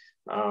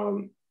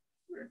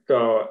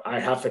 So I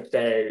have to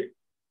say,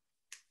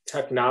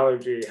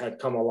 technology has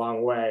come a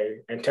long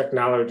way, and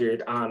technology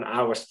is on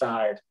our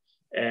side,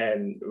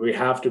 and we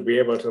have to be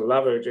able to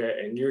leverage it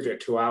and use it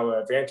to our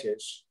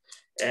advantage.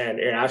 And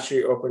it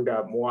actually opened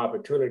up more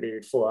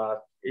opportunities for us.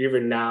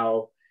 Even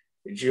now,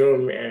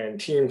 Zoom and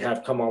Teams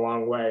have come a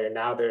long way, and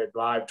now there's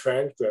live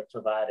transcribes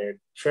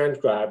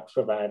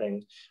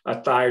providing,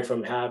 aside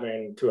from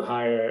having to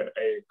hire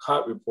a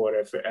court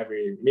reporter for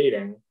every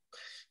meeting.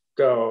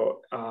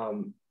 So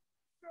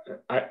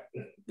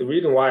the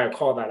reason why I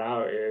call that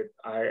out is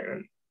I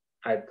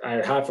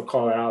have to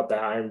call it out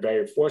that I'm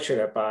very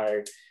fortunate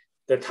by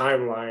the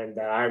timeline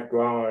that I've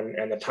grown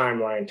and the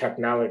timeline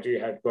technology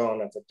has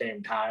grown at the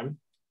same time.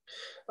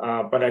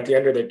 But at the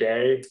end of the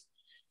day,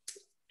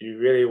 you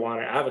really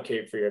want to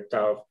advocate for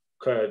yourself,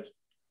 because,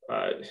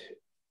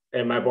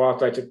 and my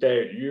boss likes to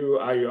say, you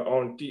are your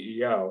own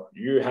CEO.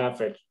 You have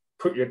to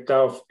put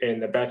yourself in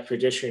the best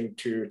position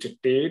to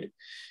succeed.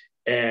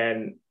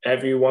 And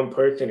every one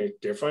person is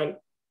different.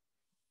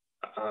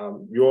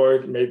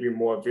 Yours may be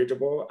more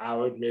visible,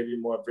 ours may be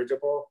more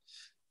visible,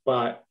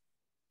 but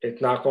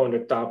it's not going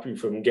to stop you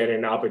from getting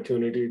an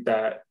opportunity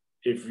that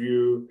if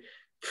you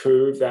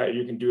prove that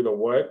you can do the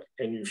work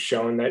and you've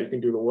shown that you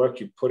can do the work,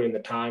 you put in the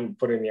time, you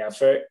put in the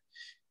effort,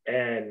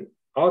 and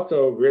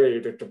also really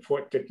the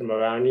support system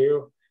around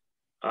you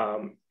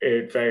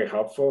is very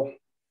helpful.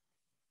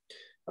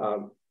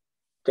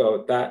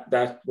 So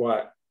that's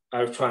what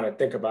I was trying to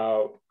think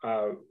about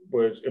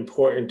was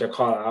important to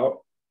call out.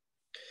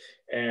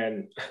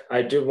 And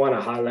I do want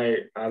to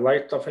highlight, I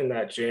like something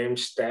that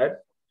James said,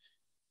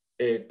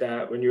 is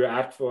that when you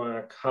ask for an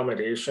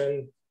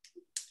accommodation,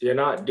 you're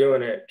not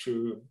doing it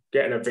to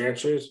get an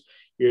advantage.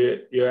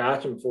 You're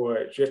asking for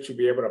it just to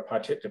be able to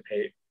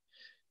participate.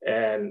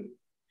 And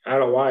I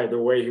don't know why the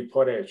way he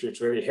put it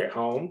just really hit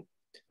home.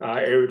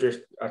 It was just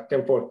a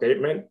simple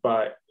statement,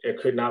 but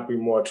it could not be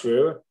more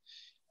true.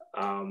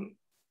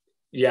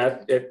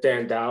 Yes, it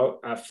stands out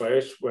at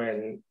first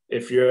when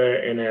if you're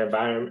in an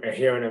environment, a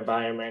hearing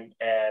environment,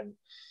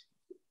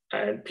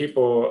 and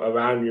people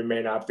around you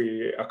may not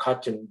be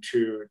accustomed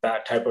to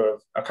that type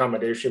of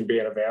accommodation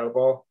being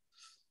available.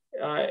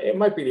 It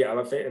might be the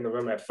elephant in the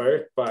room at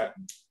first, but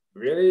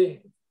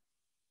really,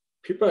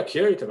 people are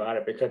curious about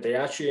it because they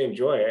actually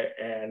enjoy it,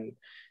 and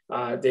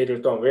they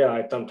just don't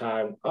realize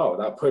sometimes, oh,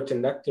 that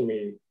person next to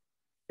me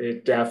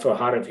is deaf or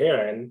hard of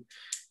hearing.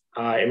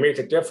 It makes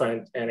a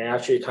difference, and it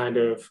actually kind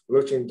of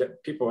loosen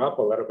people up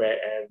a little bit.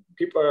 And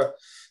people,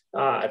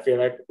 I feel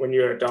like when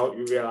you're an adult,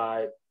 you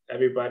realize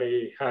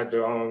everybody has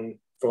their own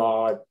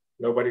flaws.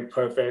 Nobody's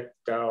perfect,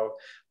 so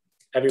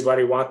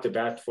everybody wants the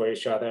best for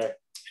each other,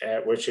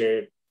 which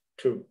is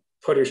to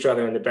put each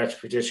other in the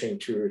best position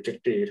to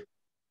succeed.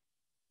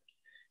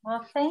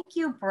 Well, thank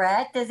you,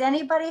 Brett. Does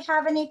anybody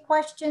have any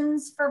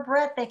questions for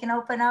Brett? They can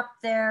open up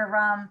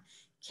their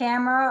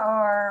camera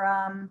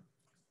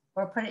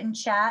or put it in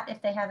chat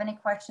if they have any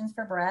questions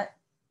for Brett.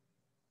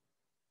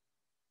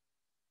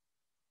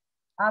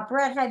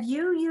 Brett, have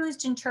you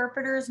used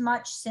interpreters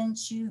much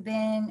since you've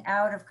been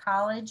out of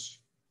college?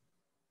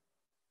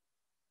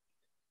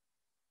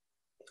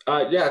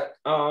 Yeah,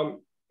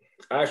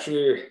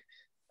 actually,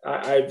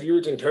 I've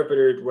used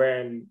interpreters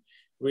when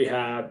we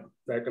have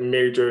like a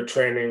major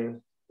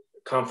training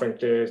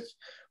conferences,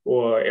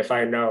 or if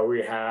I know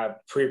we have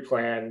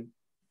pre-planned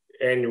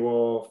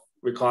annual,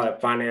 we call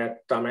it finance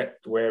summit,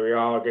 where we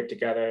all get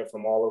together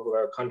from all over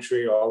the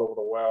country, all over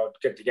the world,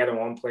 get together in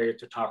one place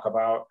to talk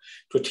about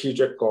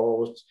strategic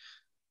goals.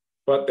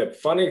 But the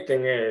funny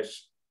thing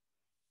is,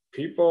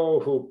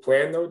 people who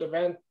plan those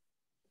events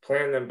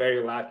plan them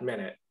very last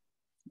minute.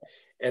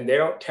 And they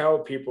don't tell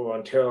people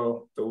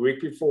until the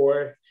week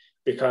before,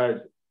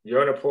 because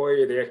you're an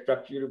employee, they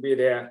expect you to be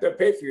there. They'll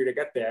pay for you to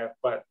get there,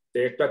 but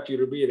they expect you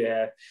to be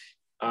there.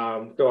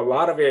 So a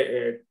lot of it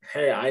is,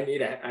 hey, I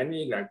need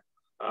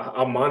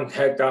a month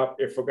heads up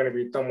if we're going to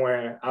be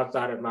somewhere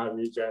outside of my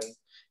region.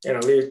 And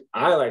at least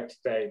I like to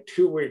say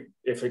 2 weeks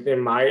if it's in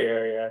my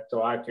area,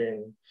 so I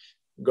can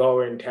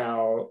go and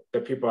tell the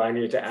people I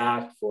need to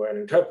ask for and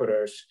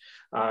interpreters.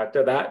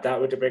 So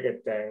that was the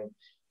biggest thing.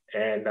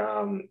 And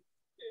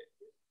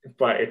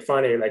but it's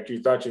funny, like you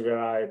start to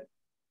realize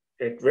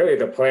it's really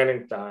the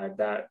planning side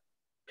that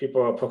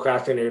people are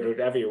procrastinators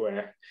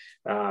everywhere.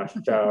 Those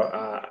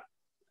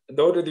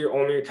are the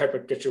only type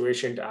of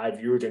situations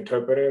I've used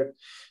interpreters,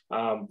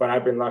 but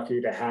I've been lucky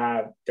to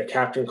have the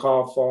captain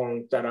call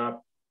phone set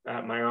up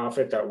at my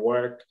office at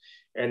work.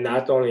 And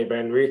that's only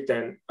been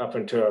recent up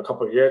until a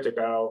couple of years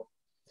ago.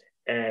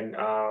 And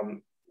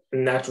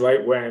that's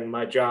right when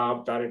my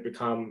job started to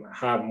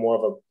have more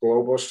of a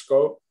global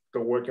scope, to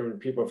working with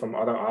people from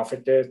other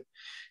offices.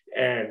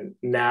 And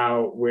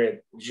now with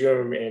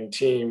Zoom and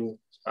Teams,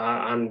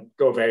 I'm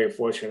still very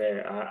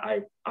fortunate.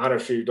 I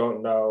honestly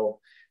don't know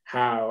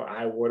how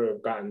I would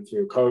have gotten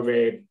through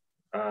COVID,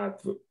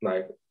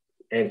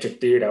 and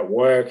succeed at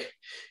work,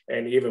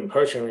 and even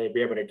personally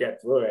be able to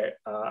get through it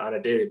on a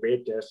daily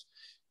basis.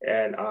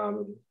 And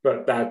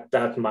but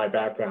that's my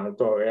background.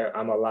 So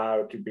I'm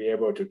allowed to be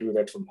able to do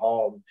that from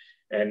home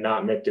and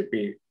not miss a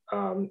beat.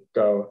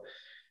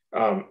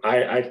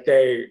 I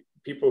say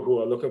people who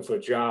are looking for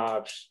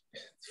jobs,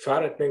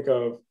 try to think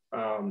of,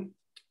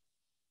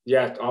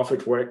 yes,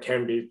 office work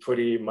can be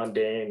pretty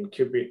mundane,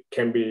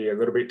 can be a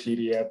little bit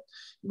tedious.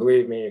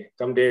 Believe me,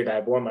 some days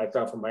I bore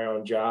myself in my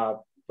own job,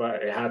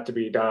 but it has to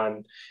be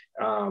done.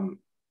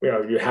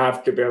 You have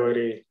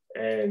stability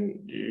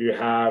and you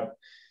have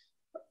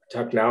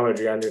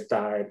technology on your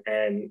side,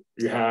 and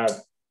you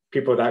have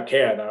people that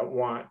care, that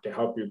want to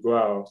help you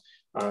grow.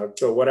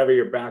 So whatever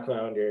your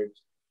background is,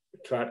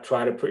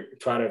 try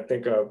to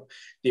think of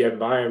the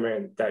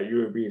environment that you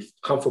would be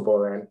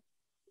comfortable in.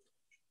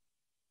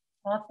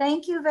 Well,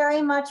 thank you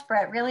very much,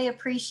 Brett. Really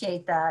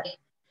appreciate that.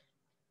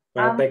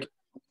 Thank you.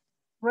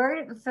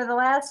 For the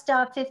last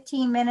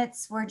 15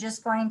 minutes, we're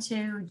just going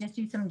to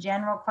do some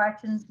general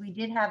questions. We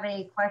did have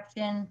a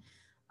question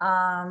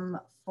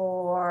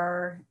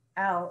for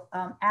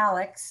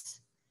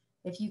Alex.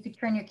 If you could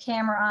turn your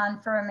camera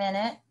on for a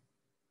minute.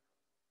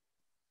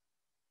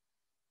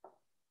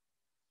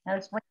 Now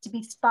just wait to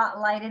be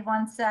spotlighted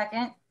 1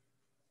 second.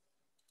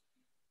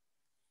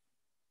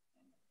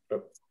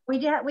 We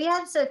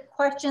had some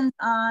questions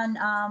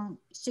on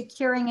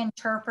securing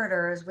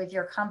interpreters with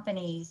your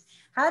companies.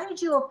 How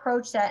did you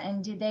approach that,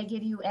 and did they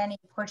give you any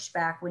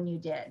pushback when you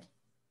did?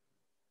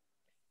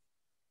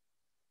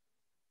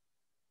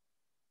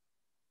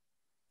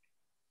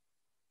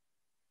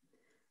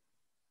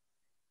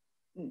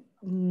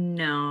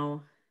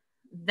 No,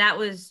 that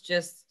was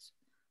just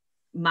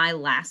my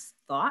last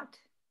thought.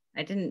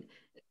 I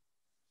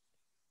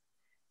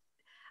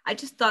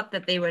just thought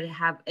that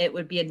it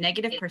would be a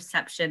negative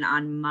perception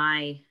on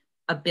my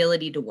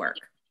ability to work.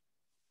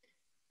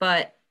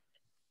 But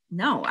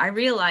no, I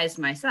realized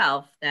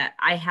myself that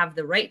I have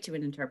the right to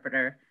an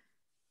interpreter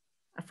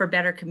for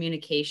better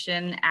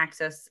communication,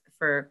 access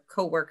for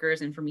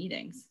coworkers, and for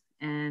meetings.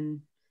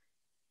 And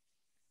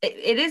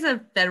it is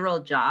a federal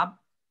job.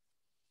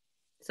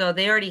 So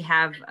they already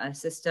have a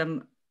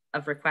system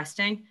of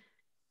requesting.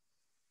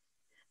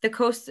 The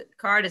Coast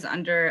Guard is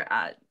under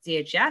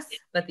CDHH,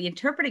 but the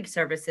interpreting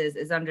services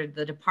is under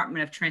the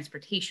Department of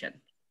Transportation,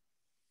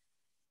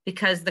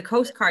 because the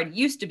Coast Guard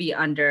used to be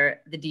under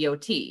the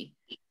DOT.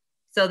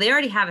 So they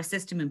already have a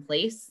system in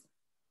place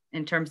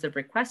in terms of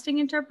requesting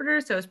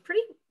interpreters. So it's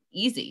pretty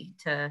easy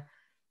to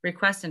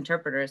request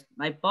interpreters.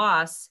 My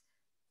boss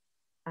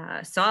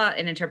saw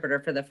an interpreter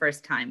for the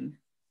first time.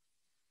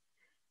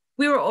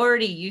 We were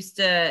already used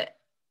to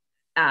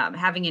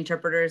having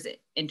interpreters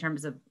in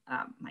terms of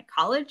my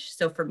college.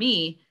 So for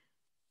me,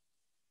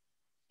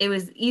 it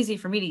was easy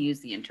for me to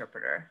use the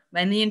interpreter.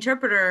 And the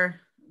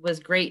interpreter was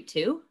great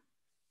too.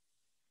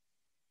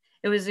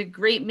 It was a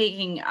great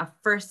making a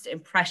first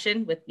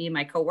impression with me and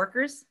my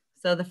coworkers.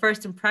 So the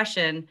first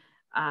impression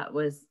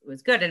was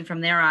good. And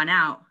from there on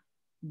out,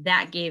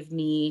 that gave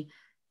me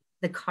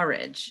the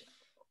courage.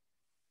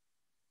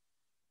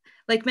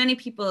 Like many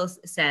people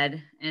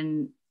said,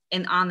 and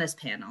on this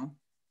panel,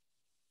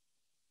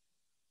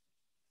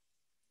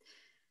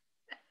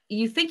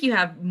 you think you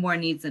have more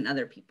needs than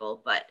other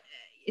people, but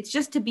it's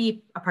just to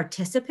be a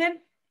participant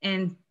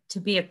and to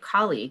be a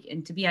colleague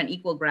and to be on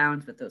equal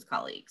ground with those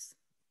colleagues.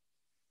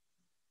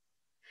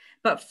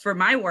 But for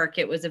my work,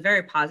 it was a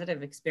very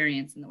positive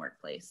experience in the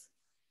workplace.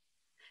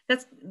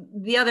 That's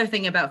the other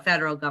thing about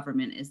federal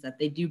government, is that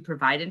they do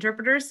provide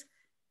interpreters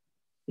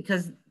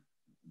because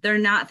they're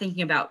not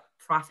thinking about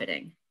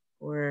profiting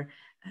or,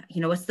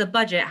 what's the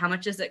budget? How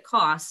much does it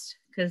cost?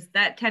 Because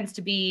that tends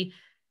to be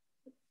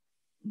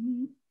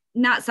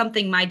not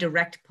something my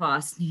direct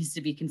boss needs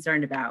to be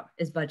concerned about,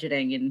 is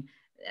budgeting and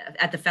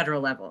at the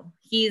federal level.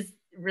 He's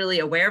really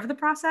aware of the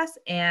process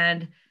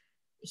and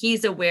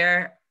he's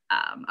aware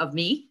of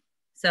me.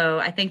 So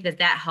I think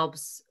that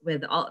helps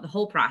with the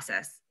whole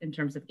process in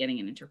terms of getting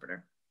an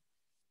interpreter.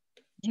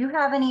 Do you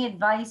have any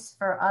advice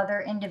for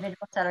other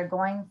individuals that are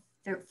going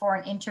through for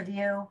an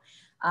interview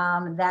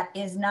that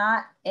is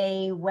not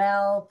a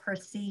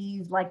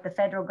well-perceived, like the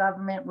federal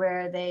government,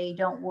 where they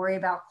don't worry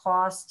about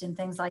cost and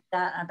things like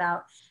that,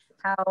 about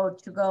how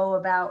to go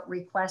about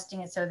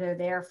requesting it so they're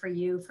there for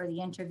you for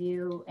the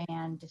interview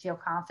and to feel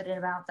confident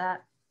about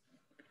that?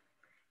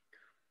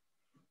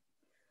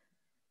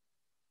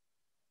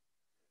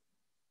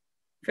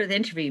 For the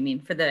interview, you mean?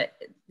 For the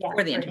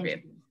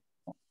interview.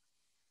 I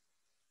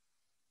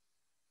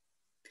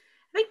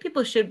think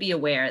people should be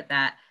aware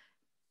that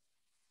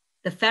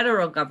the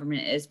federal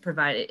government is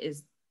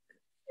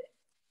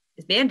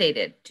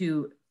mandated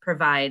to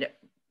provide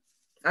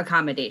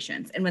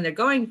accommodations. And when they're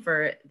going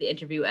for the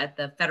interview at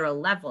the federal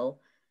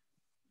level,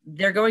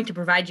 they're going to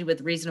provide you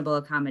with reasonable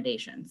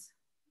accommodations.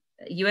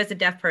 You as a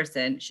deaf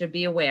person should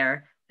be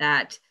aware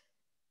that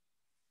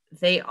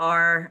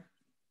they're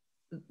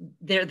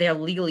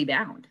legally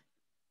bound.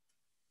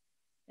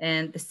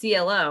 And the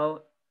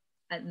CLO,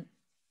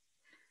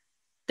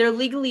 they're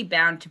legally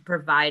bound to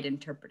provide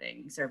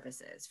interpreting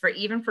services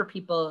even for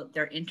people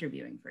they're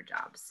interviewing for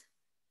jobs.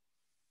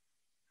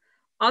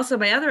 Also,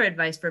 my other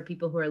advice for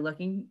people who are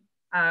looking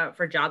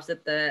for jobs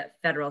at the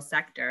federal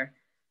sector,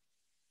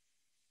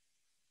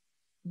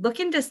 look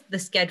into the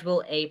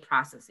Schedule A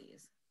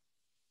processes.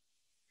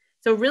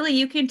 So really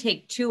you can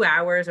take 2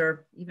 hours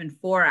or even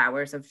 4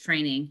 hours of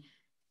training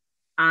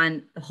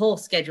on the whole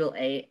Schedule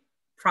A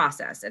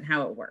process and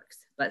how it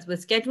works. But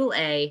with Schedule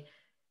A,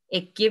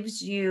 it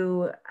gives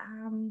you,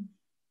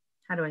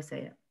 how do I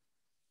say it?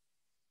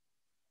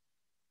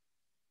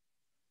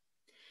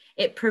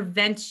 It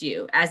prevents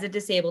you as a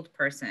disabled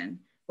person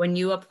when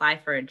you apply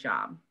for a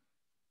job.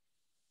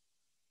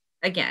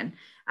 Again,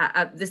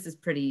 this is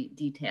pretty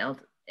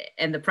detailed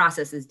and the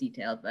process is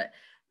detailed, but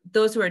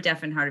those who are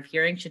deaf and hard of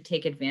hearing should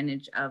take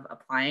advantage of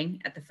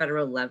applying at the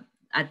federal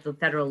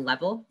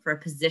level for a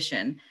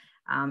position.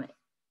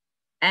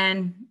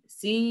 And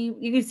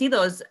you can see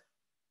those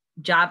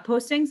job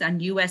postings on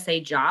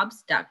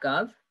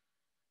usajobs.gov.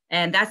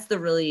 And that's the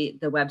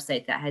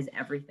website that has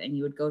everything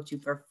you would go to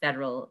for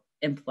federal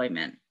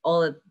employment.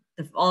 All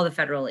the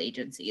federal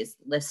agencies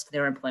list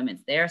their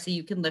employments there. So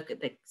you can look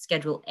at the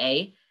Schedule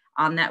A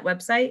on that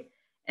website,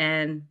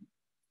 and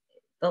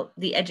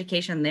the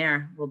education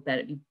there will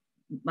be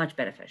much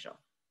beneficial.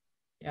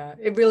 Yeah,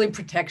 it really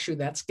protects you,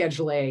 that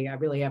Schedule A, I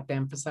really have to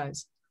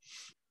emphasize.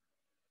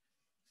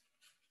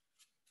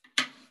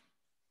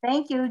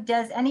 Thank you.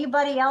 Does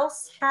anybody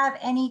else have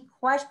any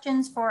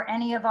questions for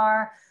any of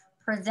our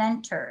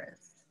presenters?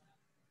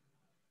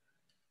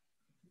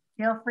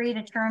 Feel free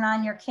to turn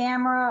on your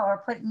camera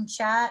or put in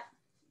chat.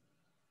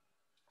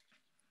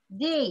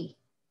 D.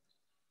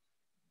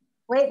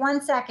 Wait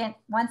 1 second,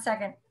 1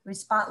 second. We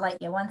spotlight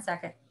you, 1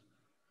 second.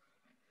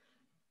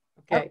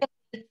 Okay.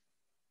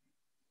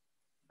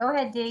 Go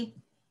ahead, D.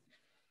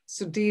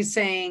 So D's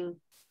saying,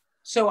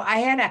 so I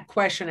had a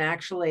question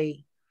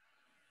actually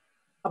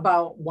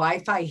about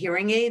Wi-Fi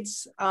hearing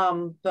aids,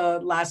 the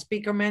last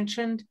speaker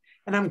mentioned,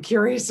 and I'm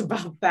curious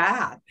about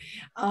that.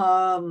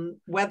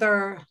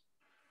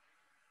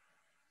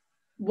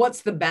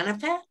 What's the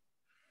benefit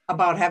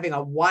about having a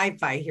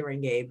Wi-Fi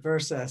hearing aid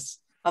versus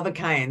other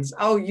kinds?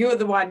 Oh, you're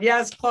the one.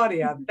 Yes,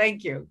 Claudia,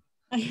 thank you.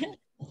 Okay,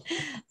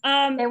 1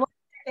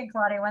 second,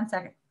 Claudia, 1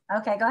 second.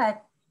 Okay, go ahead.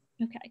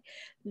 Okay,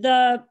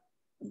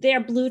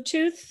 they're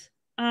Bluetooth,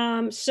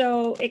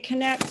 so it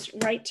connects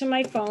right to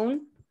my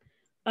phone,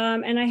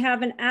 and I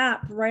have an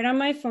app right on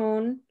my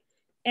phone,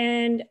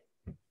 and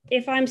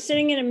if I'm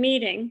sitting in a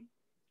meeting,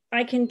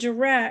 I can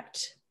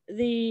direct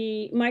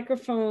the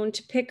microphone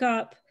to pick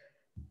up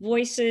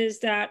voices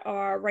that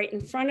are right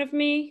in front of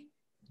me,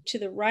 to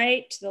the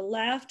right, to the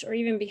left, or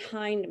even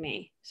behind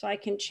me, so I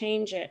can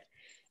change it.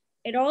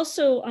 It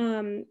also,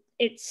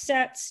 it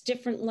sets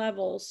different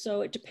levels.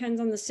 So it depends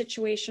on the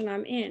situation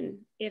I'm in.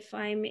 If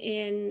I'm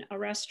in a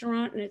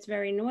restaurant and it's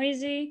very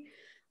noisy,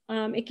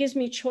 it gives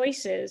me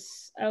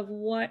choices of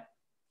what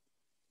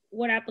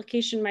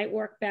application might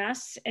work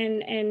best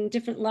and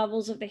different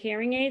levels of the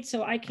hearing aid.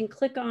 So I can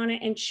click on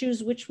it and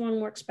choose which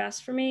one works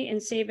best for me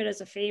and save it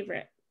as a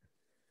favorite.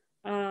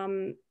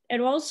 It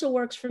also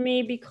works for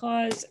me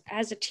because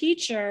as a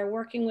teacher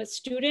working with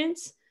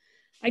students,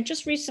 I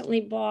just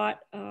recently bought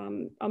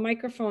a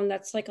microphone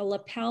that's like a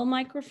lapel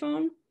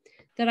microphone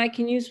that I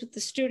can use with the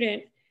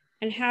student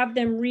and have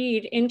them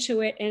read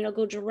into it, and it'll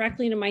go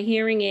directly to my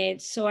hearing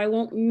aids, so I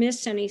won't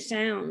miss any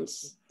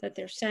sounds that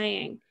they're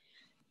saying.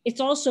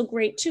 It's also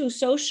great too,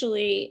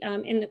 socially,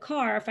 in the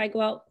car. If I go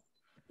out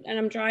and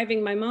I'm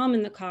driving my mom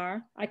in the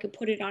car, I could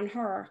put it on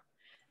her,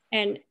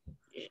 and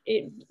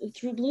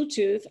through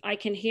Bluetooth, I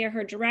can hear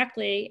her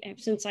directly,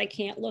 since I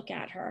can't look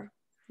at her,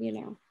 you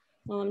know,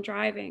 while I'm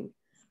driving.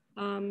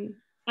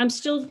 I'm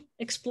still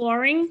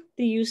exploring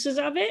the uses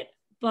of it,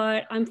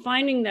 but I'm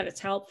finding that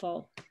it's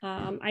helpful.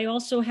 I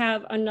also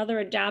have another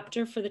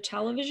adapter for the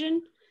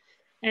television,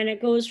 and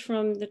it goes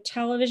from the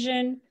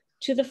television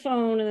to the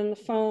phone, and then the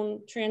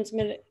phone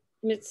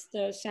transmits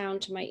the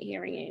sound to my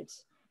hearing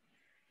aids.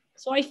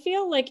 So I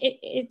feel like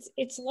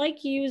it's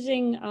like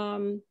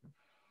using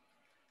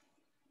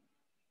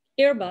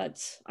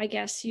earbuds, I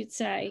guess you'd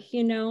say,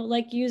 you know,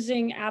 like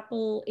using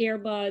Apple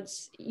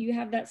earbuds. You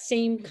have that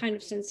same kind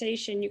of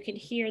sensation. You can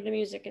hear the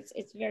music.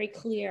 It's very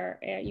clear.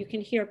 You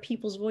can hear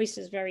people's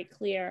voices very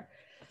clear.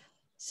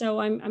 So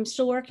I'm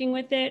still working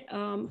with it.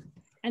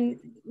 And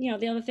you know,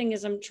 the other thing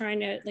is I'm trying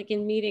to, like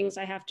in meetings,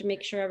 I have to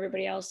make sure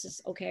everybody else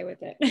is okay with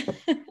it.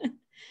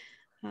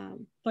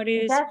 But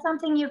is that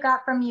something you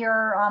got from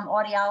your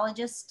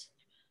audiologist?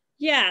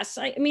 Yes,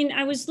 I mean,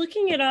 I was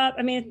looking it up.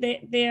 I mean,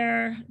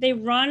 they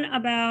run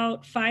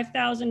about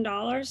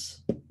 $5,000,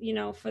 you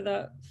know, for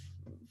the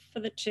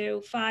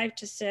 5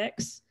 to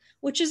 6,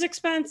 which is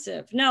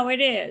expensive. No,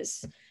 it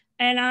is.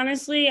 And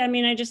honestly, I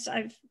mean,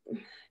 I've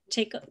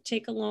take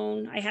a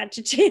loan. I had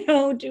to, you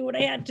know, do what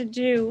I had to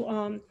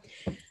do.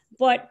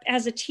 But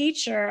as a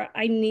teacher,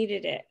 I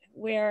needed it.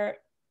 Where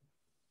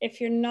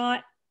if you're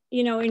not,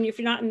 you know, and if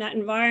you're not in that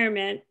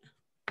environment,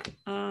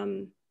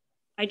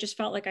 I just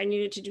felt like I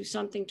needed to do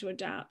something to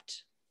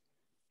adapt.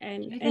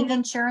 And do you think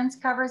insurance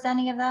covers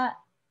any of that?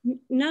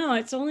 No,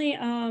 it's only,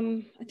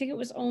 I think it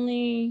was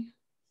 $250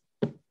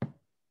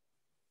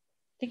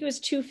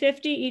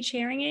 each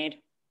hearing aid.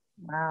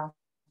 Wow.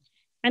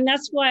 And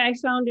that's why I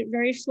found it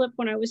very flip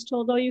when I was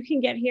told, oh, you can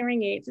get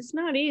hearing aids. It's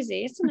not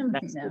easy. It's an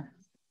investment,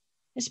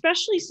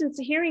 especially since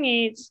the hearing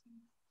aids,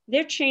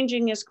 they're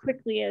changing as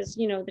quickly as,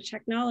 you know, the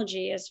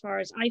technology as far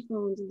as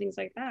iPhones and things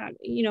like that.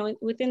 You know,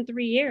 within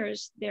 3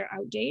 years, they're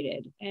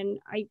outdated. And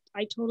I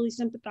totally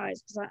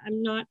sympathize, because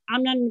I'm not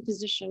in a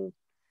position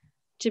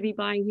to be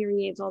buying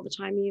hearing aids all the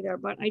time either.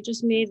 But I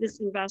just made this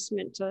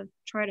investment to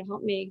try to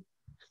help me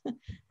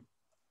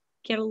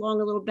get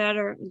along a little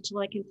better until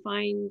I can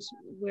find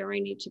where I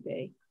need to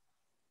be.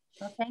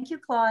 Well, thank you,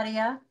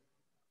 Claudia.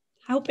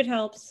 I hope it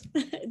helps.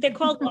 They're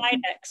called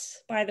Ricdhh,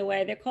 by the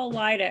way. They're called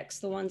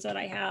Ricdhh, the ones that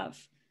I have.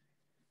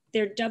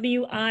 They're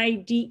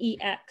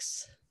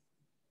WIDEX.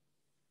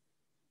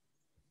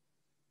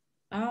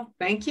 Oh,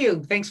 thank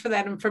you. Thanks for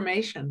that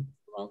information.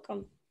 You're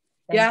welcome.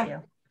 Thank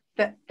you.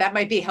 That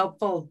might be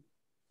helpful,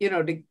 you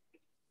know, to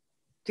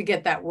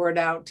get that word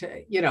out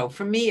to, you know,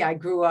 for me, I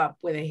grew up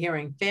with a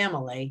hearing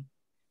family,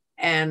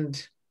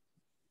 and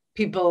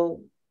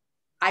people,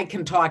 I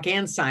can talk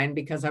and sign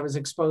because I was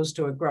exposed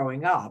to it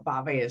growing up,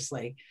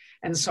 obviously.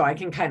 And so I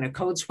can kind of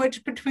code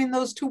switch between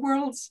those two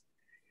worlds.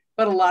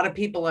 But a lot of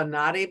people are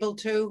not able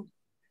to,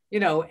 you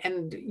know,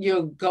 and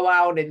you'll go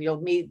out and you'll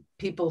meet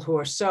people who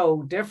are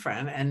so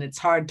different, and it's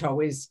hard to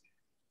always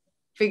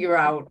figure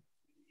out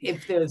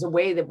if there's a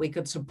way that we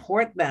could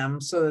support them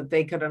so that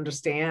they could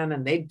understand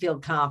and they'd feel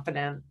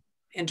confident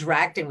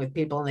interacting with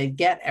people, and they'd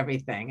get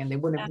everything and they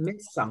wouldn't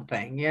miss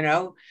something, you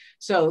know?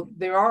 So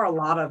there are a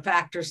lot of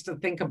factors to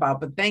think about,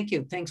 but thank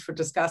you. Thanks for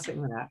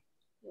discussing that.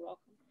 You're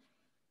welcome.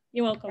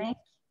 You're welcome.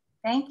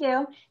 Thank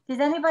you. Does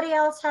anybody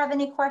else have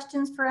any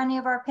questions for any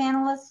of our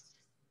panelists?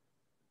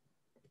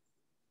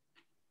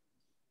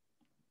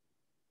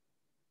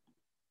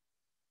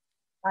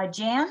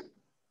 Jan?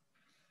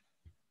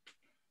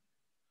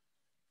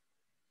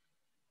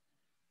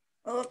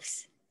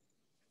 Oops.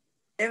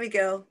 There we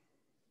go.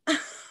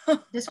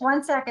 Just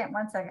 1 second,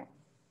 1 second.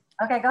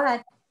 Okay, go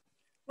ahead.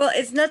 Well,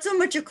 it's not so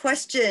much a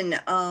question.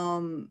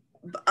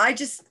 I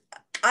just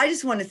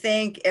want to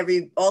thank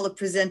all the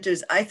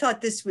presenters. I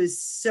thought this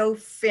was so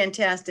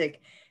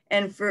fantastic.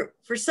 And for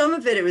some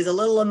of it, it was a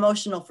little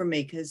emotional for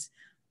me because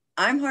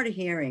I'm hard of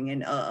hearing,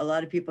 and a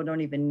lot of people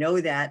don't even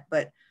know that,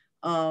 but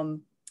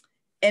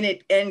and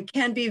it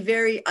can be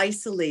very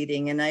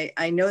isolating. And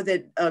I know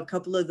that a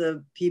couple of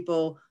the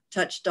people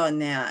touched on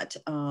that,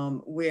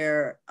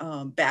 where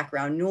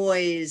background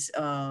noise,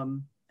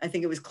 I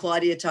think it was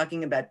Claudia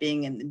talking about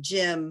being in the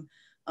gym,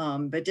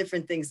 but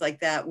different things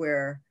like that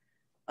where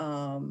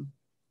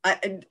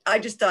I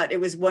just thought it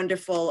was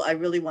wonderful. I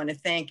really want to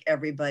thank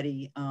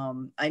everybody.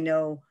 I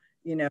know,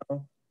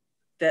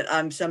 that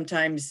I'm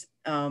sometimes,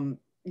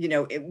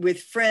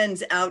 with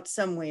friends out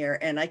somewhere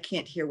and I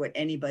can't hear what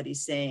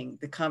anybody's saying.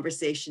 The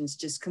conversation's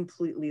just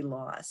completely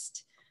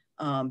lost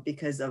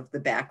because of the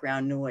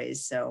background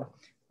noise. So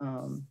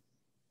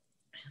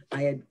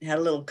I had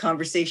a little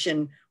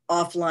conversation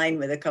offline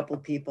with a couple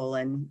people,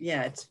 and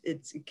yeah,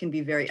 it can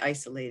be very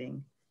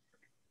isolating.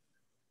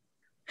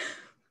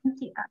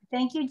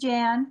 Thank you,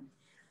 Jan.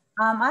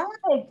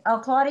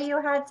 Claudia,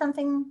 you had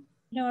something?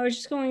 No, I was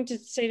just going to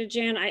say to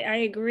Jan, I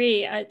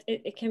agree.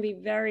 It can be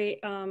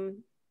very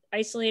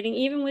isolating,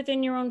 even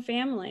within your own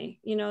family.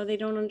 They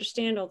don't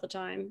understand all the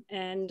time.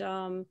 And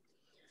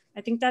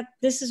I think that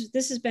this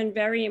has been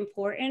very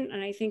important.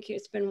 And I think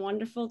it's been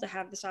wonderful to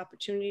have this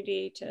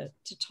opportunity to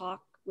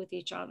talk with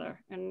each other.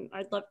 And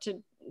I'd love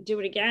to do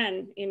it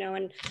again,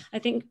 and I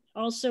think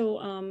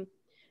also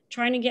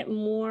trying to get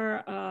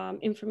more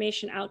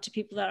information out to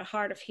people that are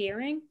hard of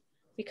hearing,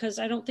 because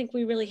I don't think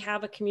we really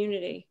have a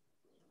community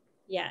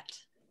yet.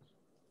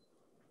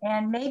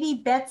 And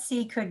maybe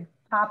Betsy could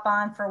pop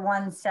on for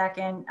 1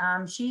 second.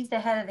 She's the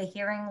head of the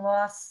Hearing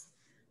Loss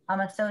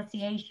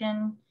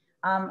Association.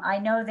 I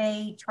know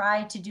they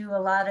try to do a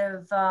lot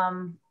of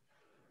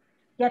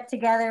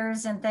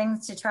get-togethers and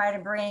things to try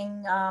to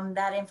bring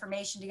that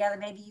information together.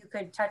 Maybe you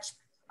could touch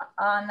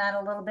on that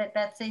a little bit,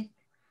 Betsy.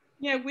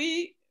 Yeah,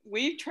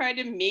 we try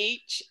to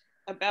meet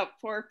about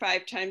 4 or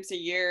 5 times a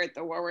year at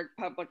the Warwick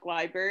Public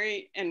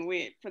Library, and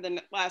for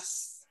the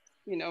last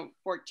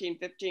 14,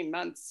 15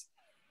 months,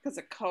 because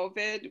of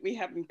COVID, we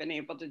haven't been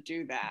able to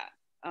do that.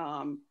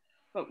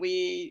 But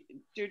we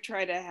do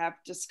try to have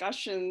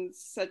discussions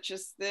such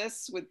as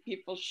this with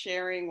people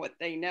sharing what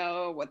they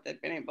know, what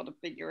they've been able to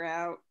figure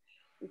out.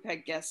 We've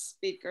had guest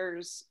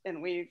speakers,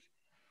 and we've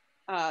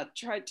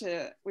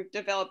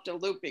developed a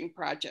looping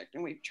project,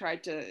 and we've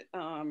tried to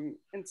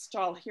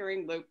install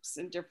hearing loops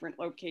in different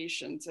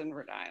locations in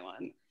Rhode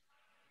Island.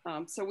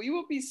 So we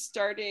will be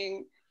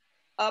starting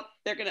up.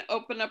 They're going to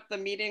open up the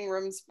meeting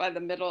rooms by the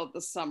middle of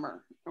the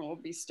summer, and we'll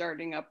be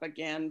starting up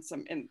again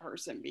some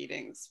in-person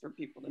meetings for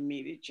people to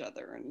meet each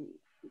other and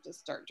to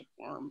start to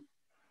form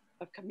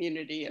a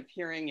community of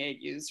hearing aid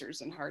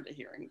users and hard of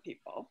hearing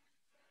people.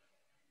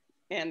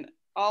 And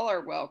all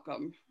are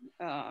welcome.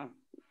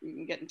 You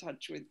can get in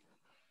touch with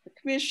the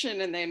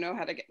commission, and they know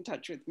how to get in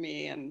touch with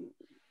me, and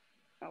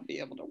I'll be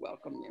able to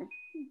welcome you.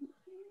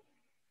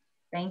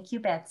 Thank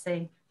you,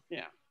 Betsy.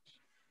 Yeah.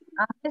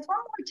 There's one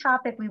more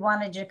topic we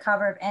wanted to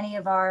cover. If any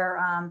of our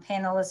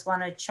panelists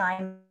want to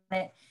chime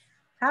in,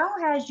 how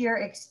has your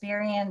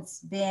experience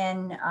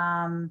been?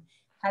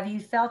 Have you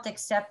felt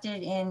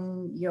accepted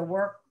in your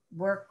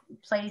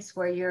workplace,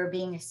 where you're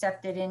being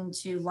accepted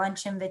into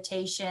lunch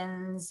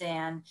invitations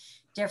and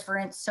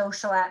different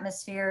social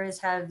atmospheres?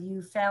 Have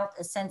you felt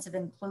a sense of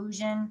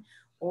inclusion,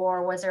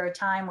 or was there a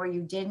time where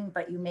you didn't,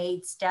 but you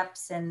made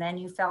steps and then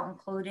you felt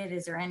included?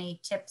 Is there any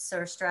tips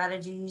or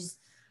strategies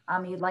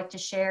you'd like to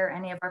share,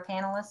 any of our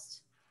panelists?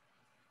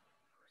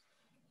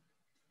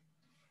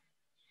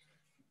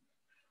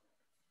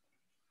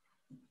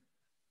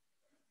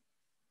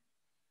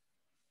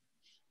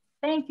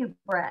 Thank you,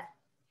 Brett.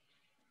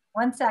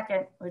 1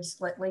 second, we'll just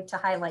wait to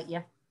highlight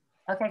you.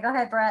 Okay, go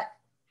ahead, Brett.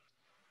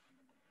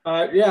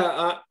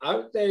 Yeah, I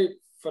would say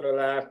for the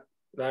last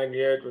 9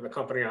 years with the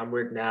company I'm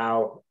with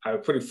now,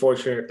 I'm pretty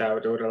fortunate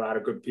that there were a lot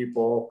of good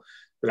people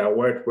that I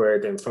worked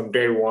with. And from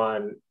day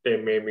one, they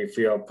made me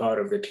feel part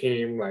of the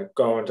team, like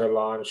going to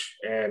lunch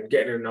and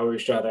getting to know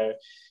each other.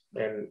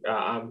 And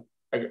I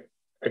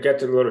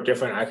get a little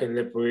different. I can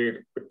live with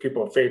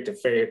people face to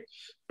face.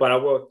 But I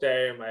will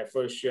say in my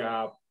first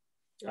job,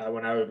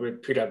 when I was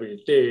with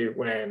PwC,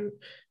 when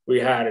we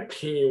had a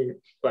team,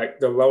 like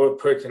the lower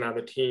person on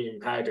the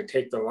team had to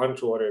take the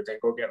lunch orders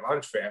and go get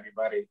lunch for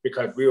everybody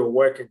because we were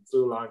working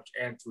through lunch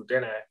and through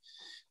dinner.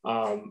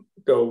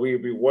 So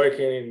we'd be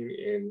working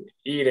and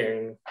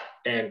eating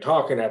and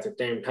talking at the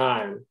same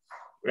time.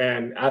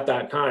 And at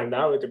that time,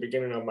 that was the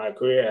beginning of my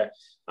career.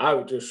 I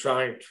was just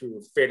trying to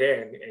fit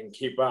in and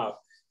keep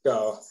up.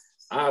 So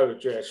I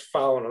was just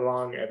following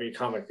along every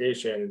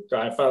conversation. So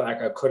I felt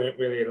like I couldn't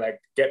really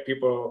get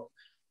people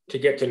to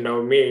get to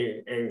know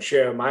me and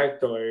share my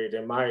stories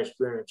and my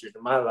experiences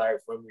in my life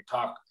when we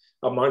talk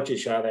amongst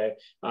each other.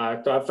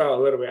 So I felt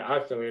a little bit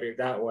isolated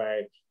that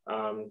way.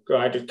 So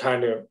I just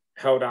kind of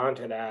held on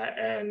to that.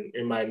 And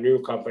in my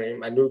new company,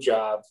 my new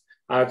job,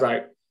 I was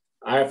like,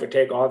 I have to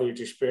take all these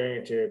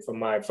experiences from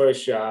my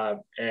first job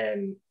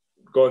and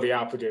go the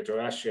opposite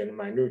direction in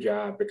my new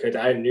job, because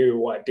I knew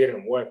what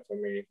didn't work for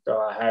me. So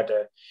I had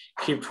to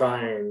keep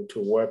trying to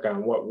work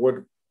on what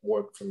would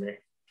work for me.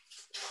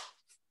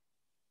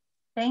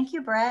 Thank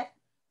you, Brett.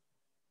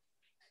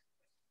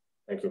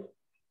 Thank you.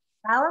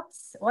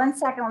 Alex, 1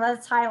 second.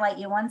 Let's highlight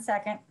you 1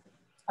 second.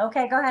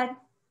 Okay, go ahead.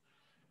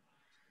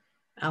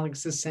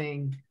 Alex is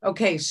saying,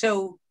 okay,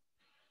 so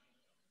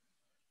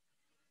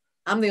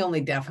I'm the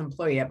only deaf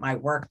employee at my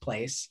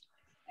workplace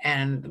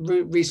and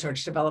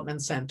research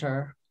development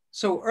center.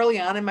 So early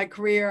on in my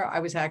career, I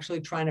was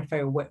actually trying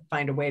to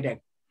find a way to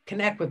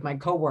connect with my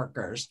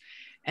coworkers.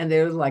 And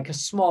there was like a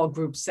small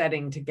group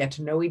setting to get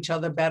to know each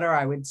other better.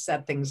 I would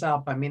set things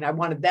up. I mean, I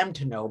wanted them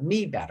to know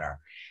me better.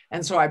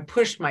 And so I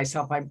pushed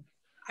myself.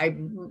 I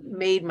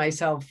made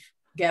myself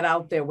get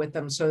out there with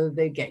them so that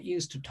they get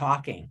used to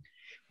talking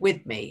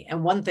with me.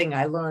 And one thing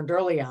I learned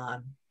early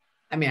on,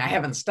 I mean, I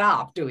haven't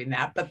stopped doing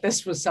that, but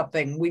this was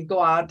something we'd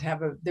go out to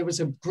have there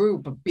was a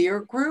beer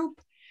group.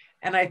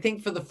 And I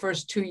think for the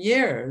first 2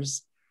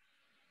 years,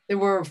 there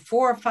were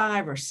 4 or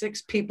 5 or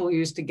 6 people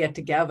used to get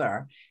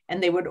together,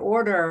 and they would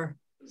order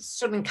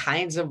certain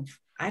kinds of,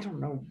 I don't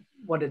know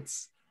what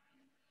it's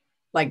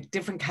like,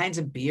 different kinds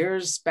of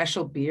beers,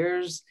 special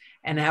beers,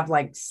 and have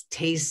like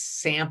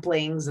taste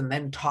samplings and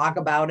then talk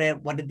about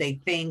it. What did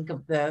they think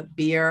of the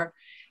beer?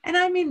 And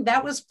I mean,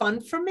 that was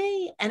fun for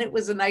me. And it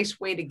was a nice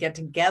way to get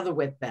together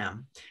with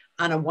them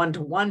on a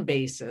one-to-one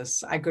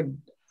basis. I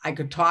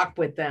could talk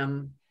with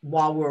them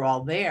while we're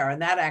all there.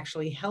 And that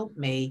actually helped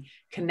me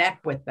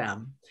connect with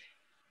them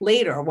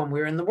later when we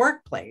were in the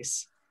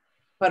workplace.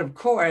 But of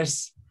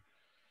course,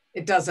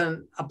 it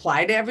doesn't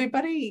apply to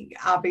everybody.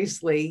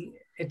 Obviously,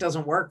 it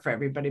doesn't work for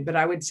everybody. But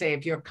I would say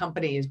if your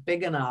company is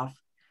big enough,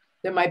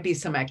 there might be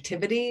some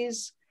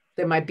activities,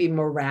 there might be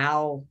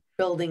morale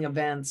building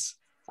events,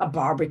 a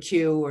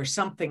barbecue or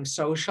something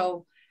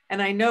social.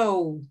 And I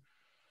know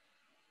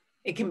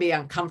it can be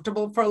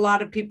uncomfortable for a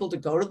lot of people to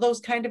go to those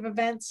kind of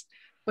events,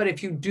 but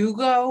if you do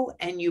go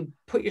and you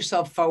put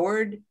yourself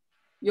forward,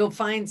 you'll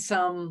find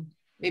some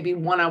maybe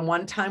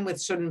one-on-one time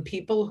with certain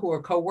people who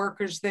are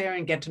coworkers there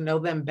and get to know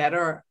them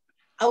better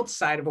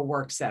outside of a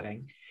work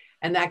setting.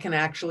 And that can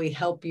actually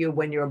help you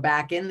when you're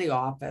back in the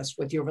office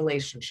with your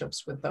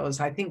relationships with those.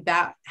 I think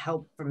that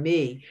helped for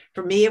me.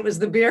 For me, it was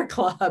the beer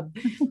club,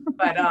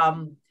 but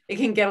it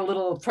can get a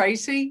little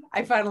pricey.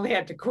 I finally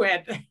had to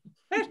quit.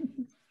 I have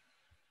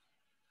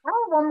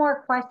one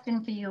more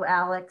question for you,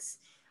 Alex.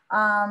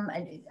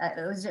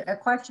 It was a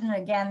question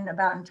again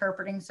about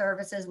interpreting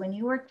services. When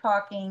you were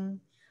talking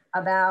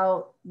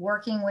about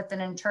working with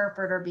an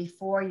interpreter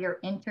before your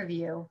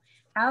interview,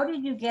 how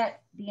did you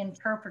get the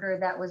interpreter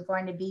that was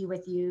going to be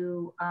with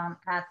you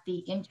at the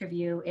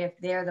interview if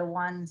they're the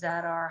ones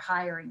that are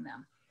hiring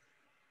them?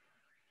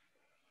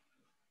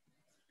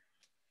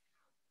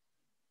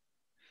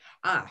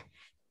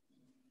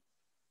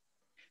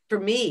 For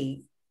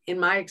me, in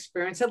my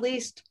experience at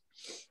least,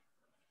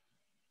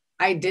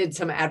 I did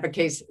some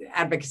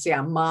advocacy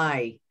on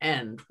my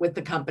end with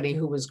the company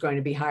who was going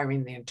to be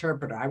hiring the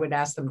interpreter. I would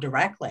ask them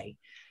directly,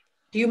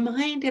 do you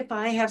mind if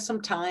I have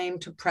some time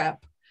to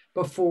prep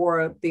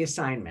before the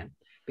assignment?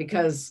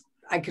 Because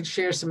I could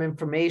share some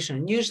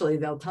information. Usually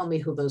they'll tell me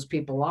who those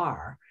people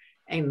are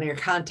and their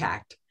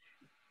contact.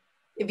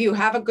 If you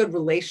have a good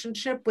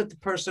relationship with the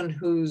person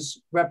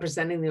who's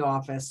representing the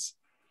office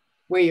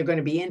where you're going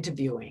to be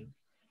interviewing,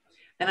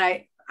 and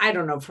I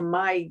don't know, from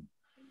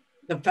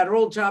the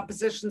federal job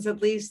positions,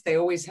 at least, they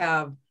always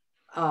have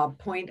a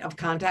point of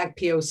contact,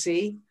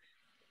 POC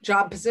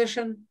job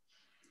position.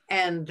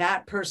 And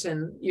that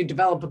person, you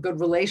develop a good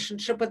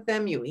relationship with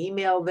them, you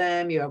email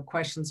them, you have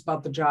questions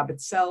about the job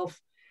itself.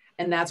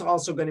 And that's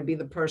also going to be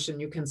the person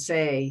you can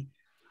say,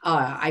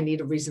 I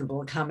need a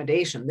reasonable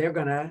accommodation. They're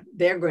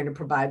going to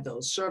provide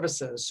those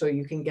services. So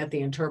you can get the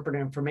interpreter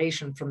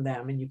information from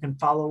them and you can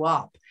follow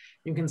up.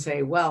 You can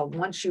say, well,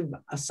 once you've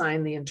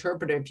assigned the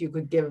interpreter, if you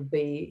could give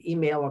the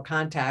email or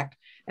contact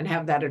and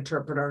have that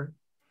interpreter,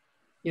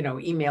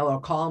 email or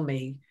call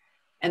me.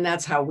 And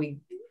that's how we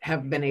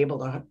have been able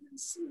to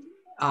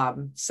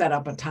set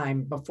up a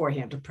time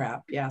beforehand to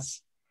prep.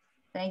 Yes.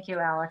 Thank you,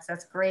 Alex.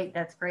 That's great.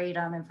 That's great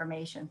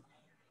information.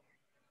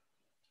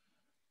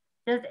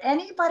 Does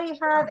anybody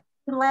have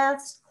any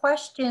last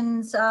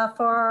questions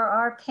for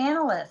our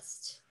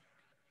panelists?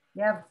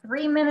 You have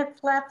 3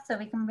 minutes left, so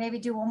we can maybe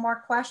do one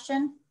more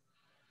question.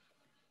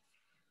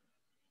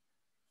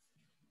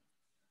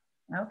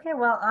 Okay,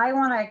 well,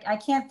 I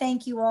can't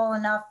thank you all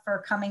enough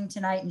for coming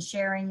tonight and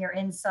sharing your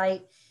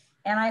insight.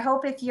 And I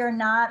hope if you're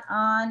not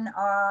on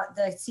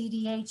the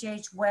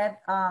CDHH web,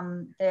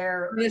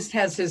 Ernest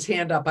has his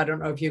hand up. I don't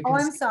know if you can. Oh,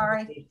 I'm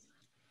sorry.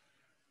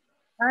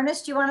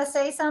 Ernest, do you want to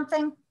say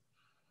something?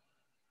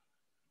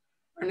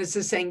 Ernest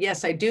is saying,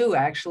 yes, I do,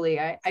 actually.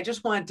 I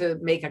just wanted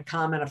to make a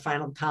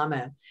final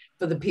comment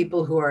for the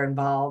people who are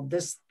involved.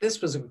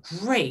 This was a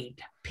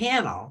great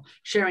panel,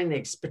 sharing the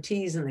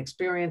expertise and the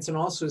experience, and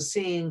also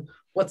seeing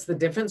what's the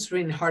difference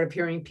between hard of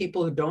hearing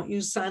people who don't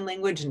use sign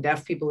language and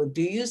deaf people who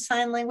do use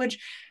sign language.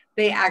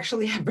 They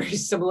actually have very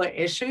similar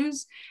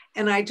issues.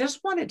 And I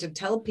just wanted to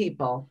tell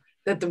people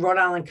that the Rhode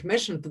Island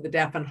Commission for the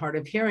Deaf and Hard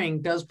of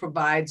Hearing does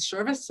provide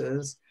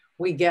services.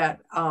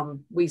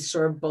 We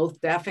serve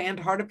both deaf and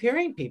hard of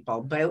hearing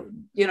people, but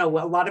you know,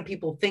 a lot of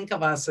people think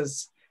of us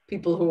as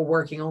people who are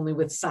working only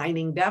with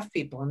signing deaf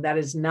people, and that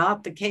is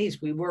not the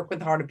case. We work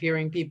with hard of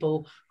hearing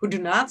people who do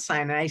not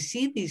sign, and I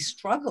see these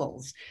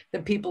struggles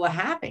that people are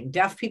having.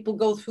 Deaf people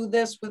go through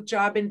this with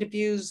job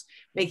interviews,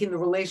 making the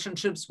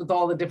relationships with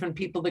all the different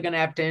people they're going to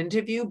have to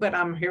interview, but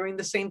I'm hearing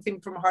the same thing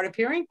from hard of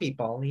hearing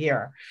people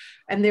here,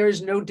 and there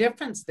is no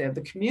difference there.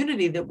 The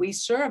community that we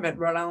serve at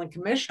Rhode Island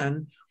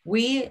Commission,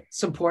 we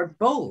support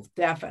both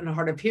deaf and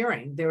hard of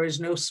hearing. There is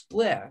no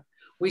split.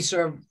 We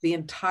serve the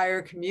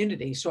entire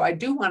community. So I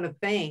do want to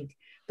thank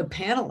the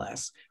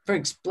panelists for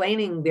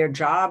explaining their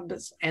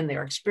jobs and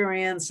their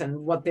experience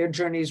and what their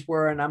journeys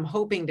were. And I'm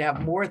hoping to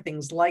have more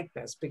things like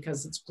this,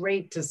 because it's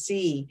great to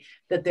see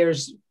that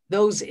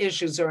those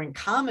issues are in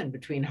common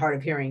between hard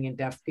of hearing and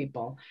deaf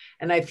people.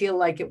 And I feel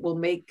like it will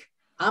make,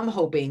 I'm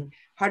hoping,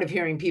 hard of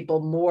hearing people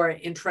more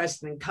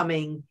interested in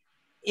coming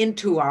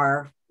into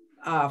our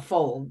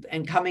fold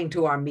and coming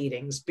to our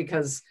meetings,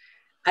 because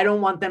I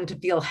don't want them to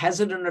feel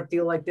hesitant or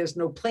feel like there's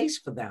no place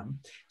for them.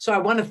 So I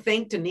want to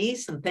thank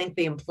Denise and thank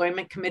the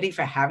Employment Committee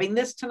for having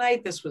this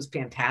tonight. This was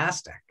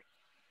fantastic.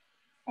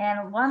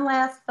 And one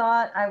last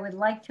thought, I would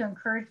like to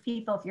encourage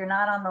people, if you're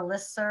not on the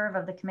listserv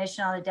of the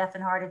Commission on the Deaf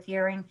and Hard of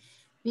Hearing,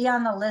 be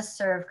on the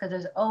listserv, because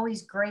there's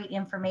always great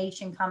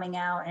information coming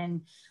out.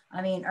 And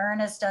I mean,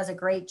 Ernest does a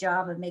great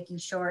job of making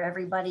sure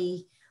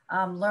everybody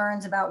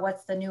learns about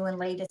what's the new and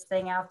latest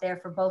thing out there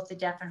for both the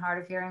deaf and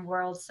hard of hearing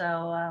world.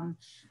 So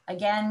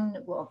again,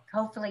 we'll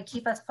hopefully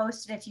keep us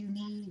posted if you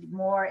need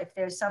more, if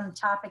there's some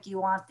topic you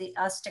want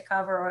us to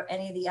cover, or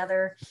any of the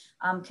other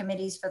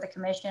committees for the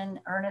commission.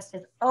 Ernest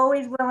is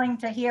always willing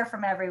to hear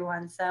from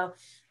everyone. So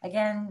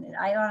again,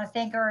 I want to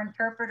thank our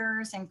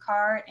interpreters and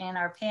CART and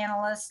our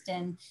panelists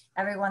and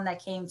everyone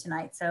that came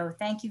tonight. So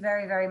thank you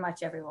very, very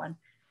much, everyone.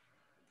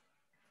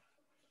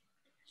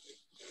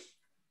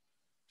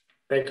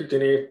 Thank you,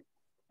 Denise.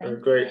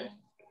 Great.